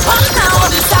a jump up now.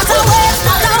 Start a wave,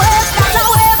 start a wave, start a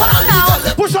wave up now.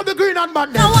 Push up the green and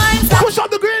band them. Push up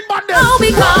the green band them. No,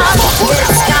 because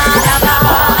it's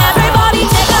carnival. Everybody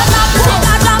take a jump, take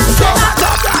a jump, take a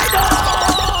jump.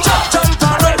 Jump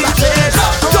already, please.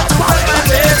 Jump already,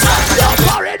 please. Jump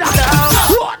already.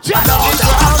 Watch it out.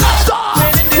 Stop.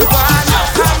 Winning the one,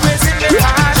 I'm raising the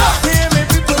hand. Hear me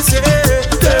people say,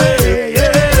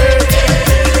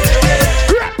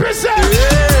 represent.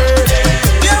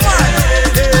 Yeah, man.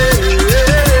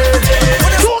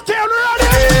 Okay,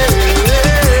 ready?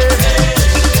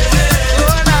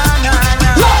 Oh, nah.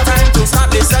 Time to start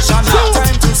this session.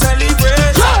 Time to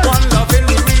celebrate. One love in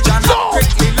the region.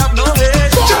 Strictly love, no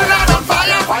hate. Trinidad on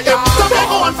fire, fire.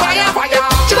 Tobago on fire, fire.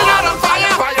 Trinidad on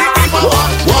fire, fire. People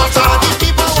want water. These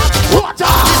people want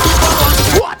water. These people want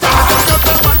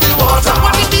water.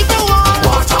 What the people want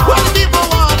water. What the people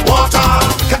want water.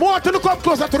 Come on, to come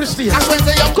closer to the stage.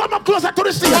 Come up closer to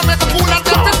the stage. Come up to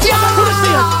the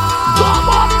stage. Come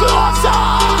up closer.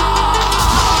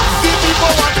 These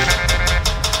people want.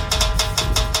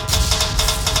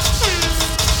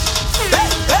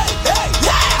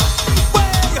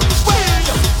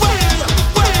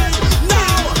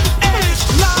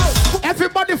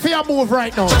 Everybody feel move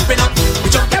right now.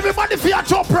 Everybody feel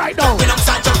jump right now.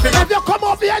 If you come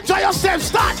up here, enjoy yourself.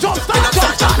 Start jump, start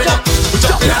jump, start jump.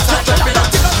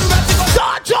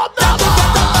 Start jump now.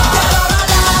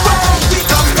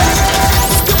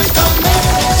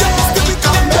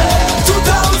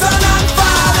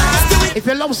 If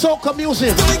you love soca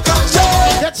music,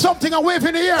 get something and wave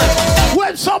in the air.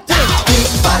 Wave something.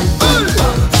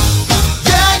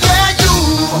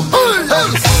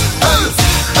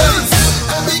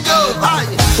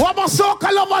 What my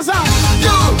soca lovers are?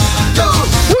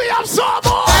 We have some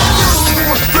more.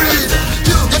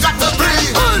 You got to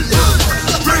breathe.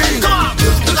 Come on,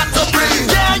 you got to breathe.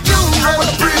 Yeah, I want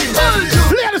to breathe.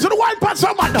 Ladies, with the wine pan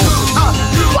someone now.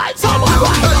 Wine someone.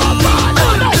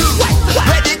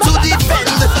 Ready to defend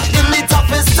in the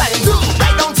toughest time.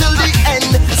 Right down till the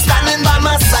end, standing by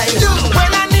my side.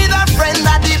 When I need a friend,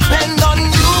 I depend on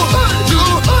you.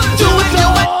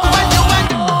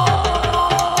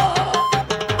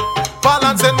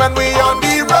 Balancing when we on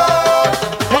the road.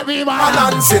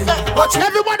 Balancing. Watch me.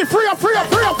 Everybody free up, free up,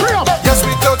 free up, free up. Yes,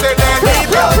 we don't take any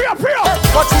road. Free up, free up.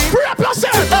 Watch me. Free up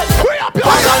yourself. Free up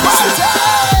yourself. Balancing.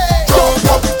 Jump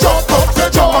up, jump up,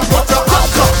 jump up, put your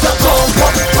hands up, jump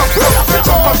up, jump up, put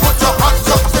your hands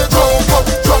up, jump up,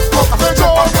 jump up,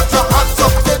 jump up, put your hands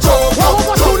up, jump up.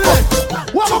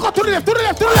 What we go to the left? To the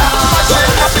left, to the left.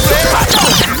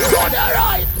 To the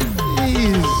right.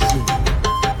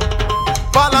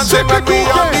 Balancing when we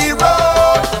on the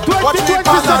road. Watch me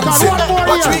balancing.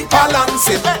 Watch me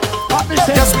balancing.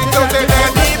 Yes, we don't take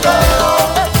any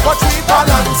road. Watch me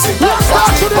balancing.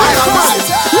 Watch me balancing.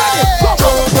 Jump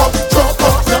up, jump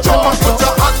up, jump up, put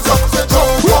your hands up.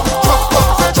 Jump up, jump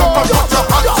up, jump up, put your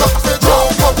hands up.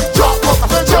 Jump up, jump up,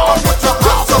 jump up, put your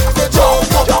hands up.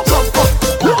 Jump up, jump up.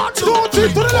 1, 2, 3,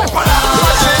 to the left.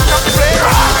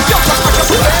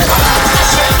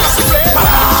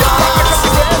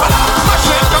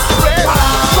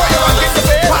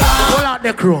 Hold out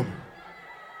the chrome.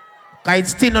 Cause it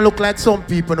still don't look like some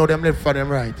people know them left for them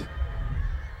right.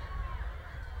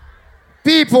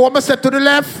 People, what I say to the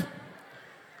left?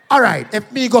 Alright,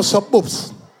 if me go so,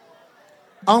 boobs.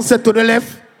 I say to the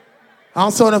left.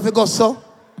 And so if you go so,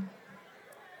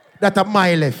 that's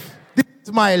my left. This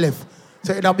is my left.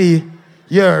 So it'll be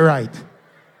your right.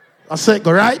 I say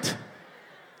go right.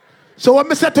 So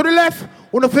when I say to the left,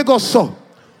 when if you go so.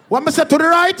 When I say to the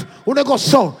right, when you go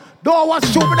so. Don't watch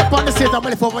show me up on the stage. I'm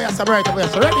left over here, so right over here.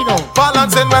 So ready now.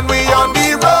 Balancing when we on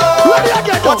the road. Ready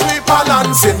again now. Watch me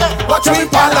balancing. Watch me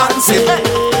balancing.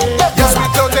 Yes, we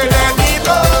don't take any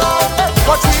road.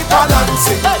 Watch me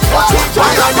balancing. Watch me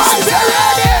balancing.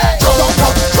 Jump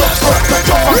up, jump up,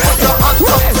 jump up, put your hands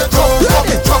up. Jump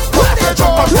up, jump up,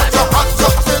 jump up, put your hands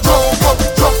up. Jump up,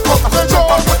 jump up, jump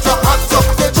up, put your hands up.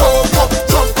 Jump up,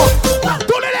 jump up.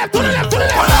 To the left, to the left, to the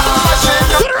left.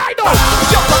 To the right now.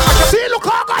 See, look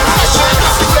how God.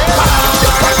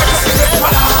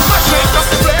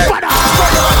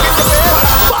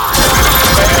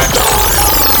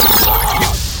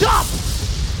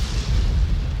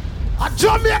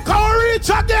 Jamaica will reach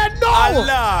again now.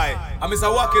 Alive. And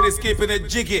Mr. Wacky is keeping it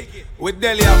jiggy with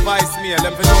Delhi and Vice Mail.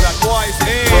 Let me know that boys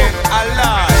ain't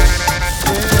alive.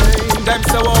 Them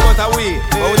say what are we?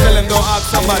 But we tell them don't ask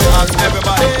somebody, ask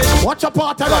everybody. Watch your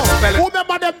part now. Who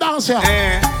remember them dance here?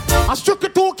 I struck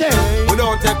it 2K. We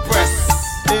don't take press.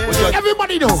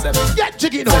 Everybody know. Get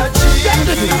jiggy now. Get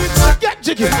jiggy. Get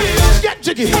jiggy. Get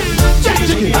jiggy. Get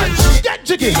jiggy. Get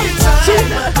jiggy.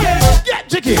 Get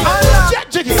jiggy.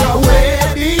 Get jiggy.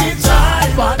 Wedding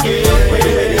time again.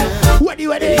 Wedding.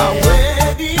 Wedding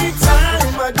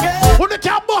time again. Who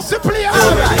can bust the place?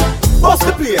 Alright, bust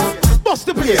the place. Bust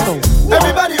the place now.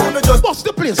 Everybody wanna just bust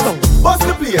the place now. Bust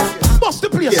the place. Bust the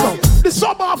place now. The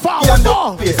summer fall.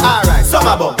 Alright,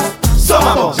 summer bumps.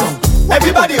 Summer bumps.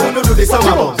 Everybody wanna do the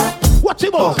summer bumps. Watch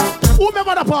him out. Who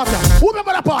remember the party? Who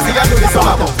remember the party? We can do the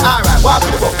summer bumps. Alright, walk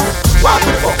with the bump. Walk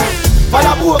with the bump.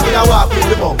 Father boy gonna walk with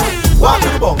the bump. Walk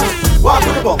with the bump. Walk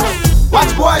with the bump.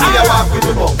 Watch boys gonna walk with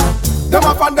the bump. Them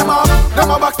a fan them off,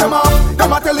 them a box them off,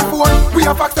 them a telephone, we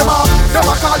a fax them off. Them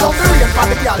a call down the rain for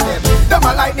the girl them. Them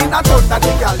a lightning and thunder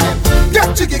the girl them. Get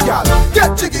jiggy girl,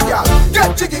 get jiggy girl,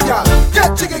 get jiggy girl,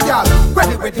 get jiggy girl.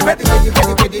 Ready, ready, ready, ready,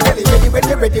 ready, ready, ready, ready,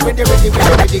 ready, ready, ready, ready,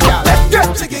 ready, girl. Get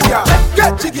jiggy girl,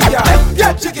 get jiggy girl,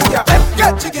 get jiggy girl,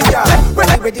 get jiggy girl.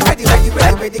 Ready, ready, ready, ready,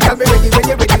 ready, ready, girl. Ready,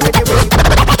 ready, ready, ready, ready.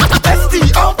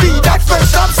 STOP, that's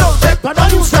first time so take but I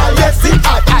use that. Yes,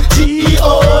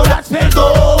 GEO, that's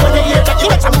go.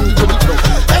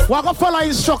 We're gonna follow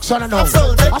instruction now. I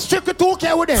stick it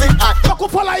 2K with them. We're gonna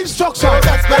follow instruction.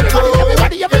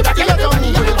 Everybody.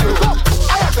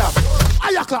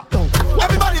 Aya clap now.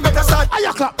 Everybody make a start.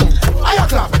 Aya clap now. Aya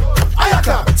clap. Aya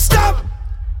clap. Stop.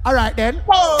 Alright then.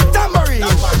 Oh, tambourine.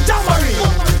 Tambourine.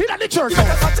 In the church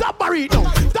now. Tambourine now.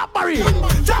 Tambourine.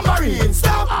 Tambourine.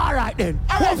 Stop. Alright then.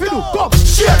 What if you do? Come.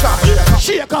 Shaker.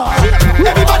 Shaker.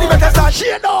 Everybody make a start.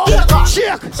 Shake now.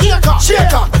 Shake.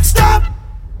 Shaker. Stop.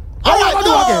 Alright, do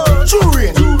again. True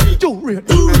rain.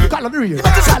 Call on the rain.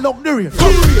 Call on the rain. Call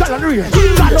on the rain. Call on the rain.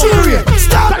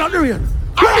 Stop. Call on the rain.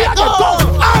 Alright, go.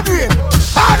 Hard rain.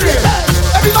 Hard rain.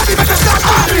 Everybody make a start.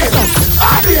 Hard rain.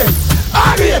 Hard rain.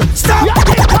 Hard rain. Stop.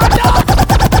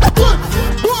 Good.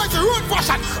 Boys, the road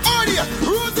fashion. Audio.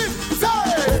 Roses.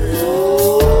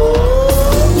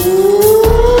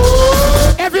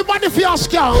 Everybody feel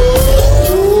scared.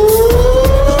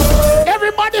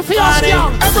 Everybody feel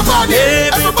scared. Not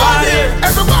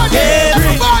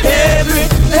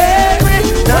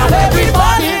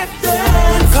everybody.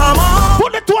 Come on.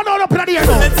 Put the two on up in the air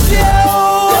now. Let's go.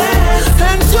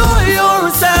 Enjoy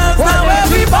yourself. Now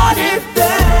everybody.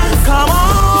 Come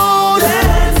on.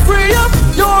 Free up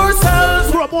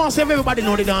yourselves. Bro, I want to say everybody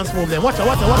know the dance move then. Watch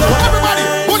out. Everybody.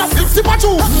 Wanna flip at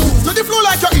you. To the floor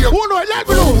like your ear. Who know it? Let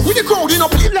me loose. With the crowd in a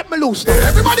play. Let me loose.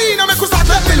 Everybody in a make us start.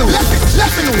 Let me loose.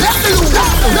 Let me loose. Let me loose.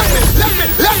 Let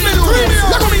me loose.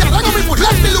 Let me put.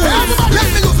 Let me loose. Let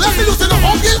me loose. Let me loose.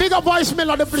 Bigger voice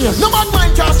mill on the place. No man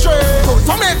mind can stray.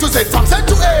 From A to Z, from Z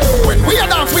to A. When we are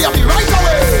dance, we have the right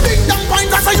away. Ding dong point,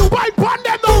 that's how you bite on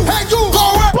them now. Hey you,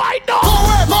 go away. Bite now. Go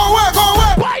away, go away, go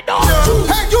away. Bite now.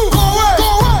 Hey you, go away, go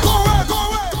away, go away, go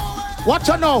away. Watch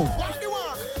her now.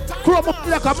 Crew up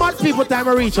like a mad people time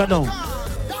to reach her now.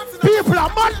 People are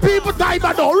mad people time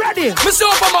and already. Mr.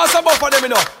 Uppermaster above for them, you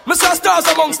know. Mr. Stars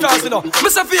among stars, you know.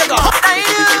 Mr. Vega.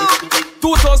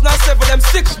 2007, them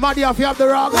 6. Smaddy if you have the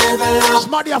rock.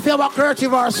 Smaddy if you have a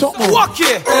curtain or something. Walk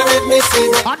here.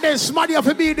 And then Smaddy if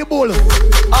you be the bull.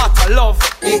 Art of love.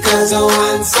 Because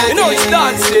once again, you know it's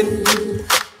dancing.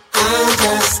 I'm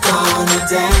just gonna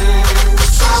dance.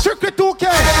 Strictly 2K.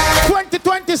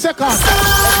 20 seconds.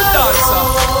 Every dancer.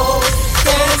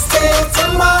 Can't stay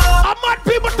tomorrow. I'm mad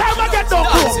people time I get no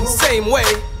dance in the same way.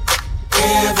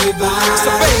 Everybody.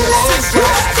 So baby,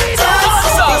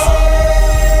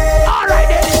 alright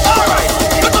then. Alright.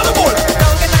 Look on the ball.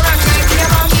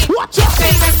 Watch out.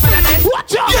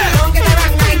 Watch out.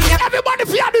 Yeah. Everybody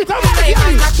feel it. Everybody feel it.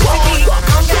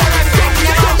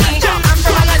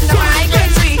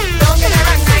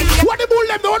 What the bull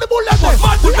them? What the bull them?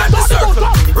 Mad bull them the circle.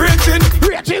 Raging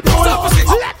bull. Let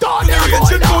on them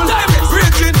bull.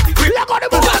 Raging. Let on the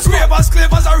bull. Clavers,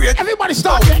 clavers are raging. Everybody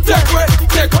start. Take way.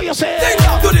 Take what you say.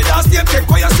 Do the dance game. Take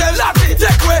what you say.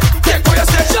 Take way. Take what you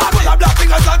say. Shot with a black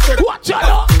fingers and take. Watch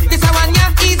out. This a one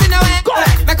ya easy no way.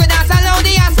 Make we dance along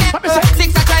the ass.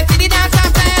 6 a try for the dance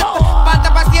after. Pant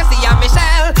up a Stacy and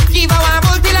Michelle. Give a one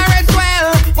bull till a red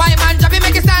swell. Why man drop it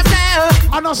make it start sell.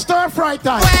 And a stir fry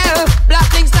time. Well,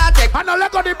 black things start take. And a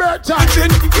leg on the bird time.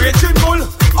 Raging bull.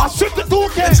 A strict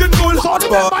 2K. Raging bull. So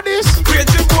remember this.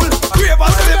 Raging bull.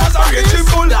 Clavers, clavers are raging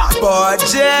bull.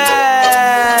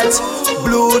 Budget,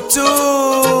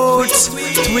 Bluetooth,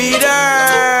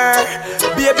 Twitter.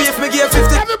 Baby, if me give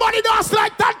 50. Everybody dance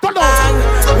like that, Tono.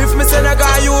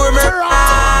 you me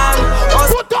wrong.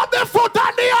 Put up the foot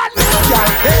on the hand.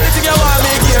 Anything you want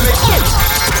me, give me.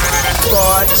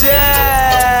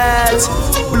 Budget,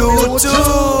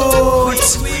 Bluetooth,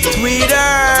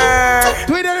 Twitter.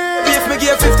 If me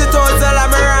give 50,000,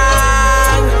 I'm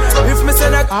wrong. If me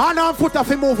send a I don't put off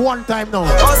move one time now.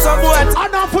 Oh, some what? I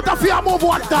don't put off your move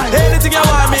one time. Anything you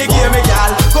want me, give me,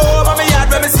 girl. Go over me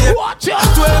yard, let me see. Watch it.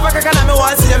 12 o'clock and I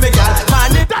want to see me, girl.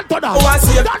 Man, that to that. Want to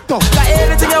see that to.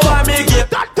 Anything you want me,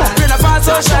 give that to. Bring a fast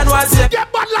ocean, want to see.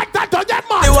 Get mad like that to. Get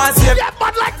mad. You want to see. Get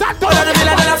mad like that to.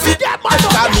 Get mad.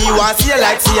 Come me want to see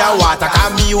like see a water.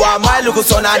 Come me want my little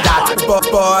son and that.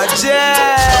 Budget,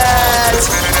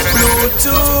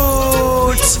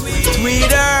 Bluetooth,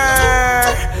 Twitter.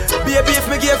 Baby, if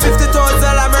me give 50,000,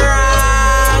 I'm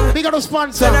wrong. Big up the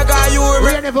sponsor. We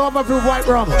never overproof white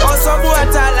rum. Oh, some boy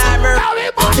tell I'm wrong.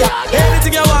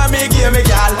 Anything you want me, give me,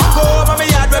 girl. Go over me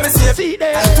yard, let me see. See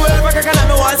there. 12 o'clock and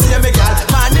I want to see me, girl.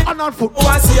 Man, I'm on foot.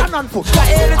 Want to see. I'm on foot.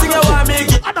 Anything you want me,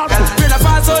 give. I'm on foot. Bring a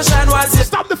fast ocean, want to see.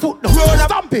 Stop the foot now.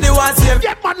 Stamp it. They want to see.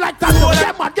 Get mad like that.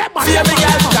 Get mad. Get mad. See me,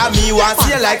 girl. Come me want to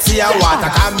see like see a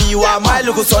water. Come me want my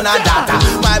little son and daughter.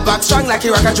 My back strong like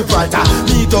a rock at Gibraltar.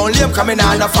 Me don't live coming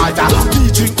on a fighter.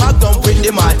 Me drink my dump in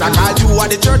the matter. Call you at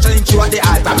the church and link you at the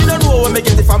altar. Me don't know where me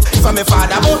get it from my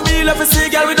father. But me love to see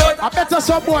girl without. I bet you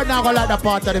some boy now go like the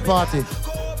part of the party.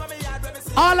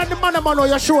 All of the man know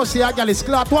your show see a girl is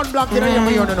cloth. One black in the ear,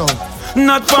 you know.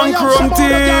 Not from Chrome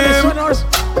team.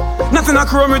 Nothing a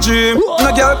Chrome regime.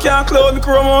 No girl can't clown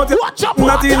Chrome out.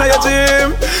 Not in your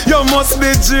gym. You must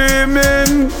be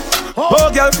dreaming.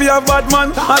 Oh, girl, for your bad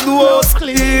man, I do house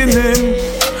cleaning.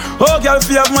 Oh, girl,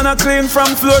 for your man, I clean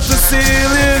from floor to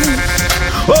ceiling.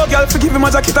 Oh, girl, forgive him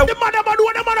a jacket. The man do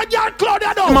the man a girl cloud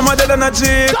you know. Mama dead on a G.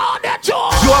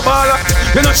 You a baller,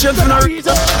 you not change for no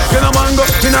reason. You no mango,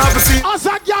 you no have to see. As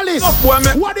a girl is,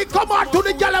 when it come out to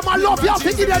the girl, I love you,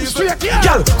 think them straight, yeah.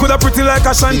 Girl, coulda pretty like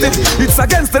a shanty. It's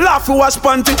against the law for wash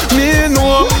panty. Me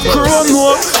know, Chrome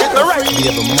know, it's the right. Be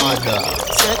a mother,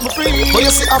 set me free. But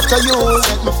you see after you,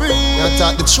 set me free. You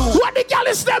talk the truth. What the girl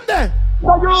is them there?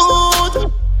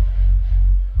 Youth,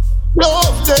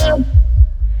 love them.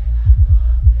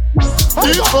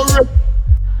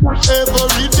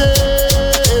 Every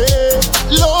day,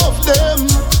 love them,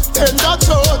 and I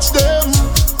touch them.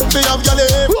 They have got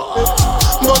them,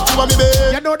 but you want me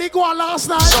babe. You know they go on last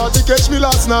night. Shorty catch me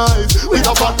last night with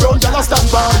a fat brown girl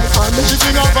stand by, and she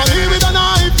swing up on me with a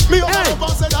knife. Me up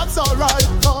and say that's alright.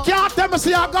 Can't tell me see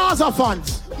your Gaza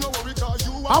fans.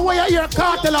 And when you hear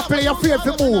Cartel play, you're afraid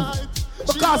to move.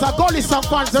 Because I got some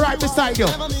fans right beside you.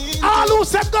 All who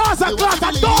say Gaza class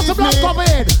and those who blood come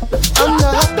in.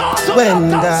 When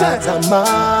that's a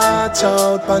march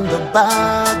out on the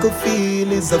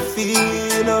battlefield is a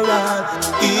funeral.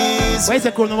 Where's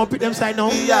the crew? I'm going to put them side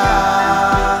now.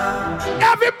 Yeah.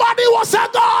 Everybody was a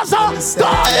Gaza.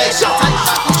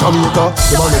 Jamaica,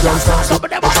 the money gangsta.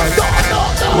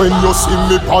 When you see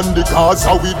me on the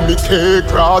Gaza with me cake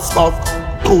grass puff.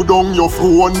 Put down your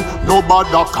phone, no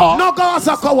bother car. No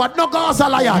Gaza coward, no Gaza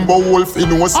lion. But wolf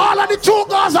in us. All of the true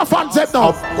Gaza fans them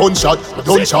now. Gunshot.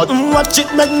 Watch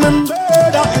it make me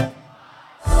murder.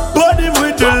 Body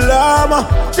with the llama.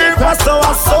 If I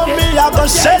saw me, I go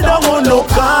shed down on no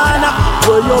corner.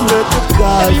 Where you make the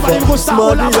Gaza,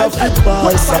 money off the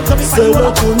boys. Say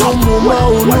that to no mama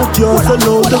who look yours and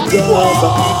know the Gaza.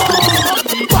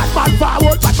 Bad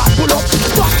forward, bad pull up.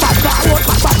 Bad forward,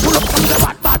 bad pull up.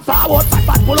 Bad forward,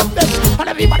 bad pull up. And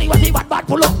everybody was the bad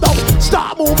pull up now.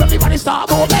 Start move, everybody start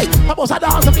move. I must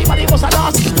dance, everybody must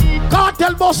dance. Can't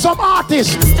tell about some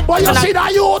artists, but you see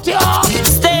that youth here.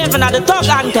 Steven at the talk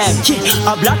anthem.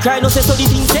 A black rhino says so the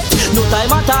thing say. No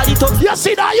time at all, it up. You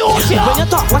see that youth here. When you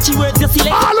talk, watch your words, you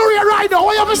select. All of you right now,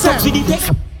 what you say? With the tech.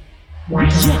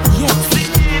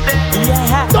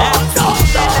 Yeah.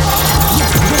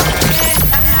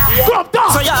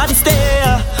 So you are the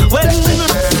stare. When we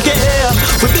care,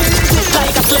 we build it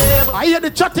like a slave. I hear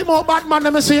the chatting more bad man,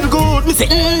 let me see good. Me say,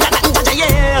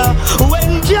 yeah.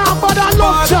 When you can't bother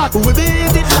love chat, we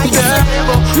build it like a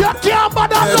slave. You can't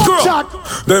bother love chat.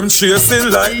 Them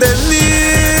chasing like the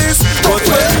leaves. But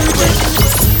when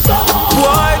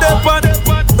why the pan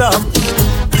them?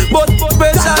 But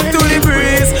patient to the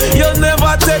breeze. You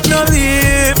never take no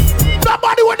leave.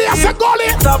 Somebody when they say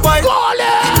goalie.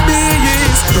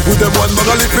 With them one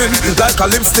mother living like a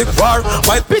lipstick bar.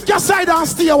 Pick your side and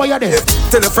stay where you're there.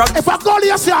 Tell the frog. If a goalie,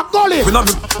 you say a goalie.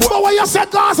 But when you say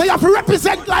Gaza, you have to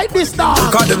represent like this now.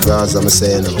 Gaza, I'm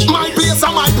saying. My place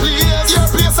and my place. Your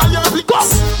place and your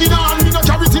place. You know, I'm in a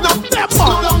charity now.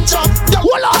 No long chat.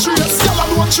 Hold on. Trace. Y'all have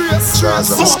no trace.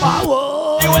 Gaza.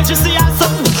 When you see us,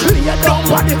 you don't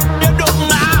want it. You don't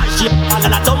mash.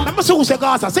 Remember who say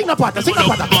Gaza? Sing the part, sing the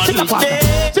part, sing the part,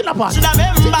 sing the part.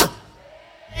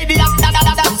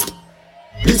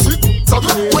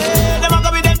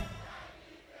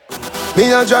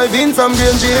 Me a drive in from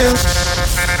Green Jail.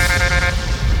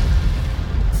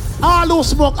 All who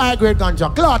smoke high grade ganja,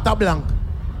 Clata Blanc.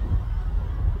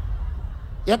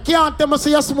 You can't tell me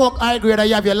say you smoke high grade and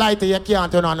you have your lighter, you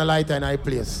can't turn on the lighter in high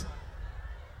place.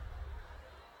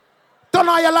 Turn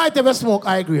on your lighter if you smoke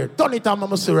high grade. Turn it on,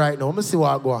 I'm see right now. I'm see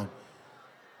what I go on.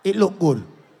 It look good.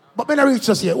 But when I reach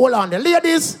us here, hold on there.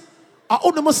 Ladies, I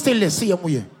only still the same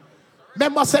way.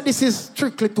 Remember I said this is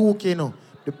strictly 2K, you know.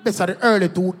 The best of the early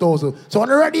 2000s. So when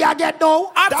you ready again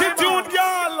now? Attitude,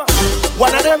 girl.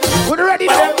 One of them. When you ready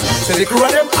now? Say the crew of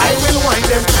them, I will wind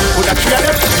them. With a three of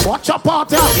them. Watch your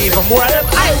party. Even more of them,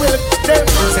 I will them.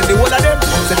 Send the whole of them.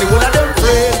 Send the whole of them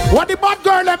free. What the bad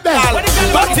girl left there?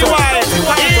 Dirty wine.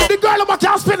 The girl about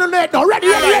can't spin on it now. Ready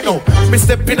now. Me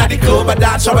step in at the club and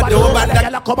dance shower door. And the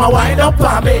girl come and wind up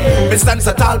on me. Me stand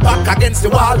so tall back against the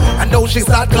wall. And now she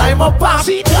start climb up on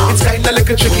me. It's kinda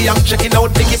little tricky, I'm checking out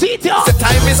thinking. The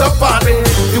time is up on me.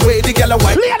 The way the girl a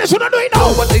wine. Ladies, you don't do it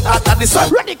now. But the heart of the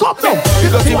sun. Ready, come now. You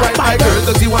dirty wine, my girl,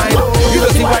 dirty wine. You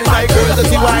dirty wine, my girl,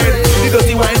 dirty wine. You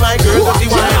dirty wine, my girl, dirty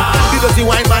wine. You dirty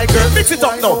wine, my girl. Mix it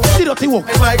up now. The dirty walk,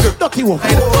 my girl, dirty walk,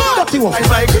 dirty walk,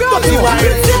 my girl, dirty wine,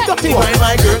 dirty wine,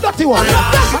 my girl, dirty wine.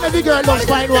 And every girl does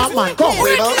find one man. Come.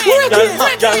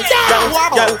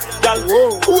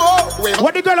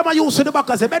 What the girl am I used to the back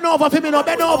and say, bend over for me now,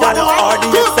 bend over.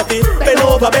 Bend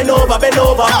over, bend over, bend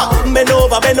over. Bend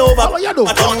over, bend over. What you do?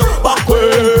 Back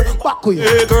way. Back way.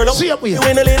 Hey girl, see up with you. You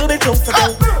in a little bit closer,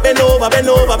 girl. Bend over, bend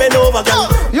over, bend over, girl.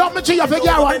 You have me to your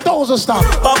figure 1,000 stop.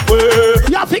 Back way.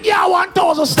 You figure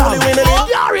 1,000 stop. You in a little.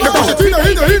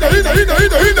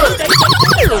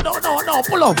 No,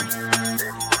 pull up.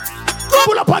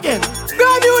 Pull up again.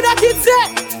 Brand new that kid said.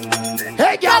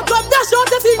 Hey, girl, come dash out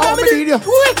the thing.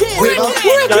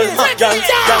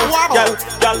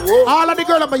 All of the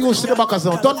girls I'm used to the backers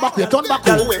now. Turn back here, turn back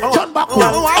here. Turn back here.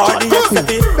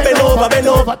 Bend over, bend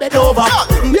over, bend over.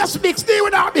 Yes, mix, stay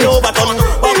without this.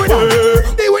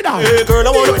 Stay without. Hey, girl, I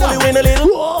want to pull you in a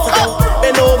little.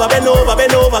 Bend over, bend over,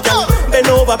 bend over, girl. Bend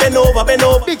over, bend over, bend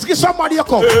over. Mix, give somebody a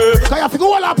cup. Cause you have to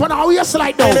go all up on our waist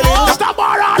like now. Stop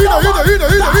all right. Stop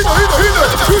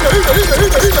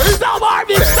all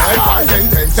right.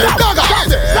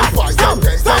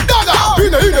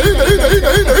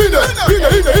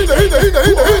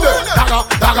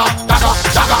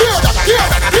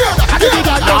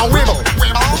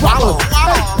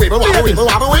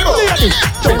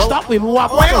 Don't stop, we move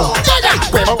up.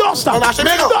 Don't stop.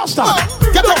 Don't stop.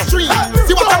 Get up street.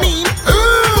 See what I mean?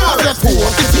 Let's go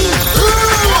off the team.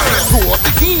 Let's go off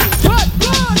the team.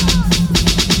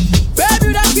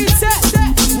 Baby, that kid said,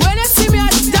 when you see me, I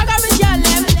dagger me,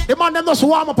 girl. The man them just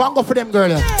warm up and go for them, girl.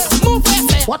 Move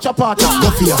it. Watch your partner. Go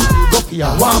for ya. Go for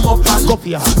ya. Warm up and go for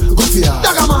ya. Go for ya.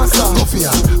 Dagger master. Go for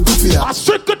ya. Go for ya. A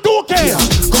strict 2K.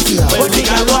 Go for ya. When the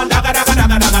girl run, dagger, dagger,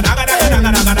 dagger, dagger, dagger,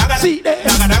 dagger, dagger, dagger. See there.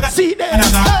 See there.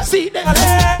 See there.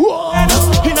 Whoa.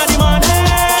 Inna the morning.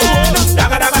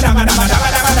 Dagger, dagger, dagger, dagger,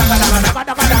 dagger,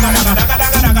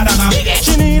 dagger, dagger.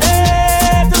 She need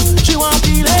it. She want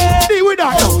feel it. See with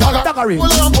that. Dagger in.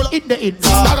 In the in.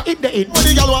 In the in.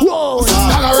 Whoa.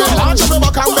 Dagger in. Launch up your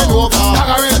back and bend over.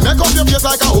 Dagger in. Make up your face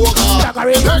like a hooker. Dagger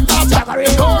in. Dagger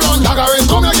in. Don't run. Dagger in.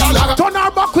 Come here, girl. Dagger. Turn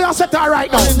her back. We are set her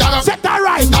right now. Set her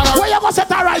right. Where you gonna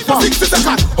set her right for? 60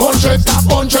 seconds. 100 stop.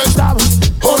 100 stop.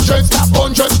 100 stop.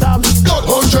 100 stop.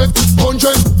 100.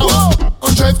 100.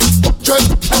 100.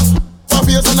 Her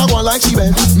face and I go like she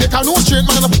bent. Make her no straight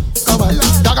man and a come on.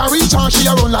 Dagger reach and she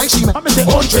a run like she meant. 100.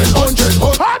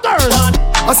 100.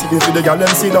 I see this with the gal them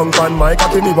sit down pan my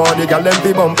cocky me body gal them be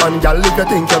bump and gal if you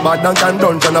think you're bad then can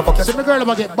done and a fuck you. See the girl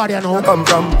about get body and all. Come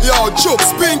from. Yo,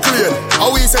 Chucks, pink lane. How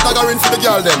we say dagger in for the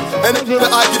girl them. And I give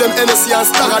them NSC and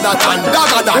stagger that and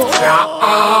dagger that.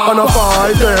 On a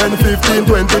 5, 10, 15,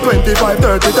 20, 25,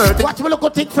 30, 30. Watch me look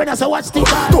at thick friend and say what's thick?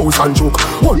 Toes and choke.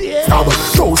 One stab.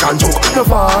 Toes and choke. The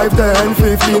 5, 10,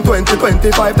 15, 20,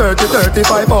 25, 30,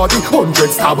 35, 40,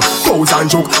 100 stab. Toes and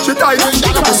choke. She tight.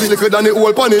 The pussy liquor than the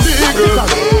old pan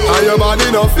illegal. And your body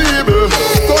no feeble.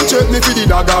 Don't check me for the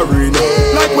dagger ring.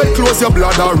 Like when close your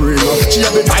bladder ring. She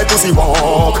have the type pussy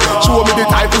walk. Show me the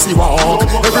type pussy walk.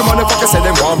 Every motherfucker say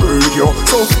them want break you.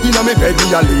 So in a me me bed,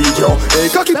 me a lead yo. Hey,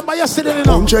 cocky. Remember yesterday, you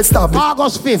know? 100 stab.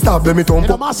 August 5th. Stab me thump. In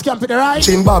the mass camp in the right.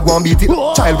 Chin bag one beat it.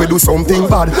 Child we do something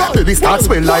bad. Baby start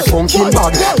swell like pumpkin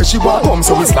bag. She walk come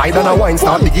so we slide and a wine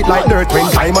start dig it like dirt.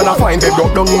 When time and a find them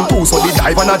duck down in two so the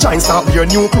dive and a giant start wear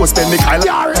new clothes spend me Kyle.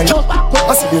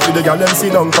 I see me for the gal them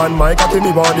sit down pan my cocky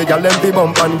me body gal them fi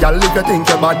bump and gal if you think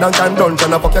you bad and can done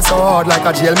tryna fuck you so hard like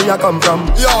a jail me a come from.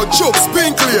 Yo, Chooks,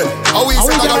 pink clean. How we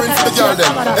say that ring for the girl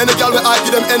them? Any girl we I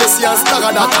give them NSC and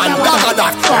stagger that and dagger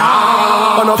that.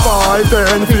 On a 5,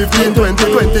 10, 15,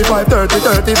 20, 25, 30,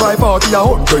 35, 40,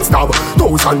 100 stab,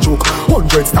 1,000 choke,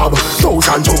 100 stab,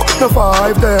 1,000 choke. The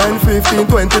 5, 10, 15,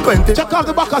 20, 20. Check out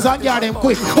the backers and get them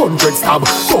quick. 100 stab,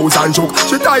 1,000 choke.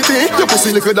 She tighty, your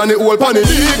pussy liquor than the whole pan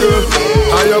illegal.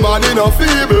 And your body no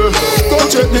feeble.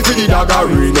 Don't check me for the dagger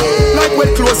ring. Like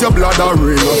when close your bladder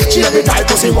ring. She have the type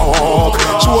pussy walk.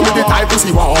 Show me the type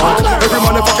pussy walk. Every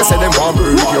motherfucker say them want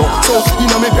break yo. So you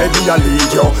know me bed me a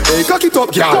lead yo. Hey, cock it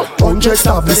up, girl. 100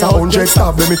 stab, this a 100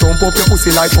 stab. Let me thump up your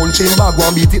pussy like punching bag.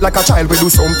 One beat it like a child we do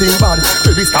something bad.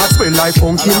 Baby start swell like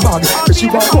pumpkin bag. She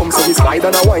want come so we slide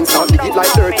and a wine start dig it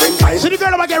like dirt when time. See the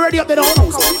girl I'ma get ready up there now.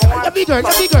 The big girl,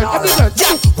 the big girl, the big girl.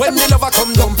 Yeah, when the lover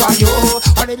come down for you,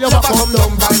 when the lover come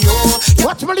down for you.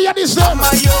 Watch me at this time.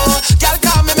 Girl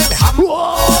call me hammer.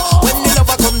 When the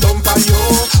lover come down for you.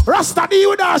 Rasta, do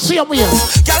you not see me?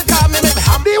 Girl call me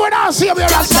hammer. Do you not see me?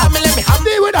 Rasta, do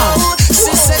you not?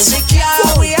 She said she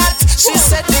can't wait. She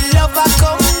said the lover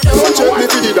come down. Don't check me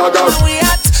for the dagger.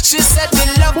 She said the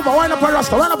lover. Come on, wind up a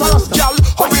Rasta, wind up a Rasta. Girl,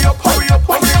 hurry up, hurry up,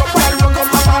 hurry up. Girl, run up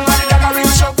my man, the dagger in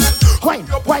shop. Wine,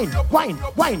 wine, wine,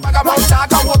 wine. Wine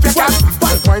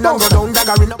and go down,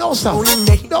 dagger in. Don't stop,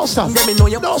 don't stop. Let me know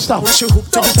you don't stop. She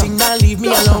hooked to the thing, now leave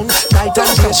me alone. Night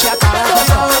and day, she a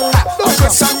call.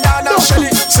 Put some down and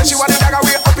Shelly. Say she want the dagger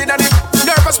way up in the dip.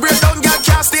 Nervous breakdown, girl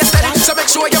can't stay steady. So make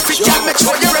sure you fit, girl, make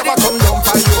sure you're ready. Come down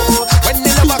for you. When the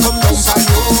lover come down for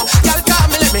you. Girl call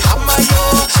me, let me hammer you.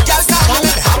 Girl call me,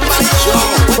 let me hammer you.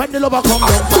 When the lover come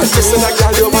down for you. Listen, that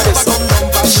girl, you want this up.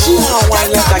 She don't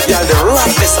want that girl, they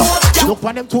right this up. Look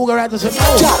on them two girls and say,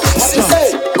 no.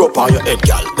 Go pa your head,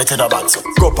 girl, better the band so.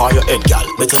 Go pa your head, girl,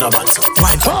 better the band so.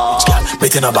 Wine for bitch, girl,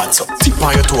 better the band so. Tip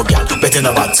on your toe, girl, better the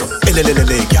band so.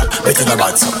 Elelelele, girl, better the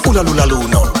band so. Ula lula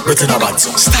no, better the band so.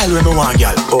 Style when me want,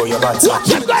 girl, oh your band so. Watch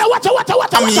it, girl, watch it.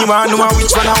 I mean, man, know which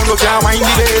one I want to can't wind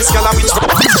the bass, girl, which one.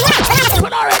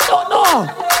 But I don't know.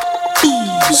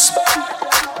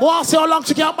 Boy, see how long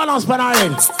she can't balance on her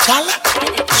head.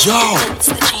 Yo,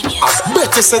 I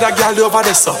bet you say that girl over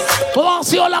there, so. Boy,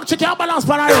 see how long she can't balance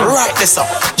on her head. Right there, so.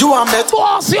 You want me?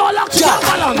 Boy, see how long she can't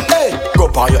balance. Hey, go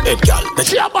pa your head, girl.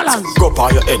 She a balance. Go pa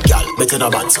your head, girl. Better the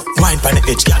band so. Wine pan the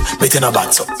edge, girl. Better the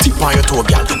band so. Tip on your toe,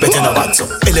 girl. Better the band so.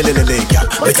 Elelelele, girl.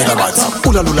 Better the band so.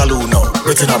 Ula lula no.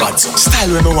 Better the band so.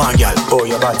 Style when me want, girl. Oh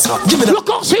your band so. Give me the. Look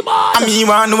how she bad. I mean,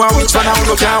 man, know which one I want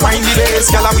to can't wind the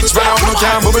bass, girl. Which one I want to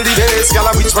can't bubble the bass, girl.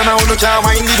 Which one I want to can't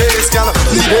wind the bass, girl.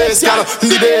 The bass, girl.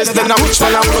 The bass. Then which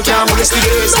one I want to can't bubble the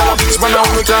bass, girl. Which one I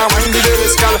want to can't wind the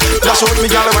bass, girl. Flash out me,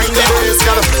 girl. Wind the bass,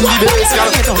 girl. The bass,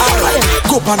 girl.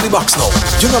 Go on the box now.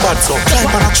 You know bad so.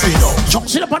 Climb on a tree now.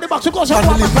 Sit up on the box. You go on the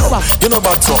limb now. You know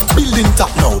bad so. Building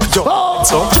top now. Yo.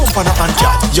 So jump on a hand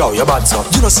cat. Yo, you bad so.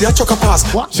 You know see a trucker pass.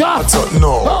 Watch out. So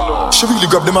no. She really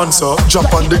grab the man so.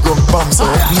 Jump on the ground bam so.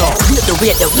 No.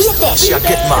 Wait there. She a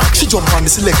get mad. She jump on the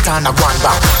selector and a go on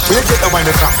back. Where you get the wine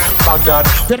from? Baghdad.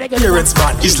 Parents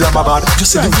man. Islamabad.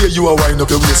 Just say the way you are wind up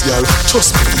your waist, girl.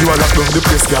 Trust me, you are locked down the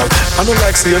place, girl. I don't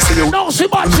like say you. No, she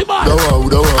bad. Don't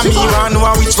I mean, man, know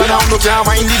which one I want to can't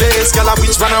wind the bass, girl.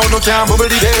 Which one I want to can't bubble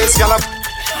the bass, girl.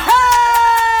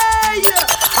 Hey!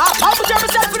 How much ever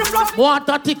said for the fluff? What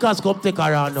the tickers come take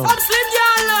around now? From Slim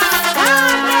Girl.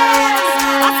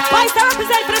 A spice I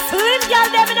represent for the Slim Girl,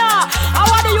 them now. I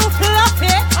want you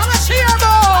fluffy. I'm a cheer, bro.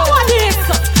 I want this.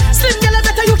 Slim Girl, I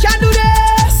better you can do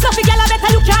this. Fluffy Girl, I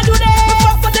better you can do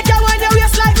this. But you can't wind your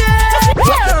waist like this.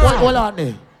 Hold on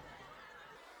there.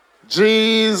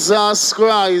 Jesus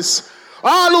Christ.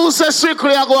 All who say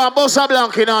strictly are going to bust a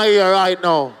blank in our ear right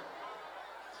now.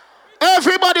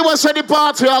 Everybody was at the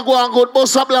party are going to go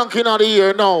bust a blank in our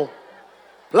ear now.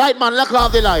 Light man, look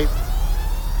off the light.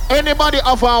 Anybody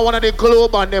offer one of the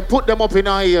globe and then put them up in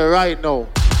our ear right now.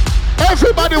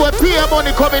 Everybody will pay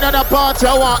money coming at the party.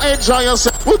 I want to enjoy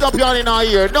yourself. Put up your hand in our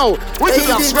ear. No, we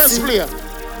can express play.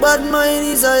 But mine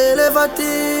is a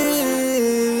elevating.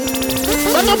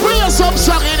 Let me play some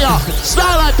song in here.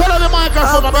 Starlight, turn on the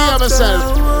microphone and hear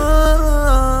myself.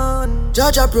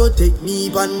 Jaja protect me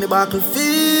on the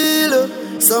battlefield.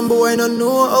 Some boy don't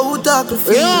know how to tackle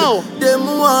feel.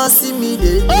 Them want see me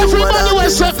dead. Everybody will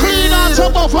say clean on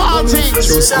top of all things.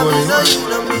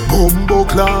 Bumbo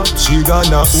clap, she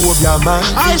gonna hold your man.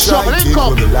 I try link take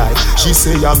up. on the life. She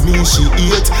say I'm me, she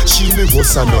eat. She me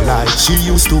was a no lie. She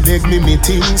used to beg me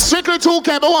things. Strictly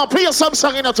 2K, but I want to play some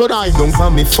song in tonight. Don't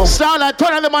find me fuck. Starlight,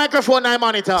 turn on the microphone, I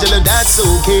monitor. Tell her that's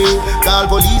okay. Call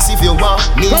police if you want.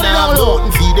 Me now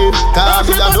nothing feed them. Call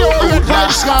me a no good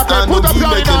life. And put up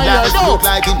your in our ear. No.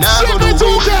 Like it now go Strictly do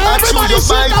 2K, it. I chew everybody your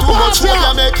sing bite the too much part, more,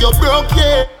 you make you broke,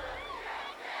 yeah.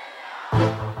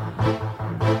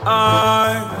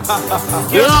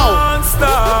 Yo.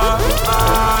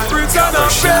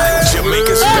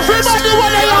 Everybody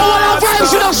when they are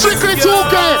vibes in a Strictly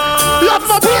 2K. You have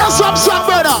to play some song,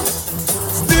 brother.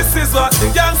 This is what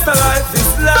the gangster life is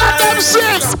like. Let them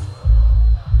sing.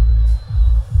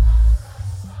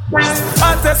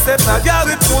 I just said I got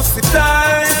it pussy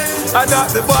tight. I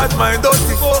got the bad mind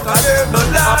dirty fuck, I them no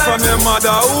lie. From your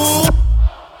mother who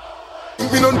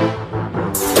Me no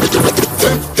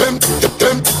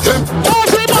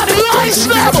everybody lies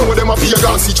now. Some of them a fear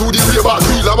God see through the river.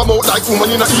 Real have a mouth like woman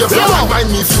in a ear.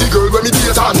 Remind me for the girl when me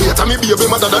date and wait. And me baby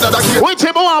mother da here. Wait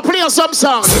till I play some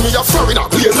song. Send me a Florida,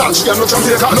 play lunch, she a no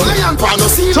Jamaica. No lion pan, no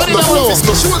seal, no fist,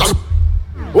 no shoulder.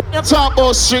 When you talk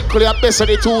about Strictly at best of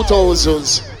the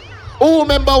 2000s, who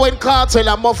remember when Cartel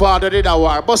and Mufada did a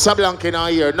war? Bossa Blanca in our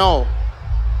ear, no.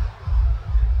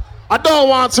 I don't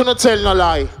want to tell no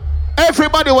lie.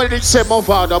 Everybody when they say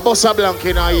Mufada, Bossa Blanca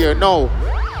in our ear, no.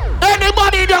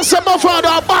 Anybody that say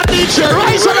Mufada or bad DJ,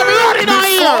 rise on the blood in our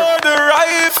ear. before the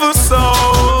rifle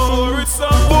sound,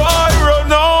 boy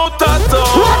run out of town.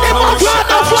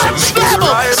 The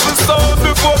rifle sound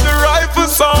before the rifle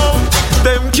sound,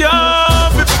 them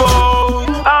can't be found.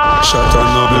 Shot on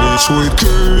the bleach with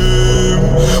cream.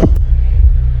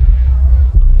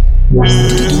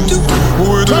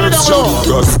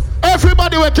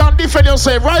 Everybody we can defend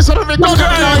yourself. Rise up and go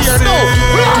down here. No.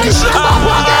 Rise up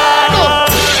again.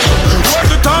 What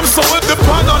the time so with the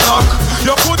pan and knock,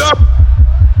 you could have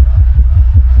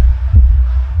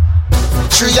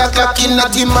 3 o'clock in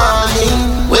the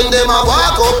morning, when them a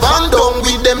walk up and down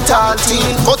with them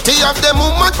tarting. 40 of them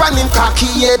woman pan him cocky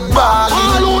head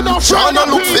balling. Tryna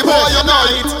look for boy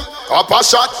unite. Up a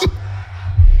shot.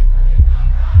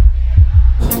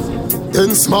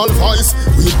 10 small voice,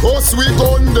 we post we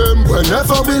gun them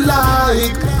whenever we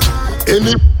like.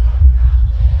 Any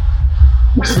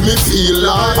me feel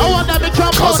like I want them to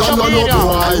come cause I'm not no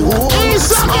boy who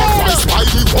small voice by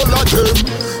the whole of them.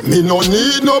 Me no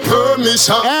need no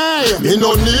permission. Hey, me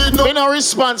no need no. Me no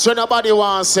response when nobody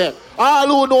wants say. All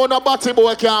who know no batty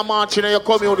boy can't march in your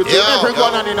community. Every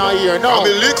gun in our ear, no. I'm a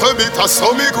little bit of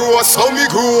so me grow.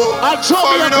 I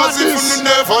trouble you got this. You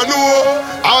never know.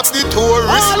 Ask the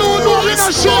tourists. All who know we no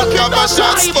shake it, no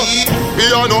time. We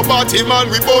are no batty man,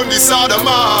 we born this out of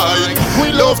mind.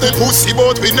 We love the pussy,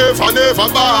 but we never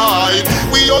buy.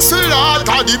 We hustle hard,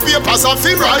 cause the papers are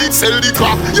free right. Sell the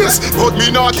crack, yes, but me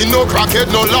not in no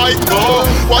crackhead, no light, no.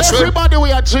 Watch everybody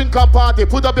we a drink and party,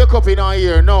 put up your cup in our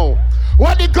ear, no.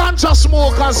 When the ganja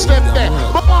smoke and step there,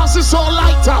 but once it's so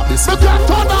lighter, we can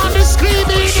turn on the screen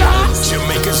in here.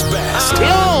 Jamaica's best.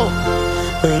 Yo.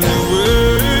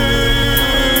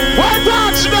 Why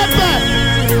touch them there?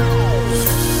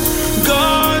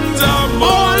 Ganja.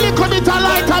 Oh, a little bit of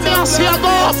lighter, me I see a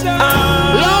go up.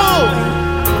 Yo.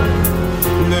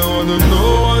 They wanna know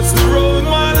what's the road,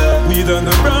 man. Weed on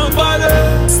the brown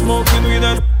body, smoking weed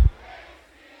and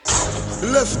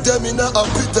left them in a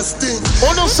bitter sting.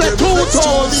 Oh no, say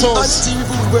 2000s.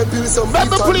 Let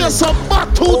me play some back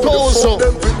 2000s.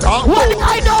 When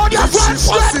I know your friends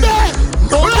stand there.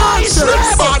 No nice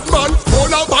bad man.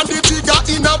 All up on the trigger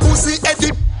in a pussy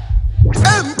Eddie.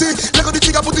 Empty. Look at the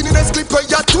trigger put in the next clip where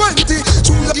you're 20.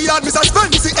 True the yard Mrs.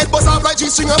 Fancy. Head boss up like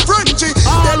G-string and Frenchy.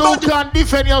 All who can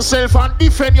defend yourself and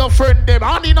defend your friend them.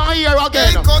 And in our ear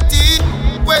again.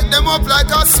 Wake them up like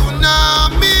a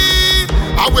tsunami.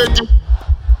 I wake them.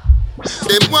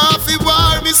 Them want fi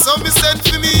war me, so me send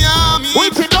fi me army.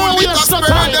 Wait till now we are stuck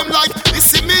time. Them like,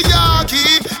 this is me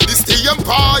Yankee. This the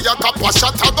empire, Kappa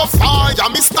shot a go fire.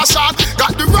 Mr. Shot,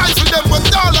 got the rifle them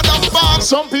with all of them bomb.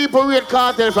 Some people read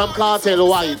Cartel from Cartel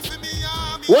White.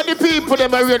 When the people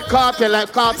them read Cartel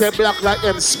like Cartel Black like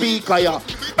them speaker ya.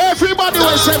 Everybody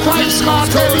will say Vice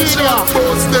Cartel in ya.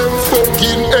 Post them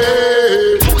fucking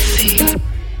head.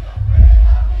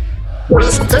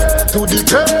 To the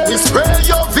tail, spray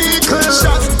your vehicle.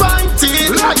 Shots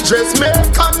fighting like just make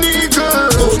a nigga.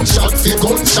 Gunshot for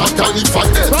gunshot, and if I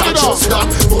dead, I just that.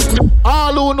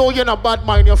 All who know you're not bad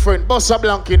mind your friend, Bossa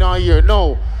Blanca in our ear,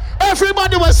 no.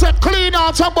 Everybody will say clean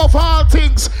out above all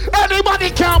things. Anybody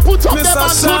can put up them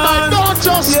on tonight, don't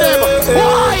just them.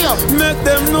 Why? Make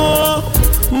them know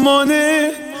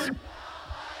money.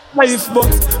 life, but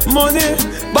money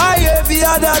buy every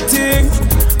other thing.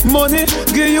 Money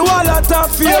give you a lot of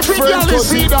fear. Every girl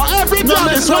is leader, every girl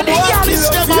is money, girl is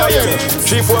never here.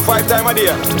 3, 4, 5 times a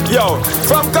day. Yo,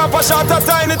 from copper shot to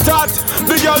tiny tot.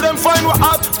 The girl them find what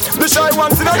hot. The shy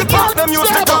ones in the park, them used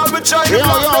to call me China.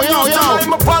 Them used to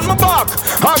climb up on my back.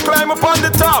 I climb up on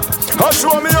the top. I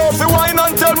show me how to wine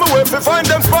and tell me where to find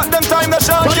them spot them time the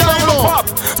shot can't pop.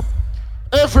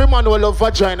 Every man will love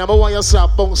vagina, but when you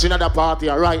start bouncing at the party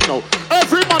right now.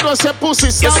 Every man will say pussy,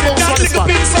 start bounce on the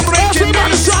spot. Every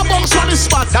man start bounce on the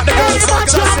spot. Every man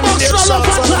start bounce on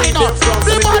the vagina.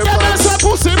 The man will say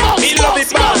pussy, bounce.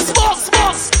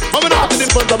 I'm not in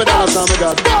front of me, dance on me,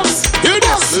 dad. You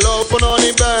dance. Love put on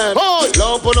the bed.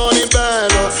 Love put on the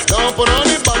bed. Love put on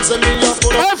the pants and me just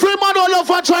put on. Every man will love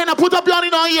vagina, put up your hand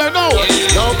in our ear now.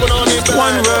 Love put on the bed.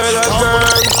 One word of girl.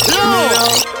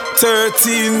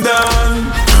 13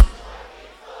 down.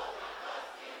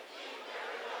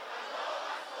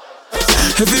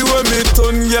 Everywhere me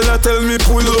turn, girl, tell me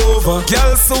pull over.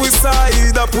 Girl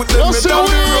suicide, I put them down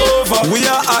the rover. We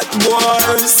are hot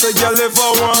boys, say girl ever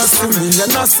want see me.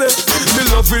 And I say, me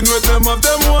loving with them of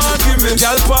them want give me.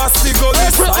 Girl pass the gun,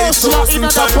 it's 5,000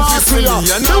 times to see me.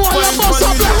 And I find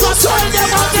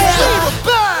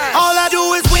all I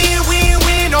do is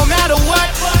win, no matter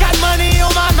what. Got money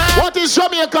on my mind. What is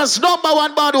Jamaica's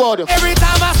 #1 bad word? Every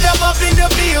time I step up in the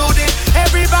building,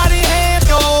 everybody hands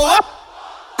go up.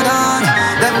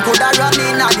 Them coulda run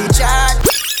in at the chart.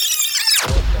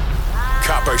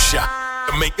 Copper shot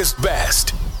to make us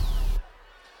best.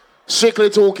 Strictly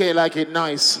 2K, like it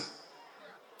nice.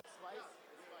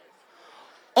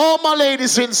 All my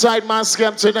ladies inside my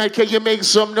scam tonight, can you make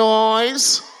some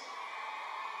noise?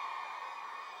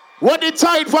 When the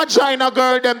tight vagina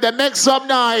girl them, they make some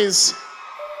noise.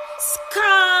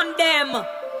 Scram them. I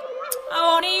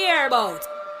wanna hear about.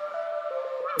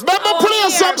 Let me play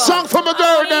some song from a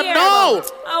girl them now.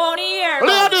 I wanna hear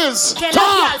about. Ladies, tell a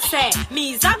girl say,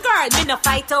 me's a girl, me no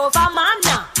fight over man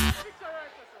now.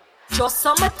 Just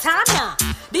summertime now.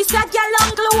 This a girl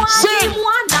uncle one game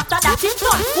one. After that it's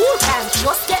done full time.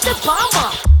 Just get the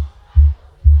bomber.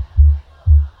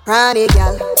 Ranny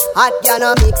gal, hot gal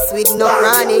no mix with no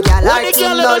ranny gal. Our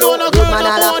team no look good man,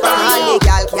 I love the ranny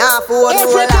gal. Can't afford no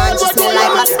land, she smell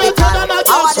like hospital.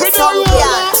 How the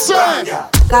sun gal?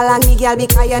 Call on me gal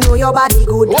because you know your body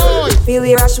good. Feel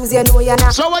wear shoes, you know you're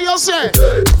not. So what you say?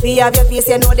 Feel have your face,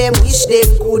 you know them wish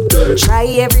them could. Try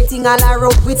everything all I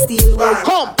rock with steel wood.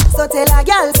 Come. So tell a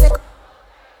gal say.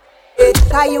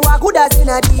 Cause you are good as in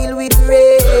a deal with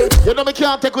red. You know me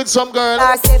can't take with some girl.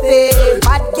 Bad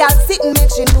girl sitting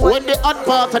make she know. When the hot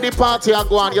part of the party are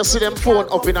going, you see them phone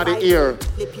up in the ear.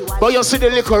 But you see the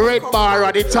little red bar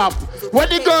at the top. When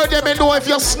the girl them know if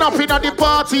you're snapping at the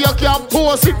party, you can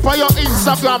post it for your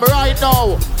Instagram right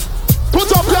now.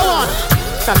 Put up your one.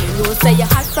 From you know say you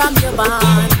hot from your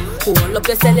band. Hold up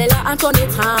your cellular and turn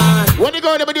it on. When the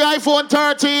girl them with the iPhone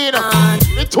 13,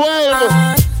 the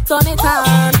 12. Turn it on.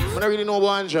 I don't really know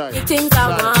about Android. The things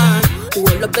are gone.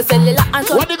 Hold up the cellular and turn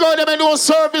it on. When the girl them no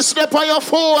service step on your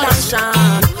phone.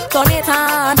 Turn it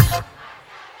on.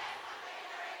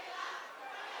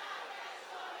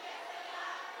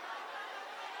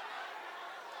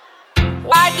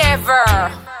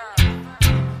 Whatever.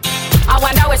 I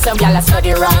wonder where some y'all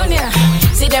study around here.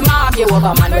 See them argue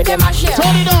over man with them a share.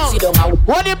 Turn it on.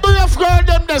 When the brave girl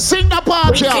them they sing the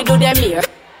party. We do them here.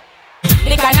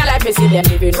 The kind of life we see them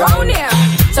living round here.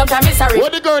 Sometimes it's a real.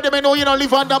 What the girl them know you don't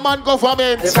live under man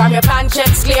government. From your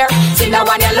conscience clear. See that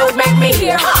one you load make me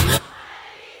hear.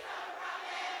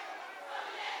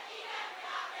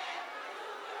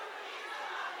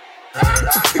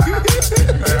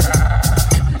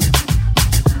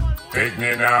 Pick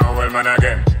me now, well man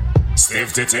again.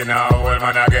 Stiff titty now, well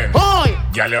man again. Boy!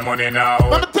 Get your money now,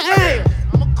 well again.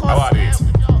 How are these?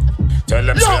 Tell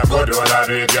them say I go do all of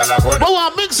it, girl I go do. But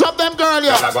I mix up them girl,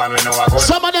 yeah.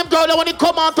 Some of them girl, when they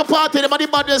come out to party, them are the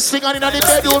baddest thing and in the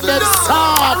bedroom, them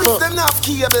soft. Them not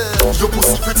cable. Your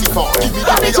pussy pretty far. Give me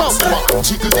that Beyonce one.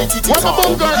 Jiggle the titty far. What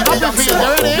the girl, how you feel?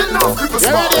 You ready? You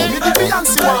ready? Give me the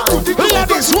Beyonce one. Look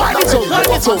at this, wind it up,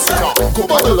 wind it up.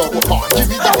 Go bubble up, give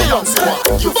me that Beyonce one.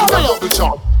 You bubble up,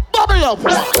 bubble up,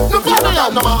 bubble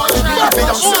up.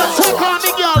 Take on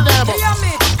the girl, them.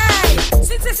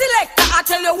 Since the selector, I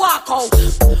tell you walk out.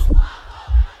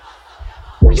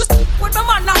 You with the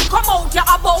man and come out, you're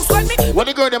about when me. When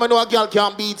the girl them know a girl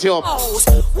can't beat you up.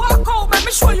 Walk out, let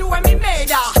me show you when me made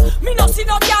her. Me no see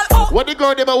no girl out. When the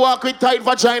girl them walk with tight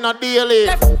vagina daily.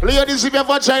 Ladies, if your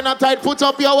vagina tight, put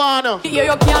up your one.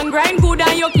 You can grind good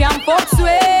and you can fuck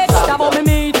sweat. Stop on me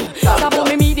meat. Stop on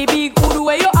me meat the big good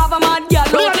way you have a mad girl.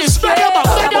 Ladies, spread your back,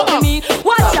 spread your back.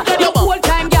 Watch out, your whole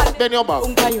time girl. bend your back.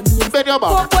 Bend your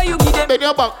back. Bend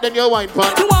your back, then you wine for.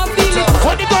 You want feel it?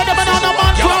 When you go to banana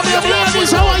man problem,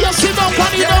 ladies, how are you sit up on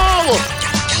it now?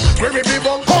 We be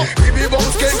bum, we be bum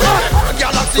skin.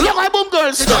 Look like boom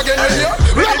girls. Look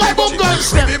like boom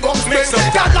girls. When you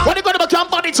go to the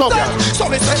camp, body top. So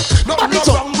me say, nothing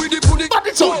wrong with the pudding.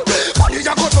 Body top. Body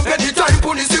ya go to bed, the time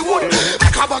police the wood.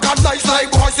 Make a bag of nice like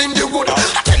boys in the wood.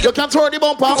 You can throw the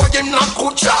bumper.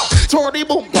 Throw the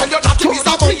bumper. When you're not to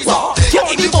Mr. Pleaser, you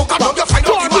in the bunker, now you find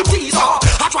out him a teaser.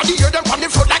 I try to hear them from the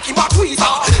front like him a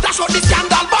tweezer. That's what the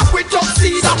scandal back with Chuck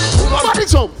Caesar. Body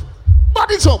top.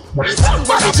 Body top. Body top.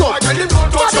 Body top.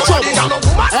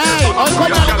 Hey, I'm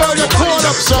going to go to call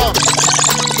up, sir.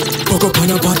 Coco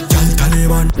Pana Bat,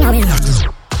 Taliban.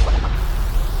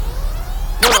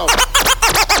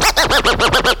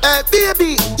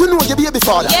 Baby, you know your baby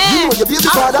father. Yeah, you know your baby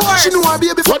father. She know her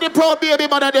baby father. What the proud baby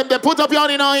mother them, they put up your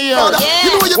in her ear. Yeah. You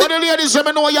know your What the ladies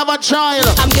them know you have a child.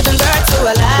 I'm giving birth to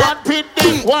a lad. One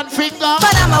picnic, one finger.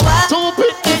 But I'm a what? Two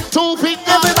picnic, two finger.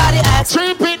 Everybody asks.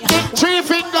 Three picnic, three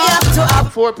finger. To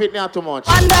up. Four picnic, too much.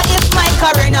 Wonder if my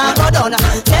career now go down.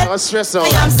 No stress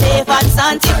out. I am safe and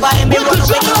sanctified. Me run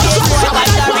away. Alright,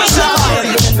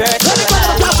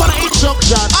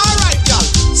 girl.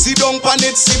 Sit down pan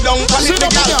it, the girl.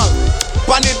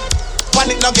 Pan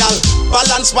it, no girl.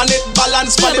 Balance pan it,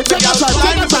 the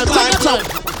girl.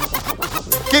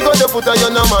 Kick out the foot of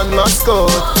your no man mascot.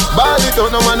 Ball it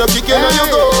out, no man no kick you, no you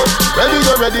go. Ready,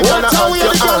 gonna out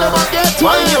your hand.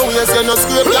 Why you yes, you no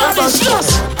scrape your back.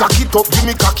 Cock it up, give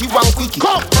me cocky one quickie.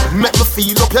 Make me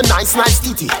feel up your nice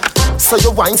titty. So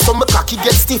you wine so my cocky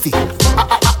get stiffy.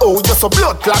 Oh, you're so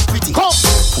blood clot pretty.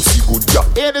 Pussy good, yeah.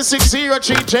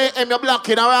 8603JM, you're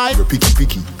blocking, alright? You're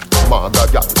picky. Mother,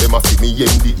 yeah, them a fi me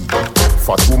MDE.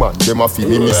 Fat woman, them a fi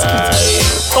me misky.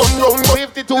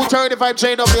 5235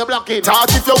 chain up, you're blocking. Talk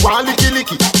if you want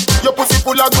licky. Your pussy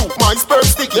full of goo, my sperm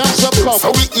sticky. So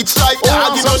we itch like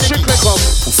dog in a nicky.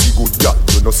 Pussy good, yeah,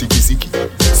 you know sicky.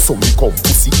 So me come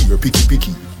pussy here,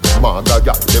 picky. Mother,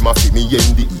 yeah, them a fi me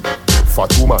MDE.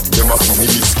 Fat woman, them a fi me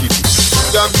misky.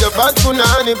 Grab your fat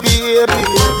punani, baby.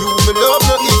 You me love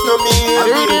no eat no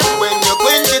meat. When you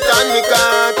quench it on me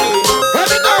cocky.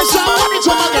 Hey, guys, body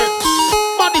top again.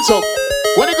 Body top.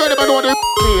 When you go to do the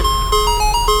routine.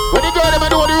 When you go to do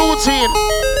the routine.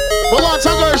 But once a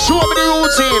girl show me the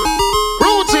routine.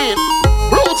 Routine.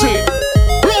 Body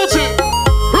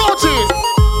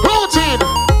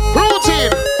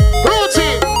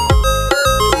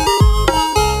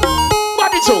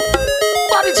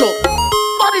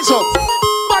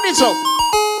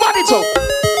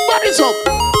top.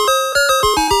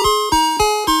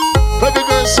 Baby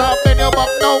girl, stop, bend your back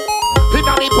now. In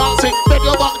the party, bend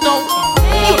your back now.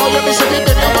 You know you miss it,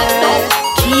 bend your back now.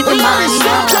 Keep in mind,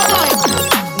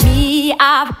 me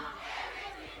up.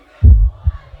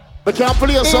 We can't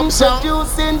play some song.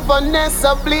 Introducing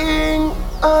Vanessa Bling.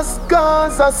 As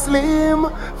Gaza Slim.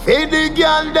 Feed the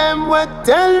girl them what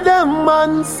tell them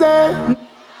man say.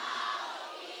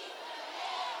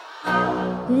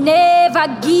 Never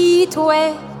get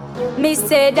away. Me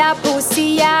say that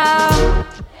pussy yeah.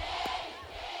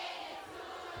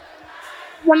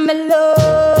 When me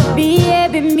love,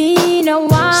 baby, me no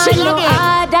want no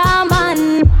other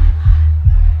man.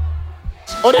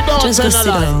 Oh, they don't tell no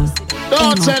lie.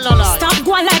 Don't tell no lie. Stop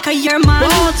going like a year man.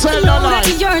 Don't tell no lie.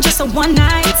 Like you're just a one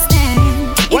night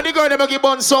stand. When you go to make it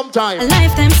bun sometime. A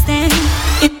lifetime stand.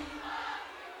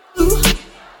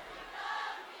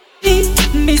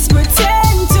 Miss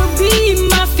pretend to be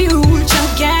my future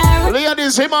girl.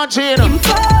 Ladies, imagine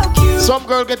some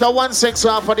girl get a 1 sex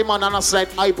off for the man and a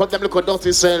slight hype up them look a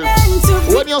dirty self.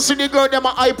 When you see the girl them a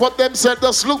hype up themselves,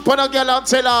 just look for the girl and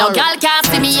tell her. No girl can't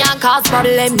see me and cause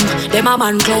problem. Them a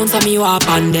man clown so me walk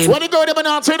on them. When the girl them a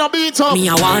not turn a beat up. Me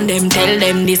a want them, tell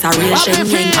them this a real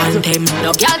Schengen anthem.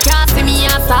 No girl can't see me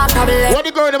and start problem. When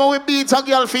the girl them a with beat a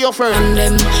girl for your friend. And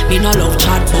them, me no love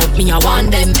chat but me a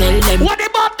want them, tell them. What the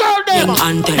bad girl them?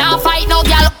 Anthem. Now fight no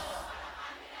girl.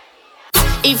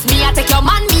 If me a take your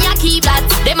man, me a keep that.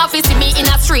 Them a see me in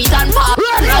a street and park.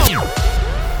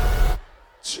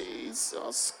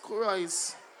 Jesus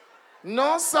Christ.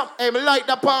 No, sir. Hey, me like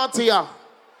the party, yeah.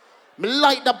 Me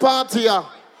like the party, yeah.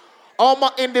 All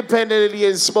my independent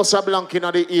ladies, Bossa Blanc in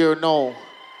the ear now.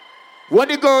 When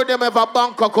the girl them have a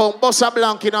bank account, Bossa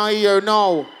Blanc in the ear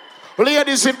now.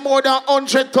 Ladies with more than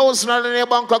 100,000 in their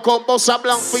bank account, Bossa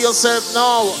Blanc for yourself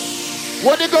now.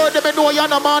 When the girl them know you're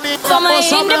no money, some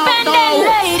independent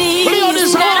ladies.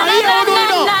 Ladies, how are you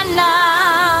doing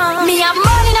now? Me have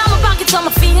money in my pocket, so I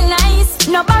feel nice.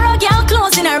 No borrow girl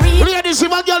clothes in a real. Ladies,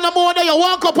 if a girl no more, then you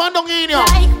walk up and down in you.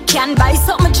 Can buy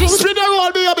something drink. Split the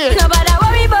roll, baby. Nobody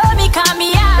worry about me, call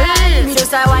me out. Me just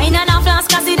a wine and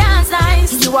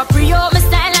a pre-o, my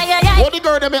style, yeah. What the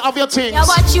girl them have your things? I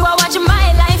watch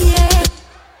my life, yeah.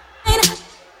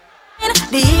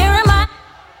 The year of my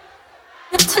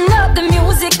turn up the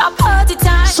music, a party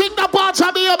time. Sing the part,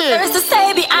 baby. There's to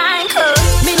stay behind.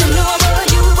 Me no know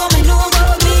about you, but me know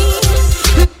about me.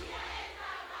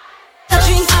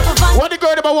 Drink apple pie. What the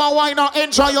girl about one wine now?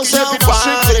 Enjoy yourself in the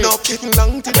street. Now kicking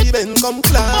down to the bend, come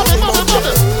climb. Wind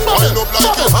up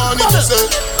like you honey, me say.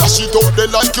 Cash it out there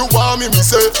like you want me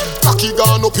say. Cocky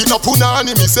gone up in a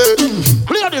punani, me say.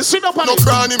 Play on this, sit up on it. No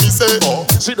cranny, me say.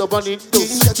 Sit up on it.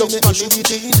 Sit up on it.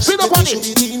 Sit up on it.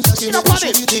 Sit up on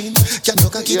it. Can you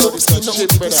cock it up, skin up,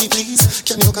 pussy please?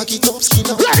 Can you cock it up, skin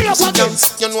up? Ready up again.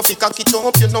 You know if you cock it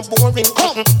up, you're not boring.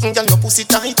 Girl, your pussy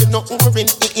tight, you're not boring.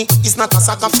 It's not a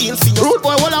soccer feel for you. Rude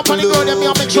boy, hold up on the girl, them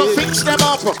here, make sure fix them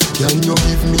up. Can you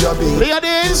give me a bit?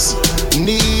 Ladies,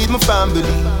 need my family.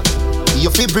 You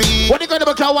feel breathe. What you gonna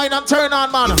make a wine and turn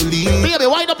on, man? Baby,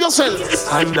 wind up yourself.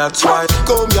 And that's why.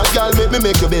 Come here, girl, make me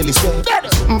make your belly sweat.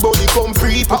 Body come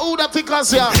free. Who that think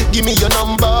us here? Give me your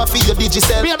number for your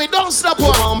digicel. Baby, don't stop You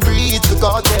one. want breathe the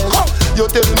cartel. You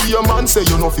tell me your man say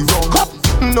you know fi run.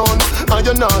 None, and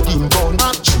you're not in bun.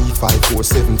 3, 5, 4,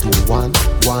 7, 2, 1,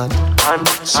 1. And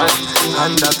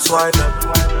that's why.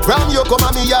 From you come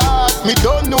on me yard, me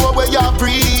don't know where you're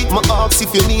free. My ask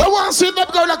if you need. I want to see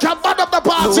that girl that can band up the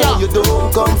party. No, you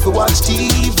don't come for watch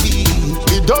TV.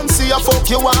 You don't see a fuck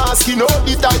you ask, you know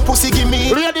the type pussy give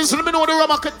me. Ladies, let me know the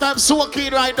rocket time so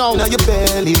keen right now. Now you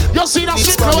belly. You see that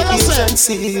shit, what you say?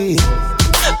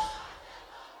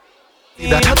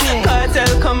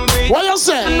 Cartel come breathe. What you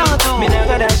say? Me not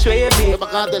gonna show you me. I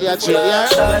can't tell you a chill, yeah?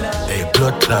 Hey,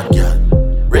 blood clot, yeah.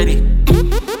 Ready?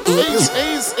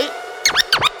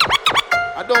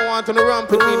 I don't want to ramp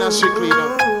with me in a shit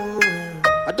cleaner.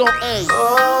 I don't, hey.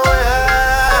 Oh,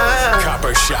 yeah.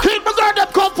 Copper shot. Keep my girl them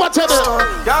comfortable.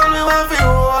 Y'all me want to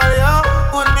hold ya.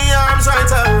 Put me arms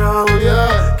right around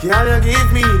ya. Can you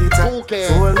give me the time? Okay.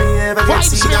 Hold me ever get Vibes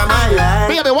seen in my life.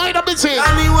 baby, wind up the thing.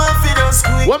 Y'all me want to the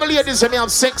squeeze. When my ladies say me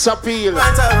have sex appeal.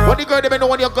 Right When the girl them know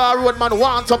when you go road, man,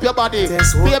 want up your body.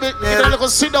 Guess what? Baby, give it a little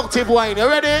seductive wine. You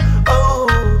ready? Oh.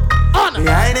 On.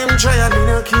 Behind them try and me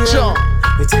no care. Sure.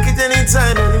 Me take it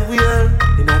anytime, anywhere.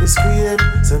 In the screen,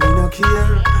 so me no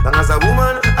care. Long as a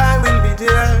woman, I will be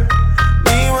there.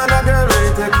 Me want a girl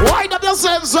ready to take. Wind up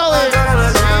yourself, Zoe.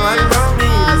 I don't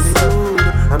need it.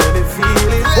 I made it feel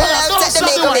it. Well, don't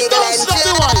stop the wine. Don't stop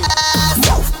the wine.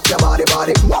 Your body, your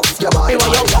body, your body,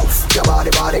 your body,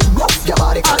 your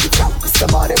body.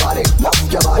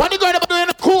 When the girl them doing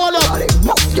the cool up.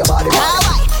 Your body.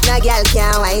 No girl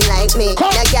can't wine like me. No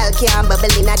girl can't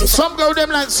bubble in the. Some girl them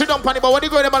like sit down, but when the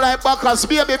girl them like backers,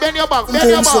 baby, bend your back, bend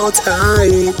your So back.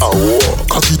 tight.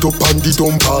 Cock it up and the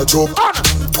dumper job.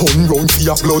 Turn round for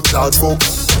your blood clot fuck.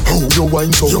 How you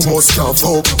wine so you must can't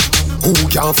fuck. Who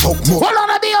can't fuck more? Hold on,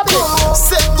 baby.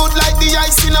 Set good like the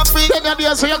ice in a fridge. Bend your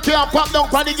dear so you can't pop down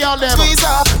for the girl them. Squeeze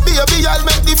her, baby, I'll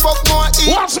make the fuck more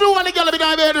eat. Watch me when the girl be in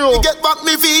the bedroom. Get back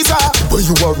me visa. When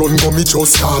you are run, go me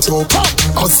just start up.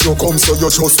 As you come, so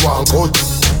you just walk out.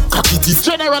 Cock it if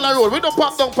General a roll, we don't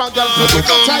pop down for girl. We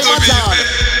don't time at all.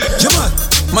 Yeah,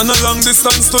 man a long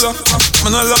distance to ya.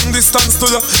 Man a long distance to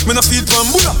ya. Me no feed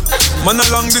one Buddha. Man a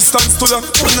long distance to ya.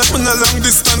 Man a long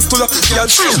distance to ya. Yeah,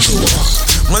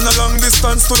 man a long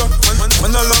distance to ya.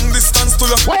 Man a long distance to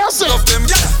ya. What you say? Love them,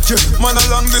 yeah. Man a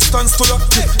long distance to ya.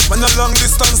 Man a long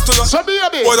distance to ya. So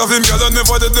baby. All of them gyal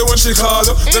never did they when she call.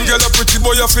 Them gyal a pretty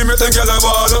boy a feel me, them gyal a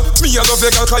ball. Me a love your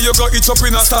girl 'cause you got it up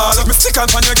in a stall. Me stick and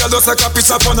pan your girl just like a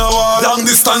picture on a wall. Long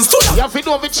distance to ya. You have to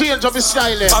know the change of the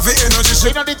style. Have the energy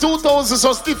shit. In the 2000s, so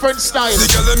it's different style. The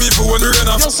girl them even when we run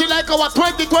off. You see like our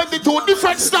 2022,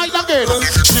 different style again.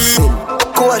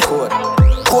 Cold.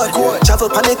 Travel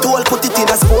pan it all, put it in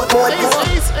a sport mode.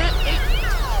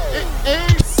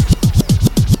 Ace.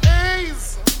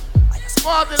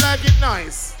 Party like it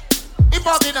nice. It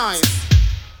party nice.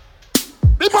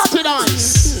 The party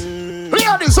nice.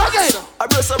 Hear this again. I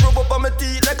press a rub up on my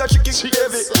teeth like a chicken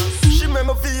gravy. She make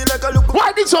me feel like a look.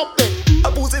 Why this up then?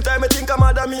 I pussy time, I think I'm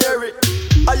Madam Mary.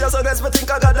 I just honest, I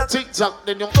think I got that. TikTok,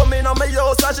 then you come in on my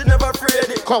house and she never afraid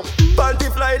it. Come.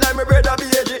 Panty fly like my brother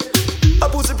baby. I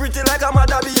pussy pretty like a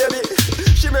mother baby.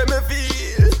 She make me feel.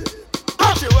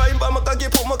 She wine pa my cocky,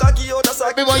 put my cocky out the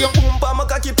sack. Boom pa my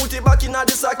cocky, put it back in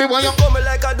the sack. Come me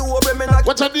like I do, me knock.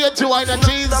 What you did to wine and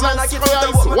Jesus Christ?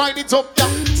 Wind it up, yeah.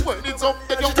 Wind it up,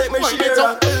 then you wind it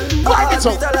up. Wind it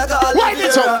up. Wind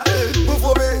it up.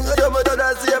 Before me, I don't know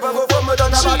that see if I go from me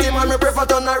down the body, man, me prefer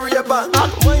turn a raper.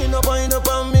 Wind up on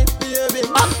me, baby.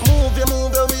 Move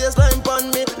your waistline on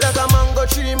me. Like a mango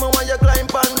tree, man, when you climb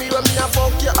on me. When me a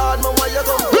fuck you hard, man, when you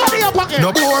come. Ready up again.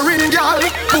 No boring girl.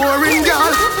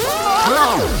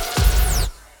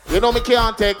 You know me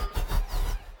can't take.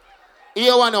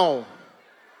 Here one now.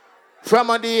 From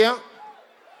a day,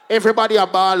 everybody a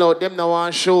ball out. Them no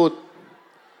want shoot.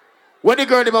 When the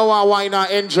girl never want wine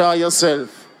and enjoy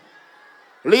yourself.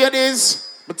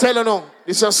 Ladies, I tell you now,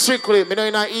 this is strictly, me know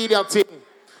you not idiot thing.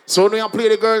 So when you play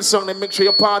the girl song, then make sure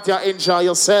you party and enjoy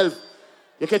yourself.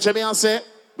 You catch me and say?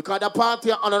 Because the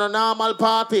party on a normal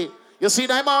party. You see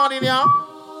that morning, yeah?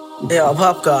 Yo,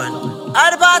 popcorn.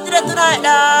 At the party there tonight,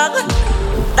 dog.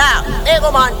 Dog, they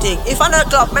go man thing. If I'm not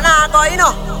club, me nah go, you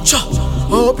know. Sure.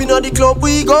 Up inna the club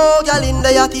we go, girl in the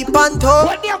yachty panto.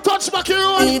 When you touch my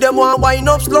road, me them want wine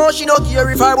up slow. She no care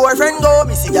if her boyfriend go.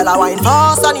 Me see girl a wine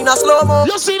fast and in a slow mo.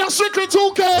 You see that strictly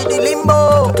 2K. The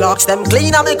limbo, clocks them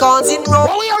clean and me cons in row.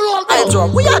 But we are roll, I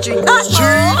drunk, we are drink that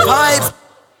street vibes.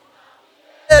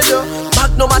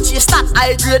 Back no match, you start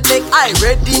I grade make I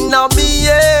ready now me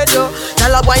head. Tell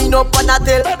her wine up and I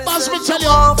tell me must tell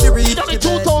you, in the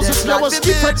 2000s there was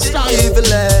different style.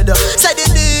 Say the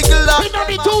nigga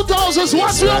in the 2000s,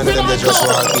 what's your opinion?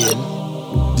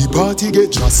 The party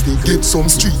get drastic, get some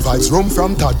street vibes, rum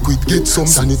from Tad quick, get some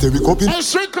sanitary cup in. Hey,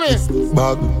 strictly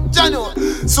bag. Jano,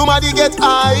 somebody get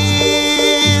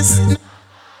ice.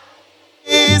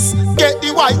 Get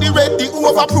the white, the red, the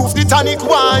overproof, the tonic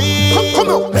wine. Come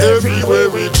on. Everywhere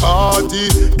we party,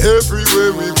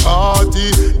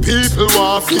 people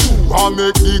want you and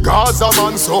make the Gaza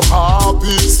man so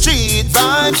happy. Street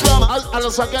vibes from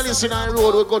as a girl is in our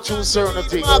road, we go through certain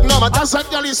things. As a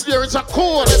girl is there, it's a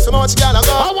code. So much girl I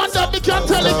go. I want that we can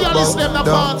tell the girl is them the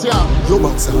party. Yo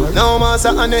massa, no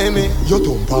massa enemy. Yo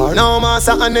dumper, no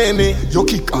massa enemy. Yo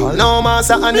kick all, no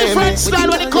massa enemy. Different style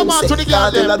when it come out to the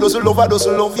girl. I just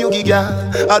love you, girl.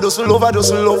 I just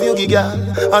love you, girl.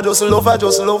 I just love you,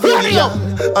 girl.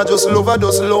 I just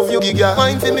love you, girl.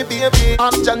 Mind for me, baby.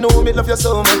 And you know me love you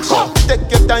so much. Take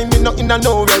your time, me not in a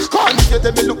no rush. And if you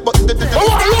tell me look, but the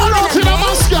roll out in a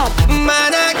mask up.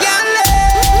 Man, I can't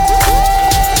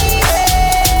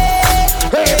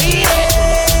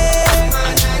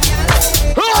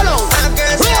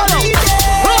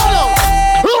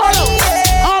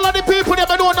all of the people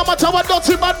never know no matter what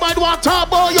dirty bad mind want to talk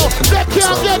about you. They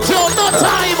can't get you, no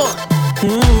time.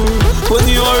 When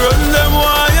you run them,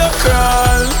 why you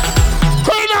crawl?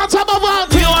 Clean out some of our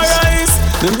things. You rise,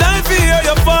 them die for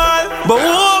you fall. But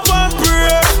hope and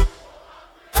pray.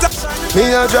 Me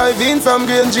a drive in from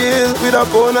Green Jail with a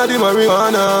pound of the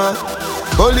marijuana.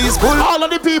 Police pull. All of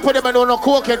the people them know no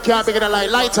cocaine can't be gonna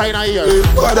lighter in a ear.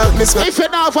 If you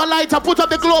not have a lighter, put up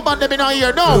the globe on them in a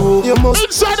ear. No, you must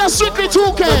inside a strictly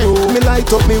 2K. Me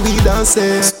light up me weed and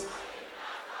say.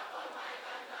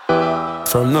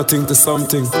 From nothing to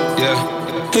something.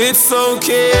 Yeah. It's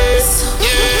okay.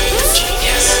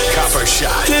 Yes. Copper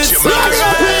shot. It's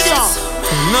okay.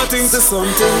 From nothing to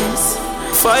something.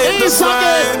 Fight the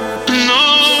fight.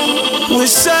 No. We're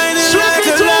shining like a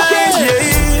light.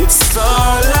 Yeah.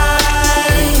 Starlight.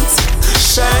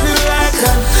 Shining like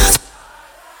a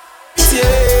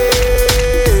yeah.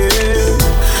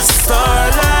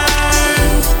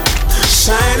 Starlight.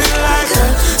 Shining like a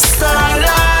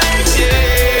starlight.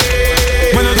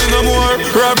 Yeah. When I do no more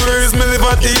robberies, me live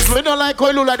at ease. We don't like how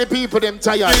you look like the people them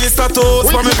tired. Please a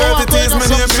toast for me quantities, me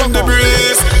name in the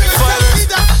breeze.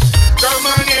 Come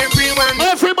on, everyone.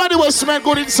 Everybody will smell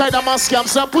good inside the mask camp,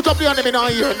 so put up the enemy in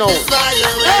our ear now.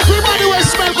 Everybody will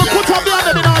smell good, put up the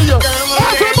enemy in our ear.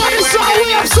 Everybody saw we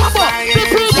have summer. The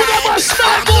people never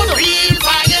smell good.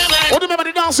 What do you remember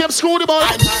the dance? You have Screw the Ball.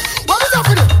 What is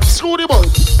happening? Screw the Ball.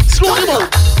 Screw the Ball.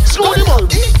 Screw the Ball.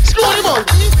 Screw the Ball.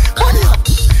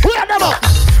 We are them up.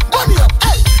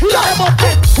 We are them up.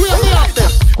 We are behind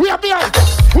them. We are behind them.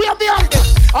 We are behind them.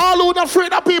 All who not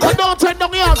afraid of people don't turn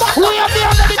down your hands. We are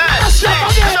behind them.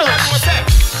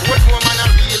 What woman a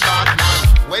real bad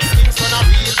man? West Kingston a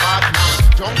real bad man.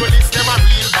 Jungle is them a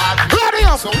real bad man. Ready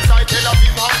up. Southside Tel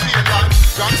Aviv a real man.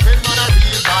 John Spellman a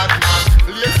real bad man.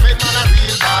 Late Spellman a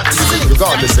real bad man.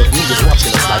 regardless of who is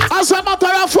watching us like. As a matter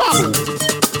of fact.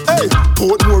 Hey,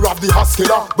 Portmore of the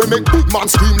Haskella. We make big man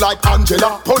scream like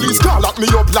Angela. Police call at me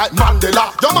up like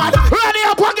Mandela. You mad? Ready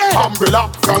up again.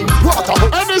 Umbrella from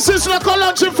Waterhouse. And this is like a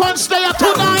lunch in France day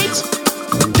tonight.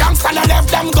 Gangsta left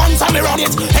them guns and me run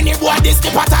it. Any boy this the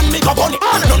pattern me go bunny.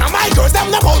 None of my girls them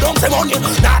no go down for money.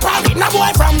 Nah probably no boy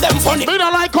from them funny. Me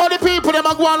don't like all the people them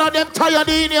a go on them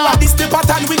tired in here. This the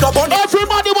pattern we go bunny.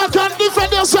 Everybody want can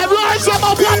defend yourself. Rise them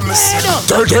up and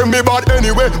tell me bad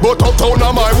anyway, but uptown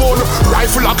on my own.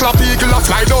 Rifle a clap, eagle a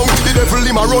fly down. The devil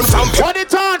him a run from. When it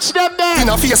touch them there. in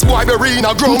a face, boy, bury in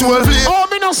a ground well play. Oh,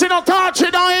 me no see no torch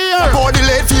down here. Body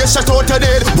laid face, shut out your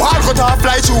dead. Wall cut off,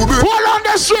 fly through. Hold on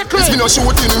the strictly. Me no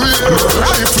shooting real.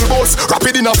 Rifle boss,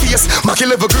 rapid in a face. Mackie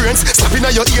level grains, slapping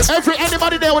at your ears.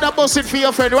 Anybody there with a busted for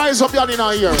your friend, rise up your in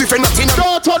our ear. Different nothing.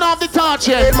 Don't turn off the torch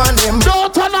yet.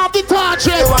 Don't turn off the torch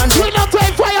yet. We don't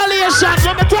take violation.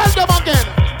 Let me tell them again.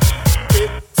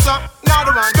 So, now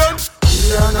the man done.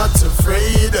 You're not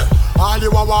afraid. All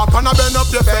you a walk and a bend up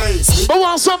your face. But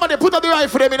want somebody put up the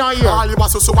rifle them in our ear. All you a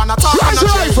so wanna talk and a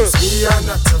chase. You're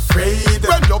not afraid.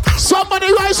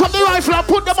 Somebody rise up the rifle and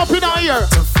put them up in our ear.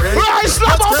 Rise them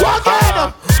up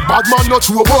again. Bad man not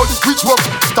true about which one?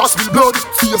 That's me blood.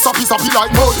 Face a piece of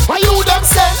like mud. Why you them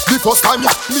say? The first time me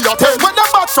a tell. When them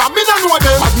bad from me no know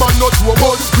them. Bad man not true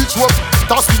about which one?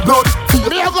 That's me blood.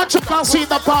 Me a go check and see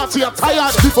the party. I'm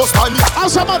tired. The first time me.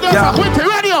 And some of them are quick.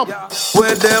 Ready up.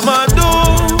 Where them a do?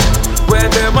 Where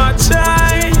them a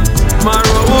try? My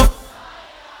road.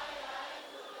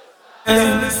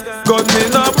 Got me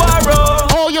no borrow.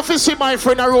 Oh, you fi see my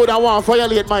friend a road I want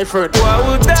violate my friend.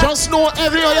 Just know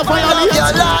every way you violate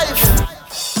your life.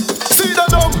 See the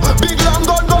dumb, big long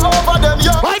gun go over them,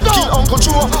 yeah. Kill Uncle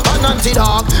Joe and Auntie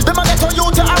Dog. Them a get on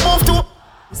you to move to.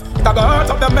 It a go hurt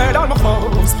up them head on my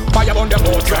foes. Fire on them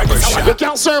boat drag. You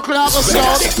can't circle out the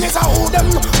sound. Business a who them.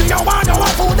 Me no want no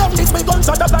one fool them. This me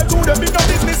gunshot a fly to them. Me no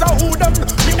business a who them.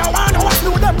 Me no want no one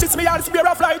flew them. This me all spear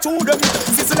a fly to them.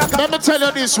 Let me tell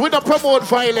you this, we don't promote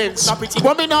violence.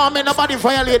 When me now make nobody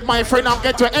violate my friend and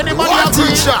get to anybody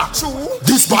agree.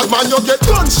 This bad man you get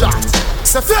gunshot.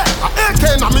 Say fair, a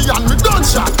AK na me and me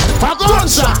gunshot. A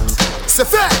gunshot. Say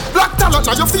fair, black talent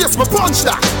na your face me punch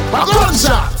that. A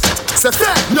gunshot. Say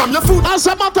fair, numb your food. As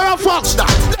a matter of fact,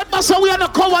 let us say we are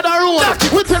not cover the road.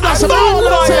 We tell us about all the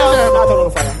time.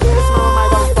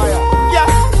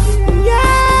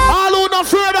 All who not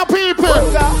afraid of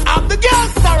people. I'm the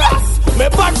gangster ass. Me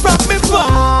back from me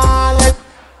back.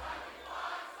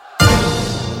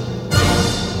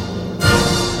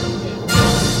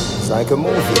 It's like a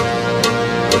movie.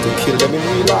 But to kill them in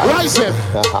real life. Rise him.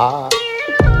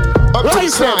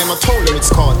 Rise him. I told him it's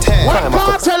called 10. When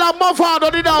cartel and Mofado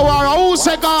did that war, who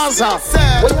said Gaza?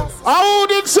 Who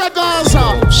did say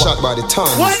Gaza? Shot by the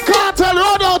tongue. When cartel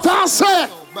rode out and say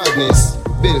badness,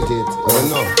 built it.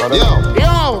 I don't know.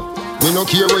 Yo. We don't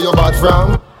care where you're bad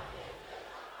from.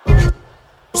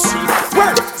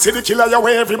 Well, see the killer your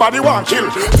way everybody want kill.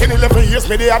 10, 11 years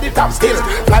me they at the top still.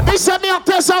 Like me say me a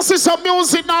test and see some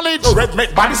music knowledge. Red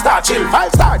make body star chill.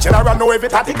 5-star general know every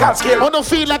tactical skill. I don't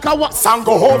feel like I want song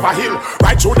go over hill.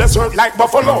 Right through the surf like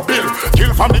Buffalo Bill.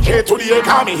 Kill from the K to the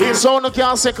Academy Hill. So no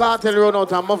can't say cartel run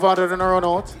out and Mofado didn't run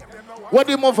out. What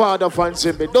the Mofado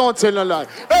fancy me? Don't tell no lie.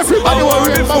 Everybody want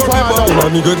real Mofado.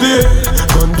 Man nigga day,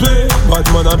 gun play. Bad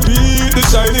man a beat the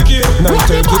shiny kid. Night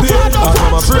time today,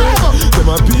 I'm afraid. Them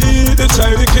a beat the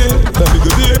shiny kid. That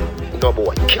nigga day. No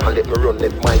boy, can't let me run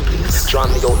left my place.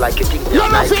 Drown me out like a king. You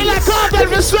don't feel like cartel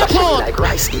me slip out. Like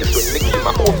rice ears when me keep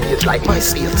my own face like my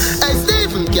ears. Hey,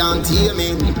 Stephen can't hear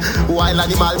me. Wild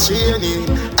animal training.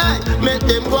 Hey, make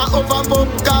them go overboard.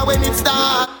 Cause when it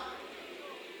starts.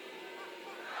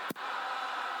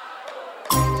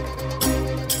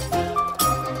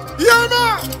 Yeah,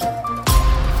 man.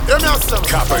 Hear me out, some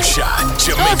Copper Shot,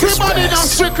 Jamaica's everybody now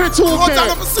strictly 2K.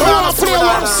 We wanna play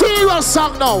one serious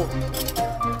song now.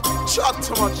 Shot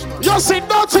too much, man. You see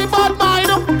nothing bad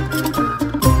mind.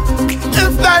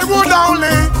 If they would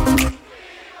only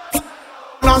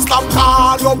not stop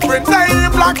call up with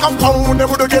name like a pound, they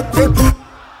would get it.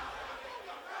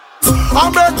 I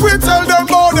make we tell them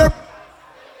about them.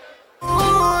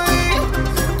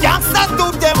 Gangsters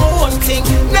do them own thing.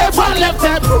 Never left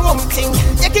them room thing.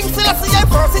 You King Selassie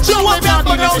first. It's you want me to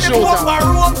know the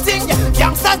room thing.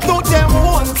 Gangsters do them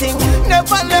own thing.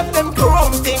 Never left them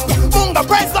room thing. Bunga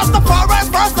price lost the far right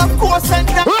first, of course. And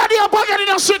ready up again in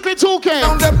a strictly 2K.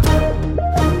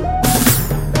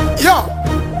 Yo,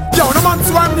 the man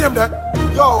who I'm named that.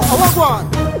 Yo, I want one.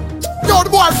 Yo, the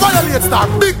boy violates that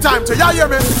big time to you hear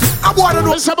me? I want to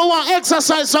do someone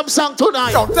exercise some song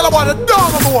tonight. Yo, tell about the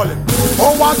dog of the wallet.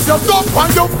 Oh, once you're up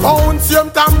on your phone, same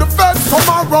time the feds come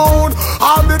around.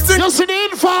 All the things you see the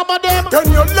informer them. Then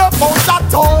you left out that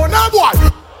town. And what?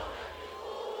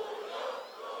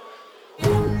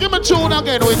 Give me tune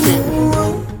again with it.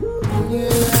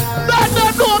 Let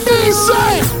them know me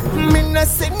say. Me no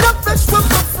say no fresh from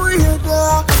the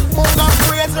freedom. Munga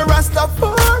praise the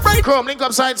Rastafari. Chrome, link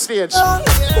up side stage.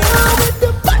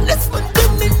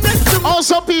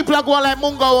 Also people are going like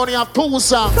Munga only have 2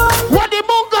 songs. What the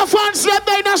Munga fans let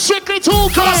they not strictly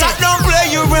 2K. Cause I don't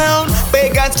play you round.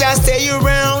 Pagans can't stay you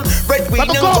round. Red we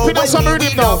don't go when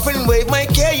we often wave my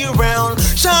care you round.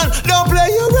 Sean, don't play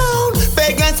you round.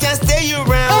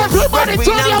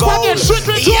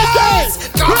 Yes!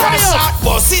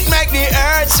 Boss it make the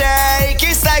earth shake.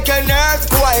 It's like an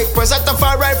earthquake. Present the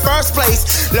far right first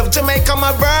place. Love Jamaica,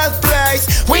 my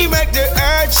birthplace. We make the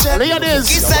earth shake. Look at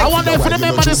this. I want them for the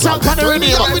member the song for the rhythm.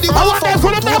 I want them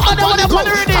for the member for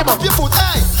the rhythm.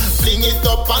 Fling it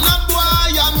up on a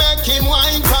boy and make him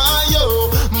wine for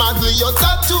you. Madly your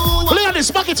tattoo. Look at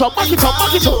this. Back it up. Back it up.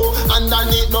 Back it up. And I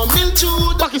need no milk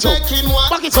chew. Back it up. Back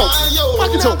it up.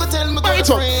 Back it up. Back it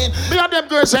up. Look at them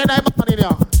girls saying I'm in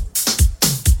here.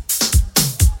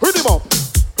 Hit him up.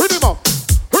 Hit him up.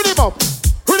 Hit him up.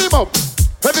 Hit him up.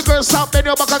 Every girl stop. Bend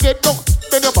your back again. No.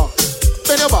 Bend your back.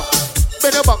 Bend your back.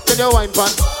 Bend your back. Bend your wine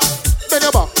pan. Bend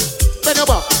your back. Bend your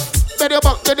back. Bend your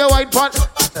back. Bend your wine pan.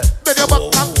 Bend your back.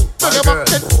 Bend your back.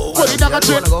 Put it down a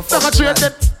train. Down a train.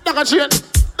 Down a train.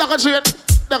 Down a train.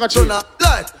 Down a train.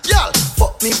 Like, y'all.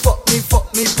 Fuck me,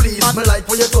 please. Me like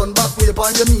when you turn back way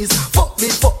upon your knees. Fuck me,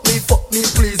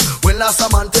 please. When last a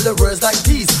man tell the words like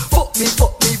these. Fuck me,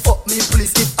 please.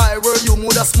 If I were you,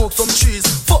 woulda smoke some trees.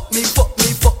 Fuck me,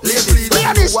 please.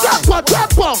 Ladies,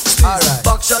 tempo. Alright.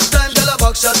 Backshot time, tell a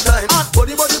backshot time.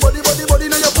 Body, now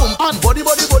your boom. Body,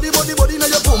 now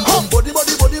your boom. Body,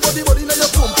 now your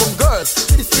boom. Girls,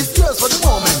 it's yours for the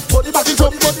moment. Body, back it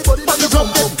up. Back it up. Back it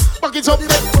up. Back it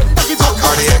up.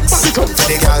 Cardiac. Back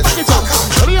it up.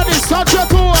 Ladies, touch your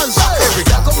toes. Every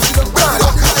guy come to the ground.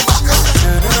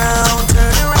 Turn around.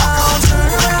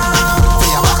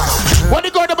 When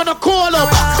you go them in the call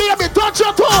up, baby, touch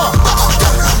your toe.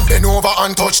 Bend over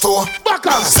and touch toe. Back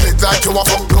up. Slip like you a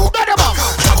fuck blow. Bend back.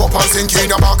 Tap up and sink in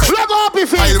your back. Leg up your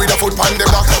feet. Pile with a foot pan the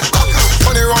back.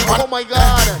 Turn it round pan. Oh my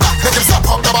God. Make him stop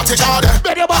up the body hard.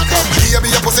 Bend your back then. Baby,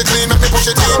 your pussy clean, make me push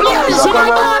it in. Ladies, in my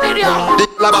morning, yeah.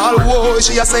 La ball, whoa,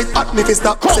 she a say at me fi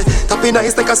stop. Say, tapping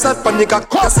nice like a sad panic. I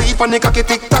see panic, I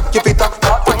tick tock, keep it up.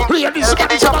 Ladies,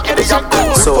 get it up, get it up.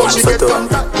 So she get done.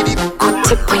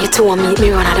 Tip on your toe and meet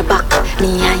me run at the back.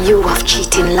 Me and you have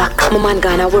cheating luck. My man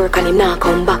gonna work and him not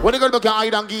come back. When you gonna look at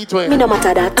hide and gateway? Me no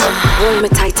matter that. Hold me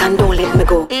tight and don't let me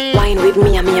go. Wine with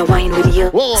me and me a wine with you.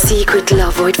 Whoa. Secret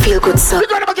love, oh it feel good so. You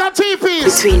gonna look at TPs?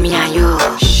 Between me and you.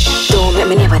 Don't make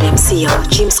me never them see you.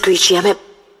 Jim Screechy and me.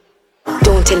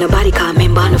 Don't tell nobody cause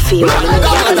remember no feel.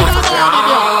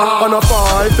 On a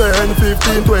 5, 10,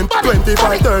 15, 20,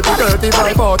 25, 30,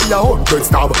 35, 40, 100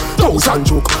 stab, 1,000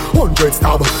 choke, 100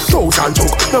 stab, 1,000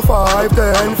 choke. No 5,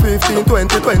 10, 15,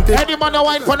 20, 20. Any man a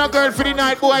wine for a girl for the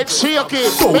night, boy, shake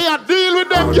it. Me a deal with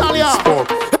them, girl, yeah.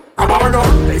 Cabarno,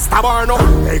 they stabarno,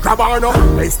 they grabarno,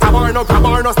 they stabarno,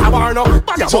 grabarno, stabarno.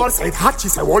 Your ball said hot, she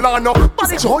said wolano.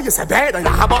 But it's how you say bad and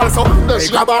you have also. They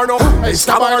grabarno, they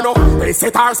stabarno, they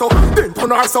set arso, then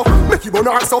turn arso, make you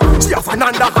bonarso. She a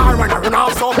Fernanda Har and a run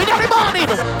also. We got the morning.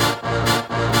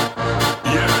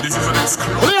 Yeah, this is an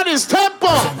exclusive. Look at this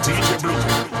tempo. DJ Blue.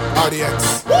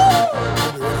 RDX.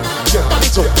 Body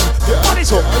top, body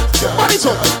top, body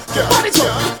top, body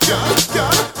top.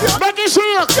 Make it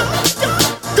shake.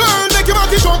 Girl, make your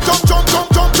body jump.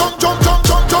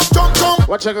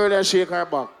 Watch a girl there shake her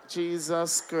back.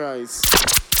 Jesus Christ.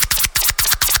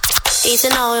 Easy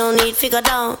now, you don't need figure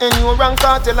down. And you rank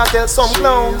cartel and tell some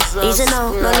clowns. Easy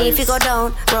now, no need figure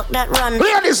down. Rock that run.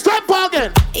 Ladies, step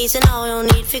again. Easy now, you don't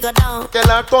need figure down. Tell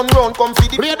her turn round, come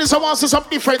feed it. Ladies, I want to see some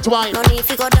different wine. No need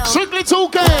figure down. Strictly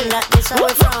 2K. That is how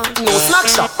we from. No snack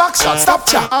shot, back shot, stop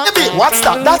chat. Baby, what's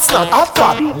that? That's not hot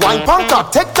pot. Wine pan top,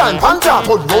 take time, pan top.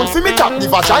 Put round for me top, the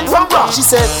vagina from bra. She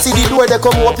said, see the door they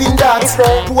come up in that.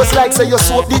 Pose like say your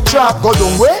soap did drop. Go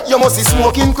down way, you must be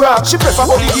smoking crack. She prefer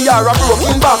body gear a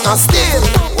broken back and still.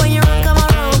 When you run, come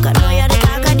around, I know you're the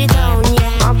talk of the town,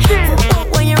 yeah.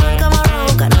 When you run, come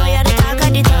around, I know you're the talk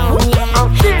of the town, yeah.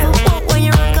 When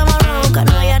you run, come around, I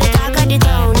know you're the talk of the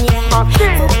town, yeah.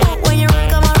 When you run,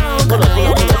 come around, I know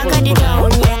you're the talk of the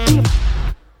town, yeah.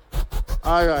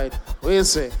 All right, we'll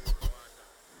see.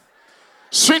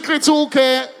 Strictly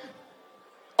 2K.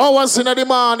 Hours in the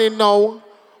morning now.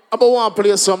 I want to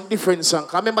play some different song.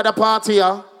 I remember the party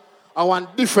here. I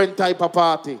want different type of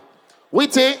party.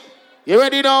 Witty, you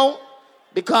ready now?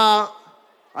 Because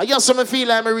I just feel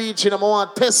like I'm reaching. I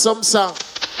want to test some song.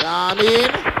 You know what I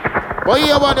mean? But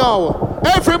here we know.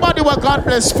 Everybody what God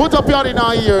bless, put up your hand in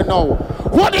our ear now.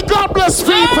 What the God bless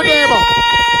feel for them?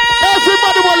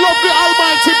 Everybody will love the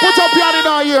Almighty, put up your hand in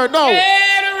our ear now.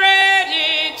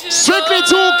 Strictly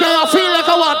 2K, I feel like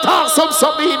I want to talk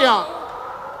something in here.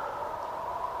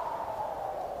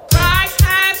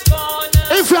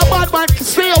 If you're a bad man,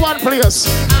 stay in one place.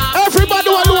 Everybody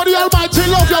will know the Almighty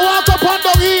love you. Walk up and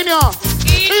down in here.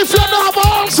 If you're not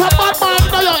also a bad man,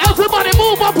 everybody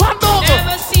move up and down.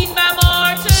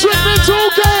 Strictly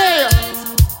 2K.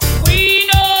 We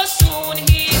know soon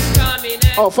he's coming.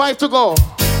 Oh, 5 to go.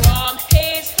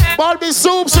 Balby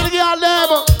soups in the girl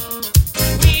them.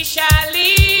 We shall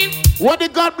live. What the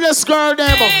God bless girl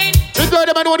them. The girl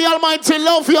them know the Almighty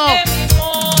love you.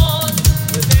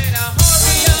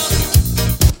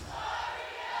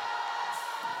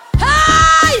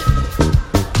 Hey!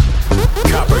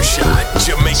 Copper shot,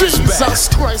 Jamaica's Jesus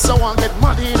best. Christ, I want to get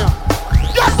money in here.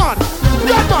 Get man!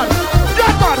 Get man!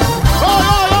 Get man!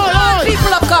 Oh!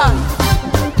 People of God.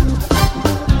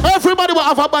 Everybody will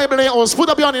have a Bible in your house. Put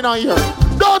up your hand in here.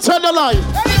 Don't tell the lie.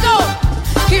 There we go.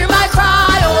 Hear my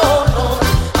cry, oh.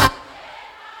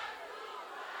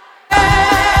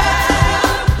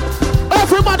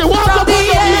 Everybody, walk up on the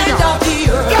end of the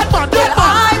earth. Get man!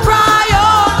 I cry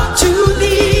out to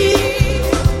thee.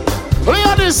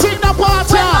 Ladies, sing the part.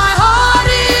 When my heart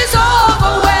is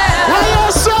overwhelmed. What you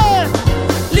say?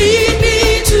 Lead me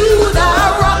to the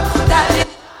rock that is.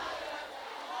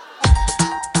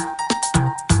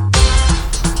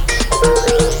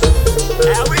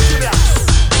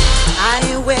 I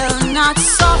will not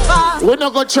suffer. We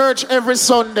don't go to church every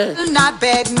Sunday. Not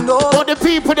beg no. But the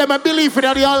people them believe in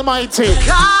the Almighty.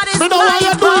 God is we know why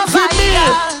you do it for me.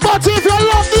 But if you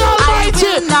love the Almighty,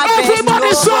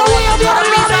 everybody say we have the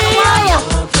honor.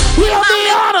 We have the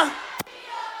honor.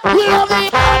 We have the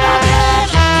honor.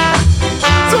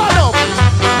 Turn up.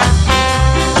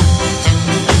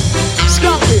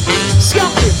 Skunk it,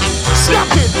 skunk it,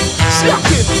 skunk it,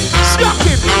 skunk it, skunk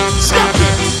it, skunk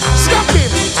it, skunk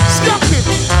it, skunk it,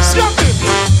 skunk it.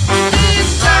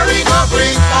 Larry go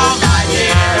bring on my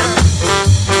dear.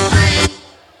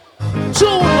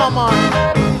 Junior man.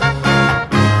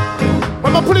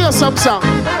 Let me play some song.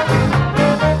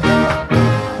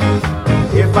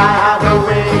 If I had the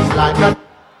wings like a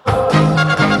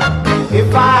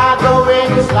if I had the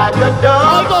wings like a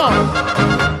dove. Hold on.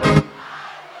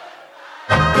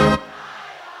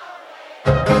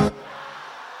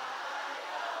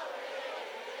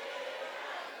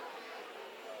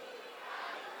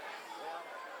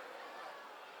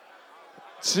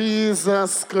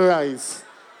 Jesus Christ.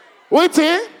 Wait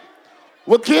here.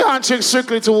 We can't trick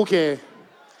strictly to OK.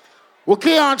 We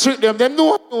can't trick them. Them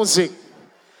know music.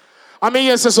 I mean,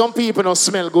 yes, some people don't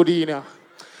smell good in here.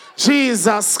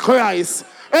 Jesus Christ.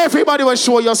 Everybody will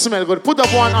show you smell good. Put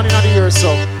up one on in the ear,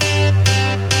 so.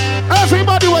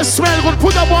 Everybody will smell good.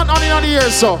 Put up one on in the ear,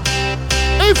 so.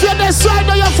 If you decide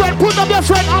that your friend, put up your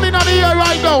friend on in the ear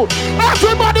right now.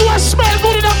 Everybody will smell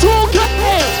good in the 2K.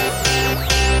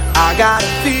 I got a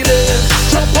feeling.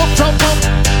 Jump up, jump up.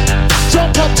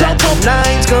 Jump up, jump up.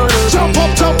 Tonight's gonna jump be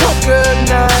up, jump up. A good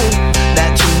night.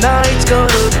 That tonight's gonna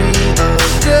be a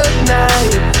good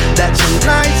night. That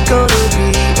tonight's gonna be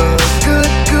a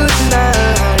good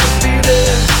night. I feel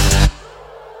it.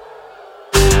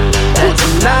 That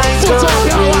tonight's gonna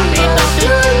be a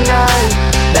good night.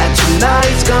 That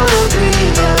tonight's gonna be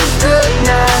a good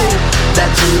night.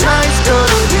 That tonight's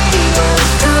gonna be a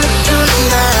good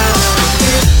night.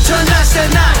 Tonight's the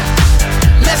night.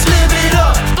 Let's live it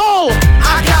up. Oh,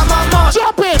 I got my money.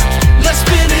 Jump it. Let's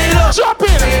spin it up. Jump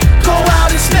it. Go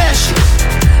out and smash it.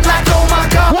 Like oh my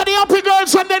God. What the happy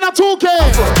girls and then a 2K.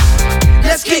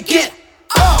 Let's kick it.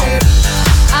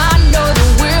 I know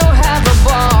that we'll have a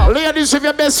ball. Ladies, if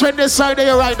your best friend this side of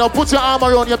you right now, put your arm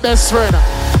around your best friend.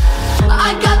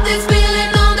 I got this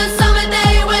feeling on the summer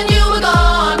day when you were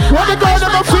gone. What the girl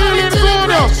never feeling good?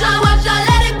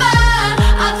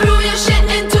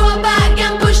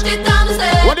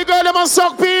 What the girl never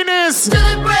suck penis? To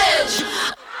the bridge.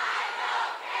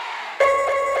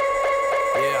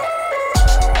 Yeah.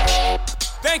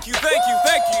 Thank you.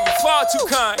 Far too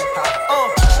kind.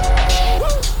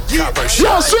 Copper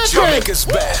shot, Jamaica's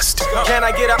best. Can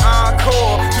I get an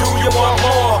encore? Do you want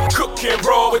more? Cook and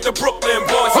roll with the Brooklyn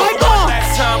boys. For one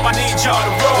last time, I need y'all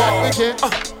to roll. Yeah.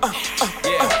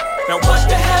 Now what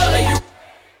the hell are you?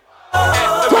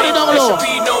 Put it down low. There should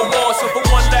be no more, so for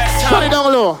one last time. Put it down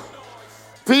low.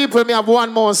 People, me have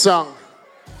one more song.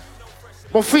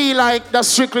 But feel like that's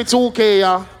strictly 2K,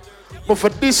 yeah. But for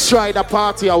destroy the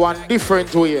party, I want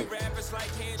different way.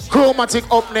 Chromatic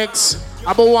up next.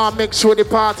 I want to make sure the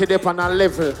party is on a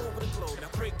level.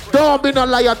 Don't be no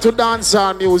liar to dance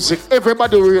on music.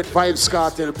 Everybody rate Vybz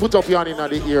Kartel. Put up your hand in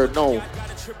the ear now.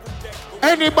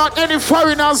 Any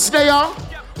foreigners there?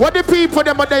 What the people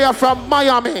them are there from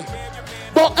Miami?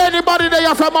 But anybody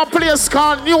there from a place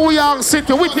called New York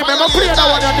City with him, I'm play that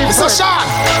one and Mr. Sean,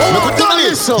 oh, tell me,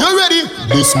 you ready?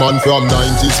 This man from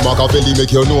 90s Machiavelli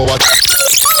make you know what.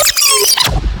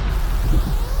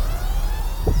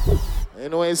 You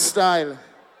know his style.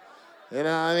 You know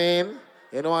what I mean?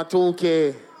 You know what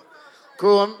 2K.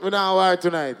 Come, we don't war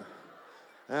tonight.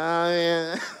 You know what I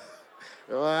mean?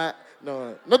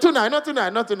 No, not tonight. You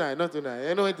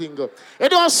know anything go. You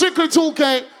know secret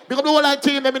 2K. Because the whole like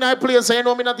team them in that place. You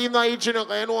know me not even eating. You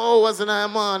know how was in that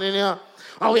morning, yeah.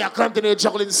 And we are continuing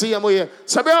juggling CM here.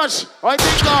 So Bish, how you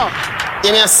think go?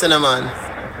 Give me a cinnamon.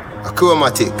 A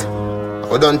chromatic.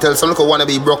 I don't tell some look who wanna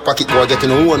be broke pocket boy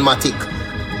getting one matic.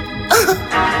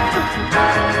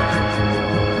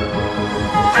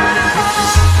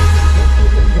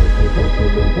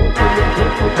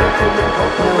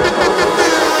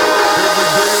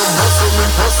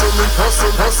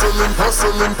 Hustling.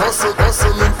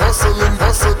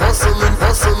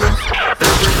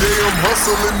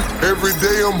 Every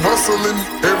day I'm hustling.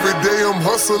 Every day I'm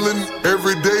hustling.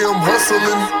 Every day I'm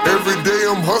hustling. Every day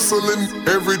I'm hustling.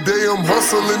 Every day I'm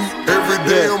hustling. Every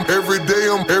day I'm hustling.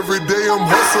 Every day I'm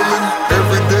hustling.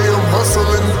 Every day I'm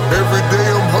hustling. Every day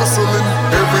I'm hustling.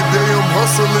 Every day I'm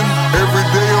hustling. Every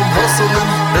day I'm hustling.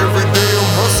 Every day I'm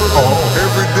hustling.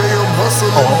 Every day I'm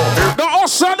hustling. The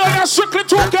Osa no ya strictly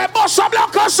 2K boss I'm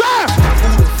like I say. Who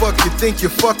the fuck you think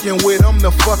you're fucking with? I'm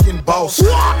the fucking boss.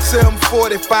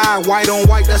 745 white on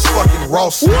white, that's fucking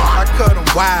Ross. I cut them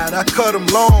wide, I cut them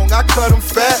long, I cut them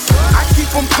fat. I keep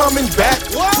them coming back.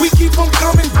 We keep them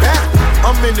coming back.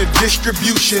 I'm in the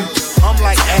distribution. I'm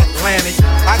like Atlantic.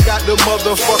 I got the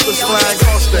motherfuckers flying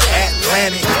across the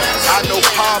Atlantic. I know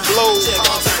Pablo,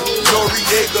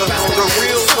 Noriega, the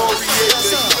real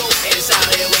Noriega.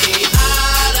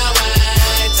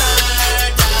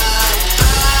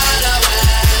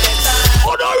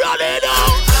 Oh no, really now.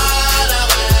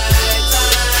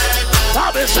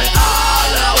 I've been saying all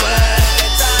the way.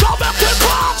 Come back to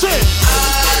party.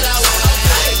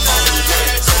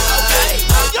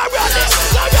 You're ready.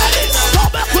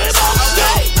 Come back with us.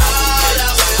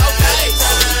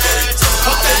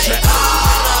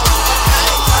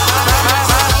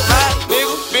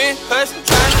 Nigga been hustling,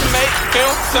 trying to make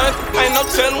him something. Ain't no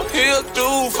telling what he'll do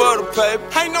for the paper.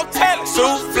 Ain't no telling.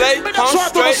 Souffle, I'm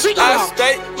straight. I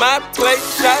stay my plate,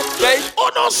 shot straight. Oh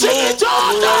no, sing it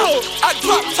all now. I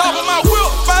drop top of my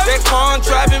wheel, baby. That car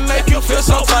driving make you feel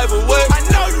some type of way. I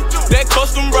know you do. That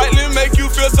custom brightly make you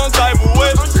feel some type of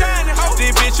way. I'm shining, ho.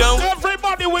 This bitch on.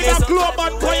 Everybody with a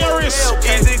global players.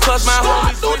 Easy cause my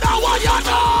homies do that what you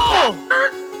know.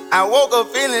 I woke up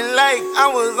feeling like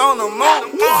I was on the moon.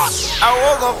 I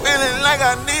woke up feeling like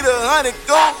I need 100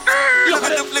 gold. Look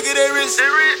at the flick of that wrist.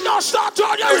 No, start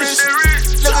on your wrist.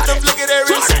 Look at the flick of that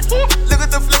wrist. Look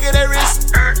at the flick of that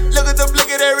wrist. Look at the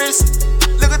flick of that wrist.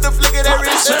 Look at the flick of that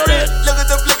wrist. Look at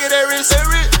the flick of that wrist.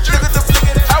 Look at the flick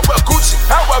of that. I wear Gucci,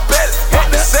 I wear Belly. At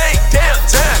the same damn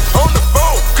time, on the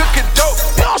phone, cooking dope.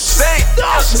 Same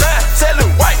damn time,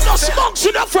 telling white. No smokes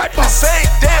in the front. Same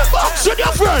damn smokes in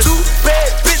your front. Two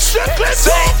bad bitches.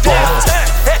 Same damn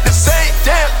time, at the same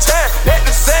damn time, at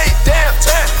the same damn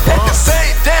time, at the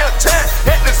same damn time,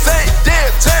 at the same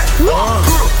damn time.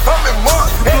 I'm in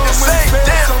Mark at the same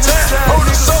damn time. On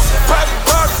the soap, private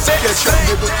bars at the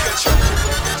same.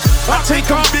 I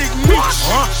take on Big Mitch,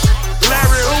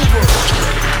 Larry Hoover,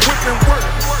 whipping work.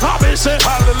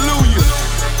 Hallelujah.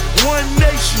 One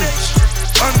nation.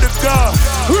 Under God,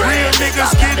 real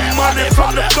niggas getting money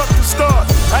from the fucking start.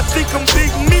 I think I'm Big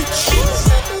Meech,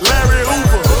 Larry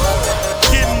Hoover,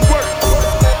 getting work.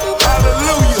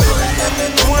 Hallelujah.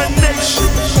 One nation,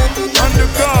 under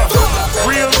God,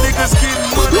 real niggas getting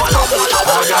money.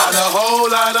 I got a whole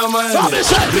lot of money.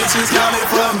 Bitches counting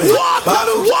for me.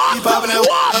 Bottle, keep popping that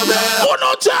water, man. Oh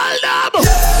no, tell them.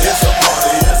 It's a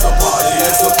party, it's a party,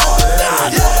 it's a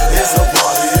party. It's a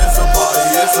party, it's a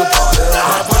party, it's a party.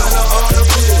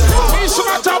 It's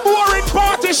not a boring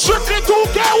party, strictly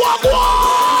 2K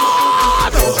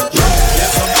Wagwan!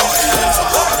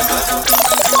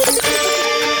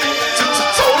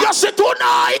 You see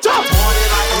tonight!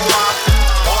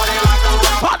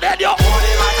 And then you...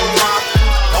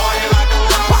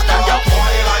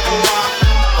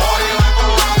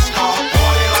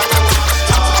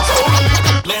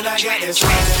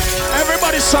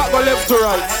 Everybody start go left to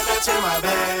right.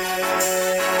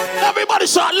 Everybody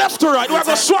start left to right. We're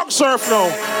going to swag surf now.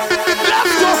 Left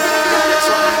to...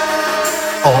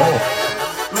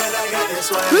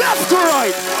 Left to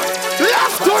right.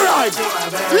 Left to right.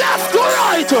 Left to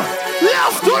right.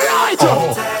 Left to right.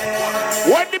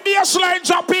 When the bass line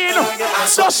drop in,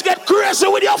 just get crazy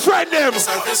with your friend them.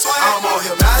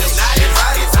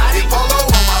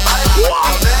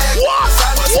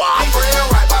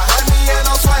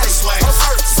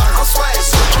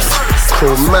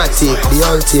 Chromatic, the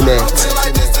ultimate.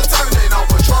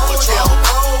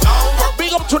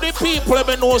 Big up to the people, let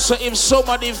me know so if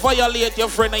somebody violate your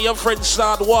friend and your friend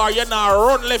start war, you not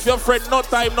run left your friend no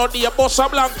time, no day. Boss a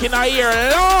blank in a ear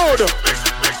loud.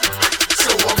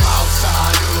 So I'm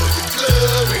outside of the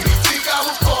club, anything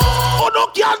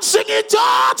can sing it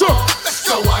out. Let's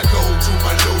go, I go to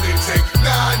my loaded tank.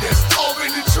 Nah, that's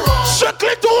open the trunk.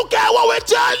 Strictly don't care what we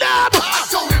tell them. I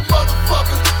told them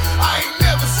motherfuckers, I ain't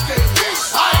never scared.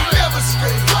 I ain't never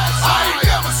scared. I ain't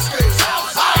never scared.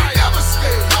 I ain't never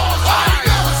scared. I ain't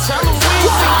never scared.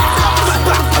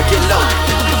 I get low.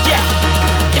 Yeah.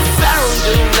 If I don't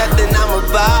do nothing, I'm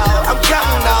about. I'm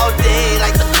counting all day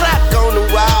like the clock on the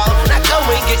wall. Now go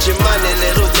and get your money,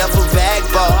 little duffel bag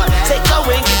boy. Say go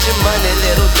and get your money,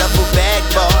 little duffel bag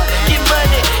boy. Get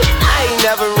money. I ain't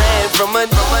never ran from a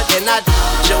and I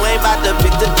you ain't about to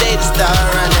pick the day to start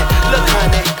running. Look,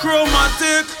 honey.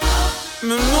 Chromatic.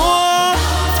 No.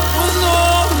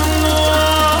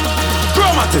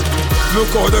 Chromatic. Look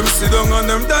how them sit down and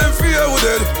them time fear with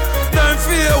it. Time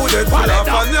fear with it. Pull up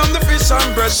and them the fish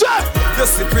and bread. You're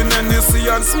sipping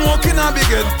Hennessy and smoking a big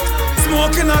head.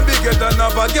 Smoking a big head and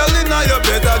have a girl in your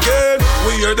bed again.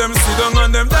 We hear them sit down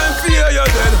and them time fear you're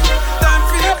dead. Time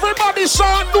fear. Everybody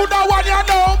son, do that one you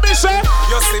know, me say.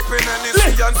 You're sipping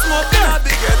Hennessy and smoking a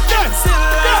big head.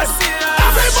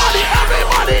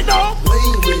 Everybody know.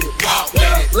 Lean with it,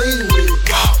 lean with it,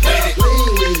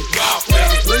 lean with it,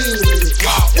 lean with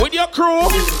it. With your crew,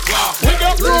 with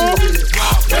your crew.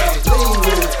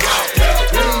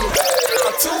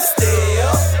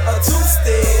 A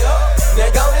two-step. Now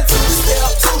go to two-step.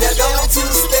 Now go to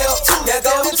two-step. Now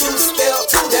go to two-step.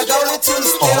 Now go to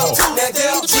two-step. Now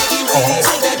get jiggy with it.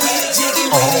 Now get jiggy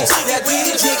with it. Now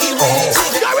get jiggy with it.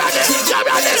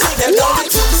 Now go to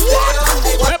two-step.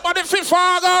 Remember the 5th of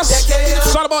August?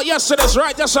 It's all about yesterday's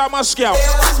right. That's how I must go.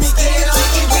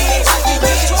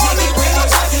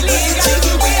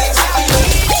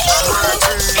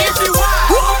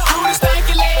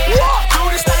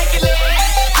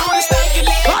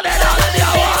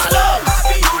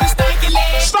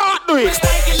 Start doing it.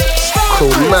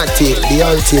 Chromatic, the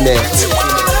ultimate.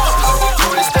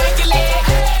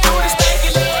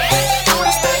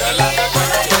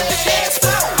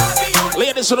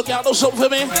 Ladies, look out, do something for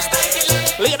me.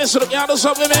 Ladies, look out, do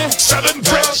something for me. 7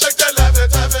 girls, shake that, love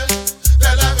it, have it.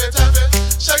 That love it, have it.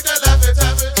 Shake that, love it,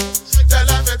 have it. That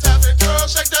love it, have it. Girl,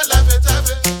 shake that, love it, have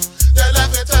it. That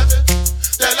love it, have it.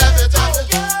 That love it, have it.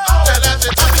 That love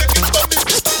it, have it.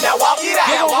 Now walk it out.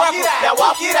 Now walk it out. Now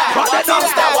walk it out.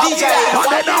 DJ. Now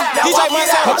walk it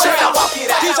out.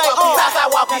 DJ.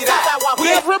 Walk it out. We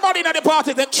everybody in the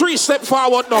party, then 3 step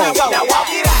forward now. Now walk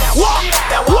it out. Walk it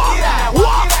out. Walk it out.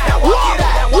 Walk it out. Walk it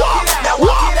out. Walk it out.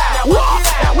 Walk it out. Walk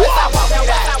it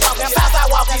out.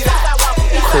 Walk it out.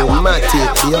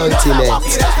 Chromatic, the ultimate. Now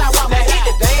hit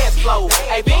the dance floor.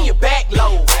 Hey, bend your back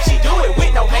low. She do it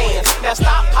with no hands. Now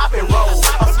stop, pop and roll.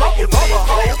 I'm smoking bubble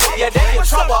hole. Yeah, they in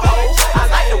trouble hole. I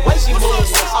like the way she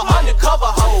moves. I'm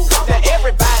undercover hole. Now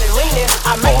everybody leaning.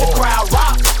 I make the crowd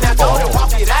rock. Now go and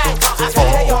walk it out. I say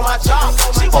hey on my job.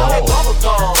 She want that bubble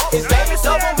gum. It's baby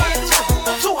double bitch.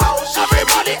 2 hoes.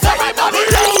 Everybody,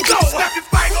 let's go. Snap your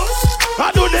fingers.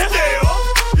 I do that.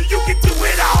 You can do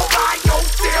it all by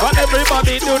yourself. And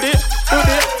everybody do it.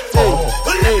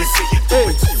 Let me see you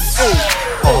do it.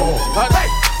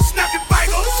 Snap your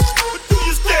fingers. But do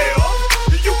you still?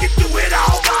 You can do it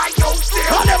all by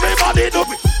yourself. And everybody do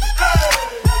it.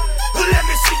 Let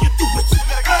me see you do it.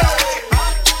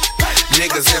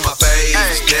 Niggas in my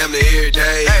face, damn near every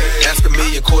day. Ask a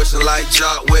million questions like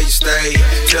Jock, where you stay?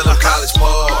 Tell them college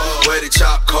ball, where the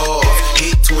chop cars.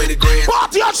 Hit 20 grand.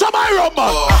 Party on some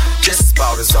rumba. Just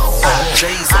about his own.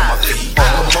 J's on my feet.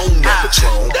 I'm on that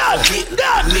Patron. Get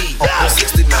me.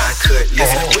 69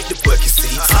 cutlass with the bucket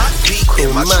seats. Beat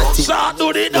in my trunk. Start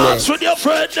do the dance with your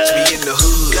friend. Me in the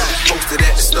hood, posted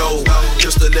at the stove.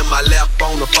 Pistol in my lap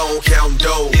on the phone, counting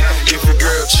dough. If your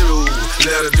girl choose,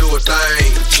 let her do a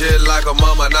thing. Just like a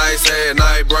mama, nice and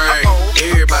night brain.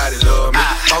 Everybody love me,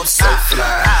 I'm so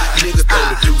fly. Niggas throw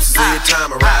the deuces every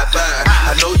time I ride by.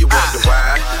 I know you wonder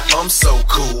why, I'm so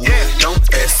cool. Don't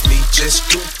ask me, just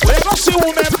do it. Meet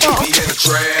me in the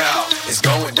trail, it's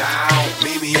going down.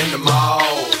 Meet me in the mall,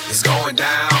 it's going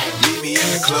down. Meet me in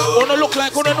the club. Wanna look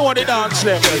like you don't know the dance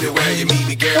left. Anywhere you meet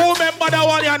me, girl. Who remember that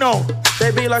one you know?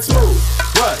 They be like smooth.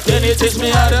 What? Then it teach me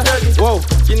how to. Whoa,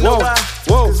 you know why?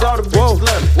 Cause all the bitches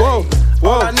love me.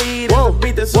 All I need is a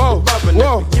beat that's super bumpin'.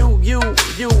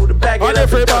 You, the back of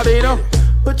everybody, you know.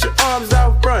 Put your arms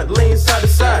out front, lean side to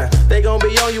side. They gon'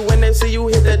 be on you when they see you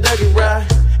hit that Dougie ride.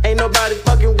 Ain't nobody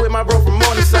fucking with my bro from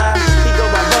on the side. He go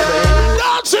by Bubba.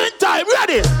 Dancing time,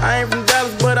 ready? I ain't from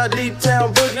Dallas, but I deep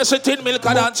town boogie. Yes, a tin milk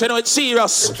and dance, you know it's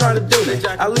serious. Trying to do me.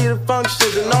 I lead the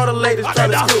functions and all the ladies trying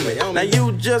to screw me. Now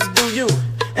you just do you.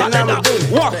 and I'ma do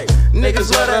it.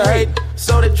 Niggas love to hate,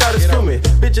 so they try to screw me.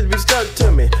 Bitches be stuck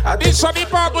to me. This is the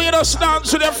part where you just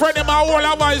dance with your friend in my whole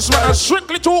voice, man. I'm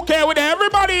strictly 2K with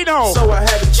everybody now. So I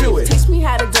had to chew it. Teach me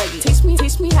how to Dougie. Teach me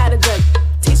how to Dougie.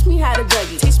 Teach me how to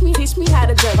Dougie. Teach me how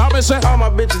to Dougie. How me say? All my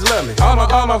bitches love me. All my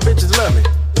bitches love me.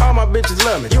 All my bitches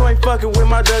love me. You ain't fucking with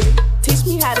my Dougie. Teach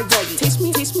me how to Dougie. Teach me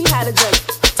how to Dougie.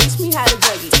 Teach me how to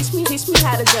Dougie. Teach me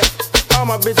how to Dougie. All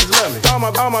my bitches love me. All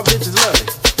my bitches love me.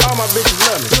 All my bitches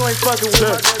love me. You ain't fucking with my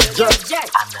Dougie. You're a jerk.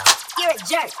 I know. You're a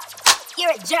jerk.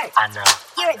 You're a jerk. I know.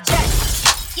 You're a jerk.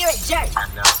 You're a jerk. I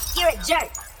know. You're a jerk.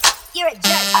 You're a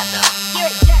jerk. I know. You're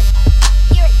a jerk.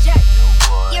 You're a jerk. No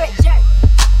boy. You're a jerk.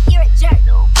 You're a jerk.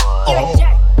 No boy. You're a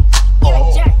jerk. You're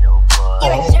a jerk. No boy.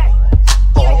 You're a jerk.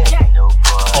 You're a jerk. No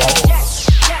boy. You're a jerk.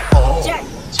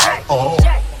 Jerk.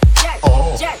 Jerk. Jerk.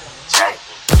 Jerk. Jerk.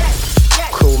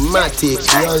 Jerk. Chromatic,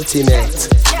 the ultimate.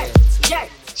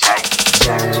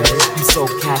 You so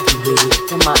cocky with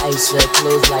it. And my ice shirt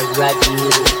clothes like Rocky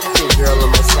with it. Your girl on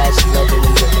my side, she loving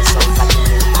and looking so fucking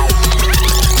good.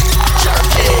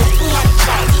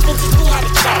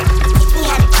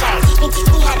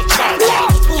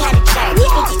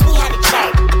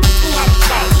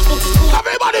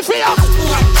 Everybody feel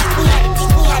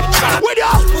with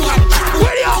you.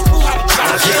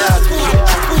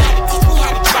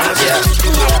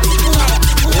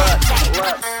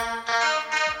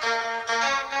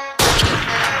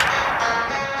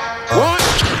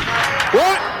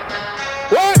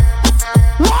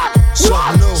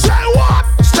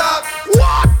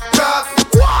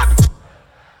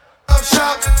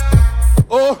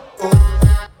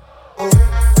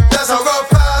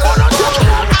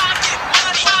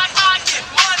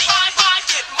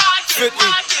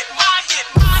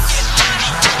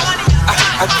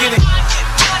 I get it.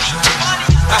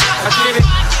 I get it.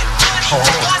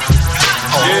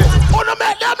 Yeah. Wanna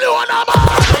make them blue on our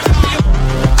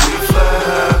We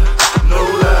fly, no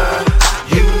lie,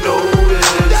 you know this.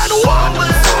 Then what?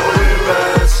 Before we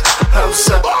rise,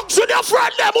 outside. Box with your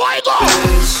friend, them why go?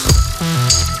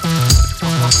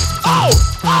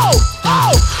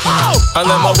 I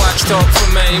let my watch talk for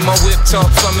me, my whip talk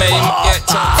for me, my gat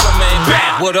talk for me.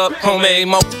 What up, homie?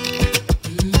 My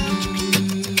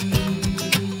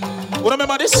What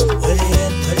remember this? Who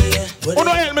don't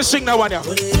help me sing that one here?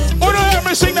 Who don't help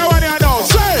me sing that one here now?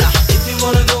 Say! If you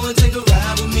wanna go and take a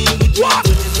ride with me, what?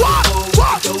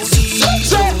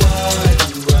 Say!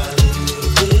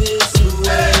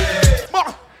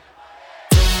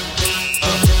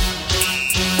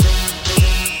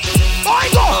 I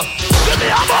go! Give me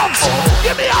a bounce!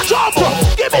 Give me a jump!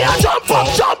 Give me a jump up!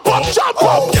 Jump up! Jump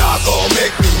up! Y'all gon'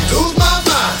 make me lose my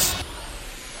mind.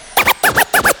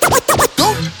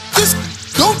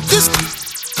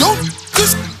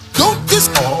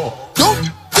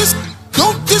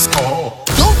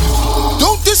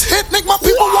 Don't this hit make my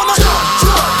people wanna.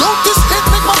 Don't this hit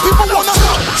make my people wanna.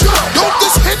 Don't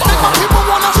this hit make my people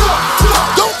wanna.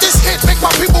 Don't this hit make my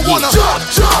people wanna.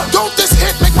 Don't this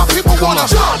hit make my people wanna.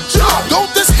 Don't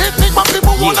this hit make my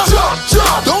people wanna.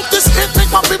 Don't this hit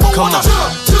make my people wanna.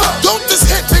 Don't this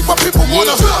hit make my people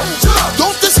wanna.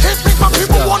 Don't this hit make my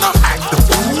people wanna. Act the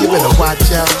fool. You better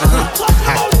watch out.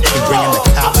 Be bringing the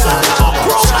cops out.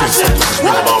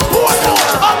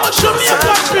 I'ma show me a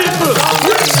black people.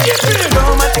 We're skipping.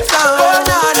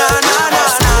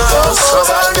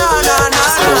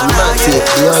 Chromatic,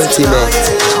 the ultimate.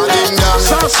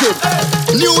 Start skip.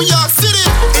 New York City.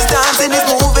 It's dancing, it's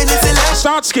moving, it's electric.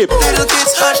 Start skip. Little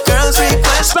kids, hot girls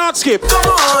request. Start skip. Come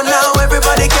on now,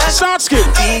 everybody catch. Start skip.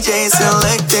 DJ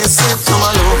select this, skip to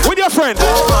my loop. With your friend.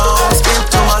 Skip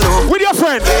to my loop. With your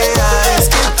friend. Yeah,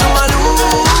 skip to my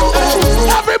loop.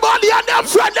 Everybody and them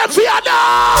friend, them fear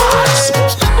dance.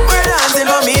 We're dancing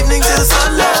from evening till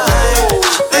sunlight.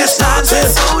 This dance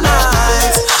is so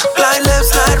nice. Slide left,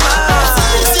 slide right.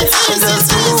 Just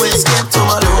do it, skip to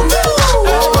my loop.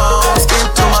 Skip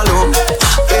to my loop.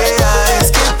 Yeah,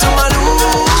 skip to my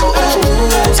loop.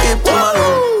 Skip to my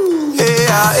loop.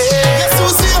 Yeah, Guess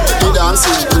who's here? The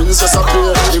dancing princess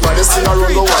appear. Everybody sing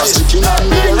around the walls, chicken and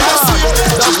beer.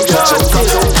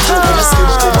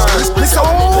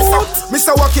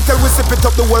 Mr. Wacky we zip it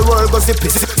up, the whole world go zip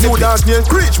it. New dance name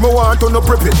Creech, me want to no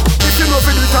prep it. If you know if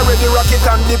you do it already, rock it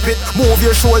and dip it. Move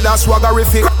your shoulders,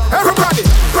 swaggerific. Everybody,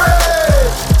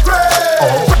 rage,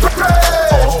 rage,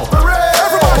 rage, rage.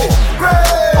 Everybody,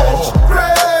 rage,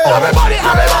 rage. Everybody,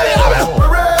 everybody, everybody.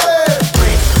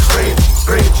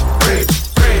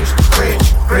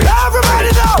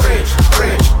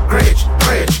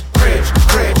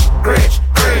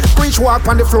 walk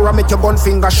on the floor and make your bun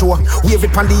finger show. Wave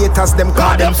it on the haters, them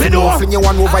call them for no. Fling you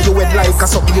one over your head like a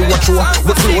something you watch show.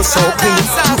 The flow so clean.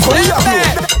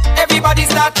 Everybody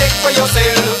start take for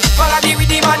yourself. Follow the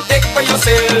rhythm and take for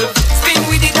yourself. Spin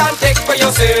with it and take for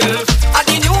yourself. And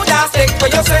the new dance take for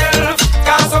yourself.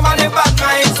 Cause some of them bad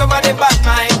mind, some of them bad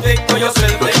mind. Take for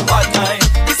yourself, them bad mind.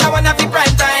 This a one of the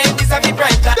prime time, this a the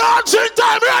prime time. Dancing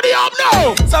time, ready up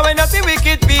now. So when you see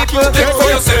wicked people, take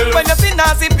for yourself. When you see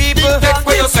nasty people, take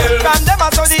for yourself. From them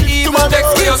also the evil, take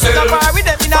for yourself. So far with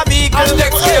them in a vehicle,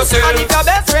 take for yourself. And if your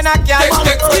best friend a cat,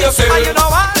 take for yourself. And you know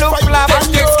what, look flap,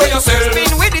 take for yourself.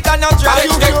 Spin with it and you try,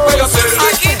 take for yourself.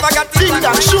 And if I got this,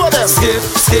 I show them. Skip,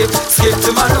 skip, skip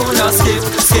to my Luna. Skip,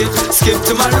 skip, skip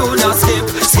to my Luna. Skip,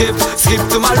 skip, skip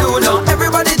to my Luna.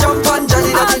 Everybody jump on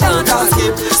Johnny the Danta.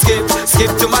 Skip, skip,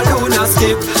 skip to my Luna.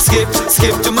 Skip, skip,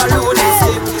 skip to my Luna.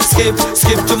 Skip, skip,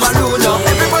 skip to my Luna.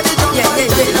 Everybody jump on Johnny.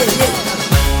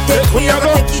 Take me, I go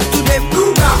take it to them.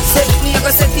 Set me, I go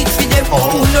set it for them.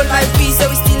 Who no like peace, so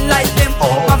we still like them.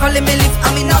 Papa let me live,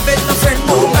 I'm in a bed, no friend.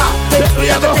 Take me,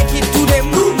 I go take it to them.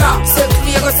 Set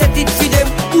me, I go set it for them.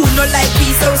 Who no like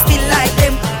peace, so we still like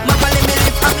them. Papa let me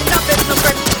live, I'm in a bed, no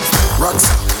friend. Rocks,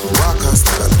 rockers,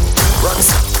 rocks,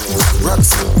 rocks,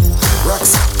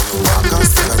 rocks,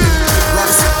 rockers,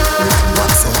 rocks,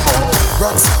 rocks,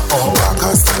 rocks,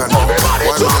 rockers,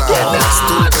 one glass,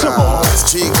 two glass,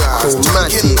 three glass,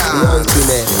 junkin' dance.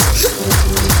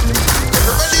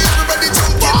 Everybody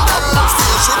junkin' dance.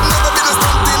 There should never be no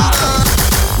stunting dance.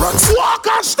 Rocks, walk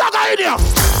and stagger in here.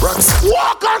 Rocks,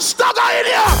 walk and stagger in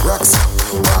here. Rocks,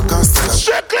 walk and stagger.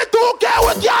 Strictly 2K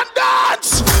with your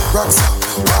dance. Rocks,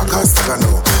 walk and stagger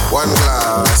now. One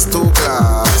glass, two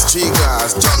glass, three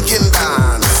glass, junkin'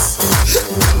 dance.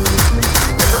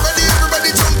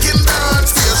 Everybody junkin'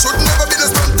 dance. There should never be no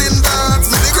stunting dance.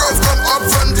 Let the girls come up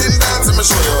front in dance. Let me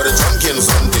show you how the junkin'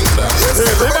 something dance.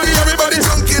 Everybody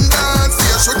junkin' dance.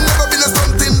 There should never be no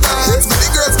stunting dance. Let the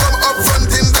girls come up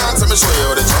front in dance. Let me show you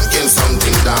how the junkin'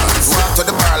 something dance. Walk to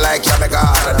the bar like you're mega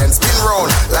harder, then spin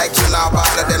round like you're not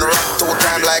bother, then rock 2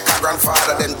 times like a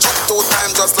grandfather, then jump 2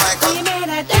 times just like a. We made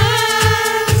a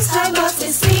dance, I must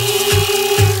be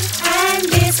seen, and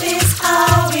this is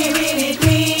how we really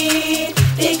breathe.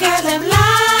 Because them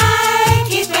like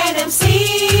it, made them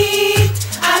see,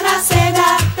 and I say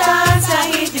that dance I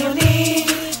hit you need.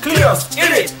 Clear,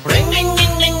 hear it. Ring ding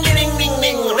ding ding ding ding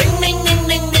ding, ring ding ding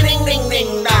ding ding ding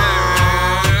ding da,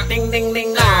 ding ding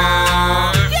ding da.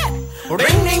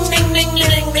 Ring ding ding ding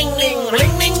ding ding ding,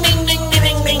 ring ding ding ding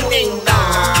ding ding ding da.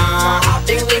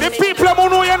 The people who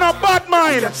know you're not bad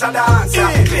mind. Catch a dance,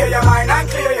 clear your mind and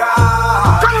clear your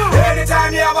heart.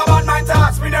 Anytime you have a bad mind,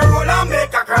 touch me the roll and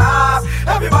make a cross.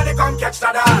 Everybody come catch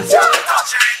the dance.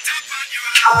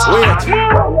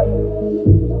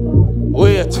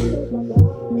 Wait.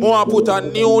 More put a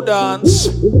new dance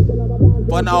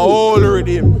on a whole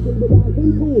rhythm.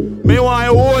 Me want a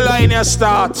whole line here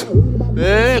start.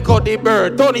 Let out the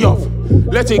bird, turn it off.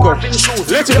 Let it go. Let it go.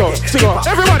 Let it go.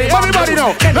 Everybody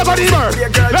now. Let go the bird.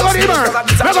 Let go the bird.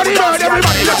 Let go the bird.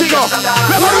 Everybody, let it go.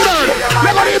 Let go the bird.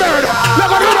 Let go the bird. Let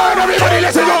go the bird. Everybody,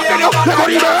 let it go. Let go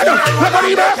the bird. Let go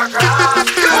the bird.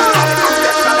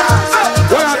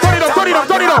 Well,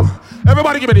 turn it up.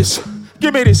 Everybody, give me this.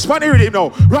 Give me this. Funny rhythm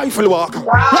now. Rifle walk.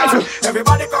 Rifle.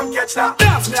 Everybody come catch that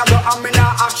dance. Me a go and me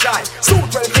nah act shy. Suit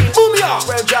well clean, boom ya,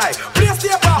 well dry. Place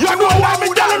the bar. You know why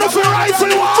me telling you for rifle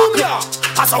walk? Boom ya.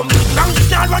 A some big gang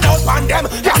can't run out on them.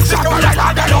 Gangsters don't like to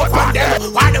run out on them.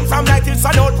 Why them from night till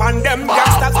sun out on them?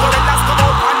 Gangsters go and last come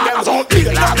out on them. A some big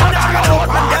gang can't run out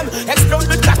on them.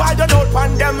 Explode with that why don't out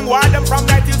on them. Why them from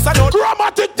night till sun out?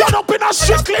 Dramatic done up in a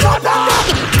strictly on them.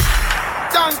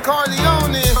 Don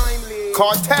Corleone,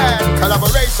 Cartel,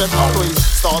 collaboration, always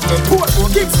started.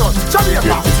 Portmore, Kingston,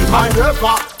 Jamaica. I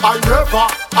never, and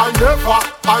I never.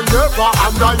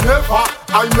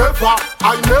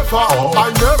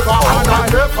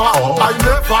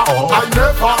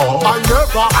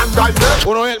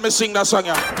 Who don't help me sing that song,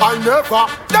 yeah? I never.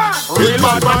 Real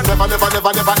bad man, never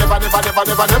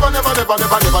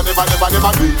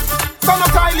be. Son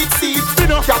of Kylie seed, you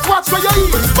know, can't watch where you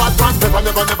eat. Real bad man, never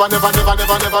be.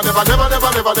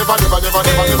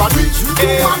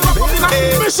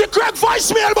 Mr. Craig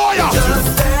voicemail boy. I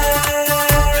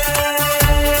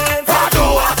know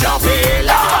what you feel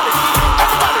like.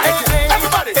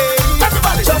 Everybody,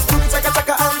 just do it, chaka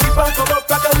and keep on come up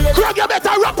like a wave. Craig, you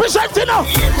better represent it now.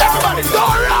 Everybody,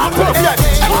 don't rap.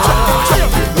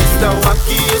 Mr.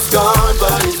 Wacky is gone,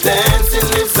 but his dancing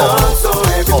lives on. So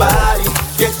everybody,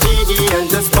 get jiggy and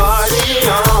just party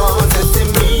on.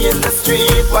 Letting me in the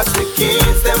street, watch the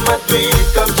kids, them a tweet.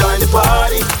 Come join the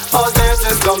party, all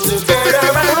dancers come together.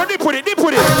 Dip put it.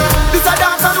 This a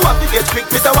dance and what we get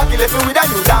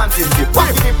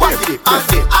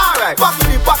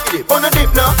dip. On a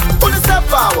dip now, pull a step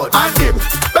forward and dip.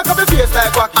 Back up the face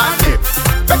like what and dip.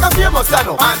 Back up famous stand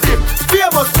up and dip.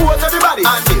 Famous pose everybody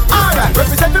and dip. Alright,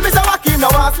 represent me Mr. Wacky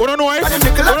now. Who don't know it? Who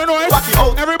don't know it? Wacky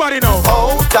out. Everybody know.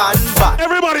 Out and back.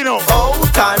 Everybody know. Out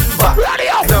and back. Ready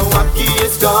up. Now Wacky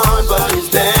is gone, but his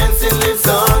dancing lives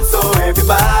on. So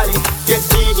everybody get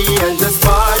jiggy and just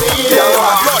party.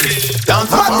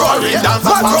 Dance mad roaring, dance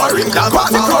mad roaring, dance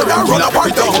mad roaring, roll up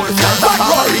and down. Dance mad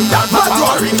roaring, dance mad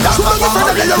roaring, dance mad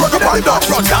roaring, roll up and down.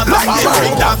 Dance like the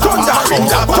ring, dance thundering,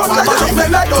 dance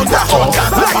thundering, like thunder.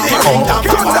 Dance like the ring, dance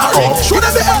thundering. Should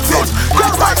have the exit,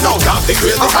 dance right now, dance the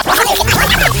crazy.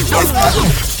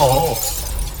 Oh.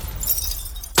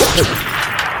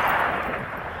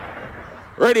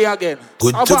 Ready again.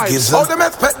 Good to give all the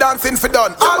mess pet dancing for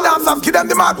done. All dancers give them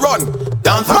the mad run.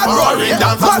 Dance mad roaring,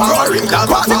 dance mad roaring, dance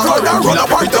mad roaring, roll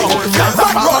up and down. Dance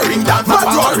mad roaring, dance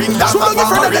mad roaring, dance mad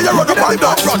roaring, roll up and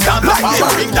down. Dance like the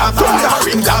ring, dance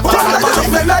thundering, dance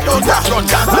thundering, like thunder.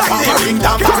 Dance like the ring,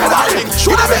 dance thundering.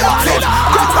 Should have been up late.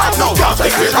 Dance right now, dance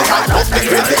the crazy hype, bust the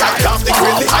crazy hype, dance the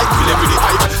crazy hype, kill it with the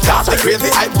hype. Dance the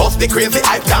crazy hype, bust the crazy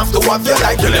hype, dance the one you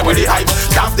like, kill it with the hype.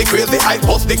 Dance the crazy hype,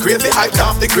 bust the crazy hype,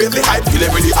 dance the crazy hype, kill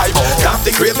it with the hype. Dance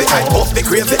the crazy hype, bust the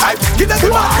crazy hype, give them the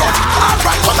mad run.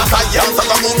 Alright, on the side, yeah, so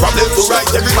come move from left to right.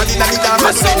 Everybody in the dance,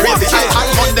 bust the crazy hype.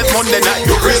 Monday night,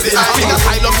 you crazy hype. In a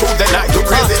asylum Tuesday night, you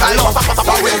crazy hype.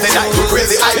 Wednesday night, you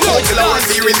crazy hype. Till I want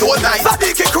series all night.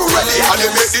 Sadiq crew ready, and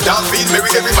you make the dance feel merry.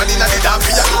 Everybody in the dance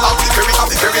feel you have the very, have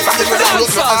the very, have the very,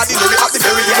 look so ordinary, have the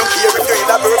very, you look here, if you're in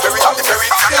that very, have the very.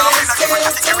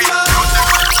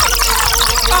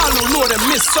 All who know them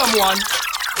miss someone.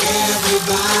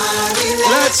 Everybody,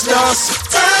 let's dance.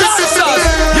 Dance us.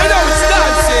 You know it's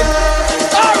dancing.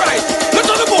 Alright, look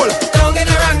on the bull. Don't get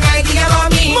the wrong idea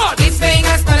about me. This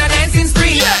famous for the dancing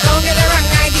street. Don't get the wrong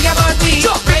idea about me.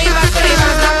 Ravers,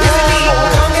 flavors, black music.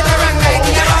 Don't get the wrong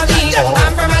idea about me.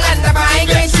 I'm from a land of high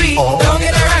grade street. Don't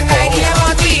get the wrong idea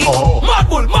about me. Mad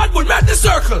bull, mad the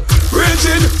circle.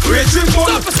 Raging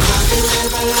bull.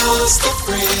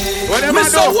 What am I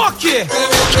doing? Wacky.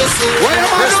 What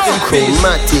am I doing?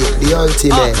 Chromatic, the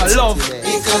ultimate. I love.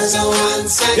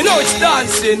 You know it's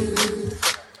dancing.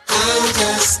 I'm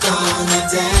just gonna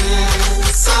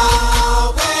dance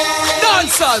away.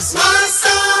 Dancers. My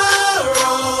sorrow,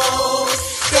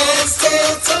 dance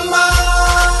till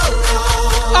tomorrow.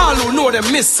 All who know them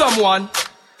miss someone.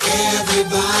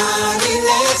 Everybody,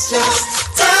 let's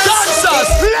just dance. Dancers.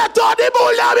 Let all the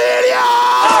bull have it, yeah.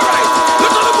 Alright,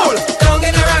 look on the bull. Don't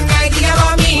get the wrong idea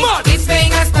about me. This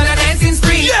famous for the dancing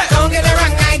street. Don't get the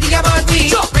wrong idea about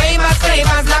me. Ravers,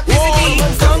 flavors, black music.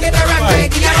 Don't get the wrong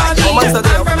idea about me.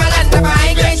 I'm from a land of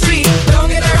high grade street. Don't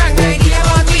get the wrong idea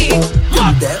about me.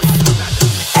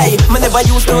 Hey, me never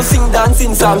used to sing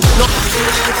dancing song. No.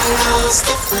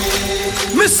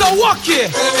 Mr. Wacky.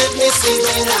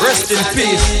 Rest in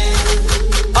peace.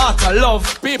 Art of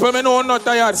love. People me know I'm not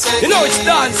tired. You know it's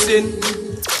dancing.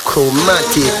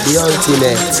 Chromatic, the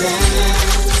ultimate.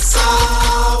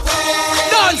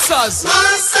 Dancers.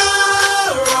 My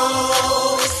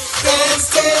sorrow, dance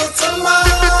till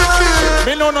tomorrow.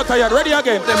 Me know I'm not tired. Ready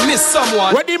again. They miss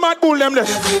someone. Where the mad bull them there?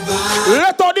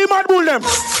 Let all the mad bull them.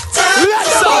 Let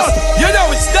them up. You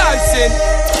know it's dancing.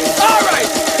 Alright,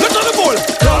 look on the bull.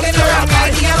 Don't get the wrong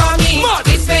idea about me.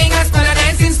 This famous for the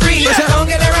dancing street. Don't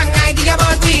get the wrong idea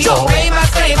about me. Ravers,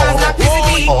 flavors, black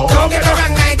music. Don't get the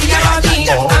wrong idea about me.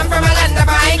 I'm from a land of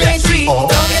high grade street. Don't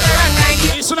get the wrong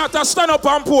idea. It's not a stand up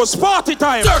and pose. Party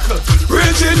time. Circle.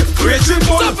 Raging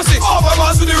bull.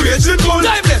 Overmass with the raging bull.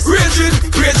 Timeless.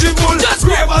 Raging bull.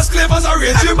 Ravers, clavers are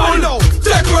raging bull now.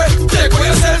 Take away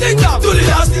yourself. Take down. Do the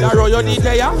last thing. That roll you need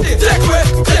there, yeah? Take away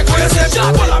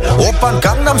yourself. Open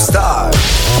Gangnam Style.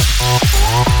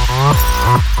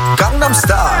 Gangnam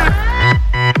Style.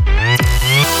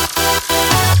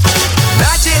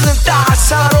 낮에는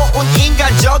따사로운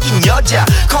인간적인 여자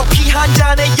커피 한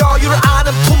잔에 여유를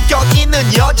아는 품격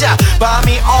있는 여자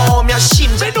밤이 오면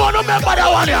심장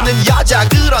있는 여자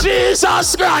그런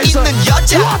Jesus Christ. 있는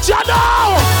여자 Watch out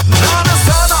now. 너는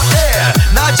선어해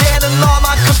낮에는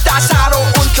너만큼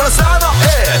따사로운 그런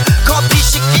선어해 커피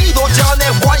식기도 전에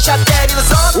원샷 때리는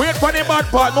선 Wait for the bad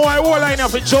part. No, I won't line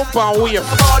up and jump and wave.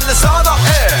 버리는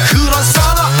선어해 그런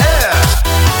선어해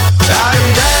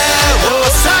아름다워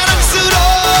사랑스러워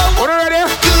What are you ready?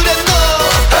 그래 너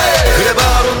그래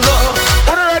바로 너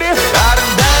What are you ready?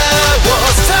 아름다워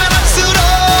사랑스러워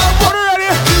What are you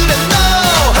ready? 그래 너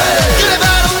그래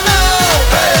바로 너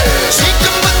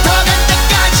지금부터 갈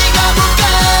때까지 가볼까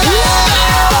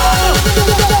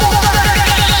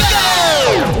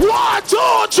 1, 2,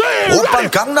 3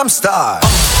 오빤 강남 스타일.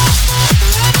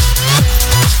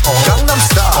 강남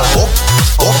스타일.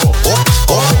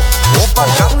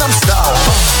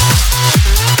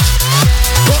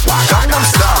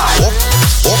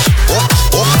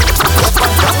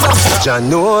 Jah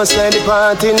knows say the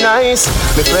party nice.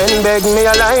 My friend beg me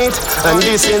a light, and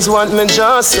this is what me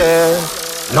just say.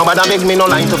 Nobody make me no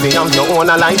light to be, I'm no own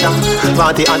a lighter.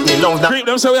 Party at me love that. Treat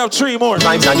them so we have 3 more.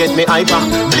 Vibes and get me hyper.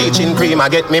 Bleaching cream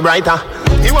and get me brighter.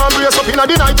 You want brace up in the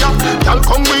night, yeah. Y'all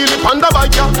come wheel it on the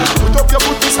bike, yeah. Put up your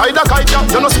foot beside the kite, yeah.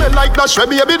 You no smell like that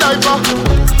shred baby diaper.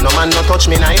 No man no touch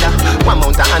me neither. One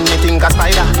mount and me think a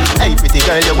spider. Hey pretty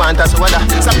girl you want a soda.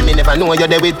 Sorry me never know you're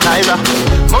there with Tyra.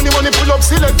 Money pull up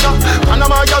selector.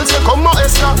 Panama girl say come no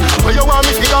extra. When you want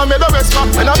me figure me the rest for.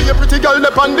 When I be a pretty girl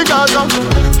up on the Gaza.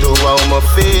 Do how me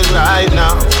feel right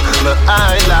now. My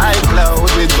eye like cloud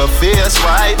with my face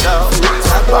white now.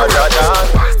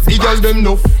 The girl them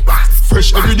know.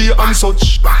 Fresh every day and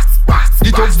such.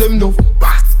 The thugs them know.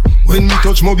 When me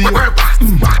touch my beer.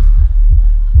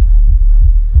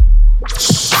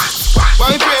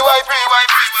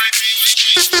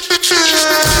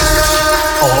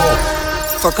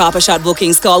 For Copper Shot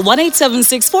bookings, call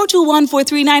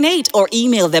 1-876-421-4398 or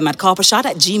email them at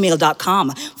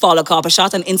coppershot@gmail.com. Follow Copper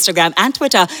Shot on Instagram and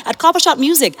Twitter at Copper Shot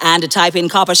Music and type in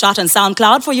Copper Shot on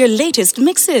SoundCloud for your latest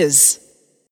mixes.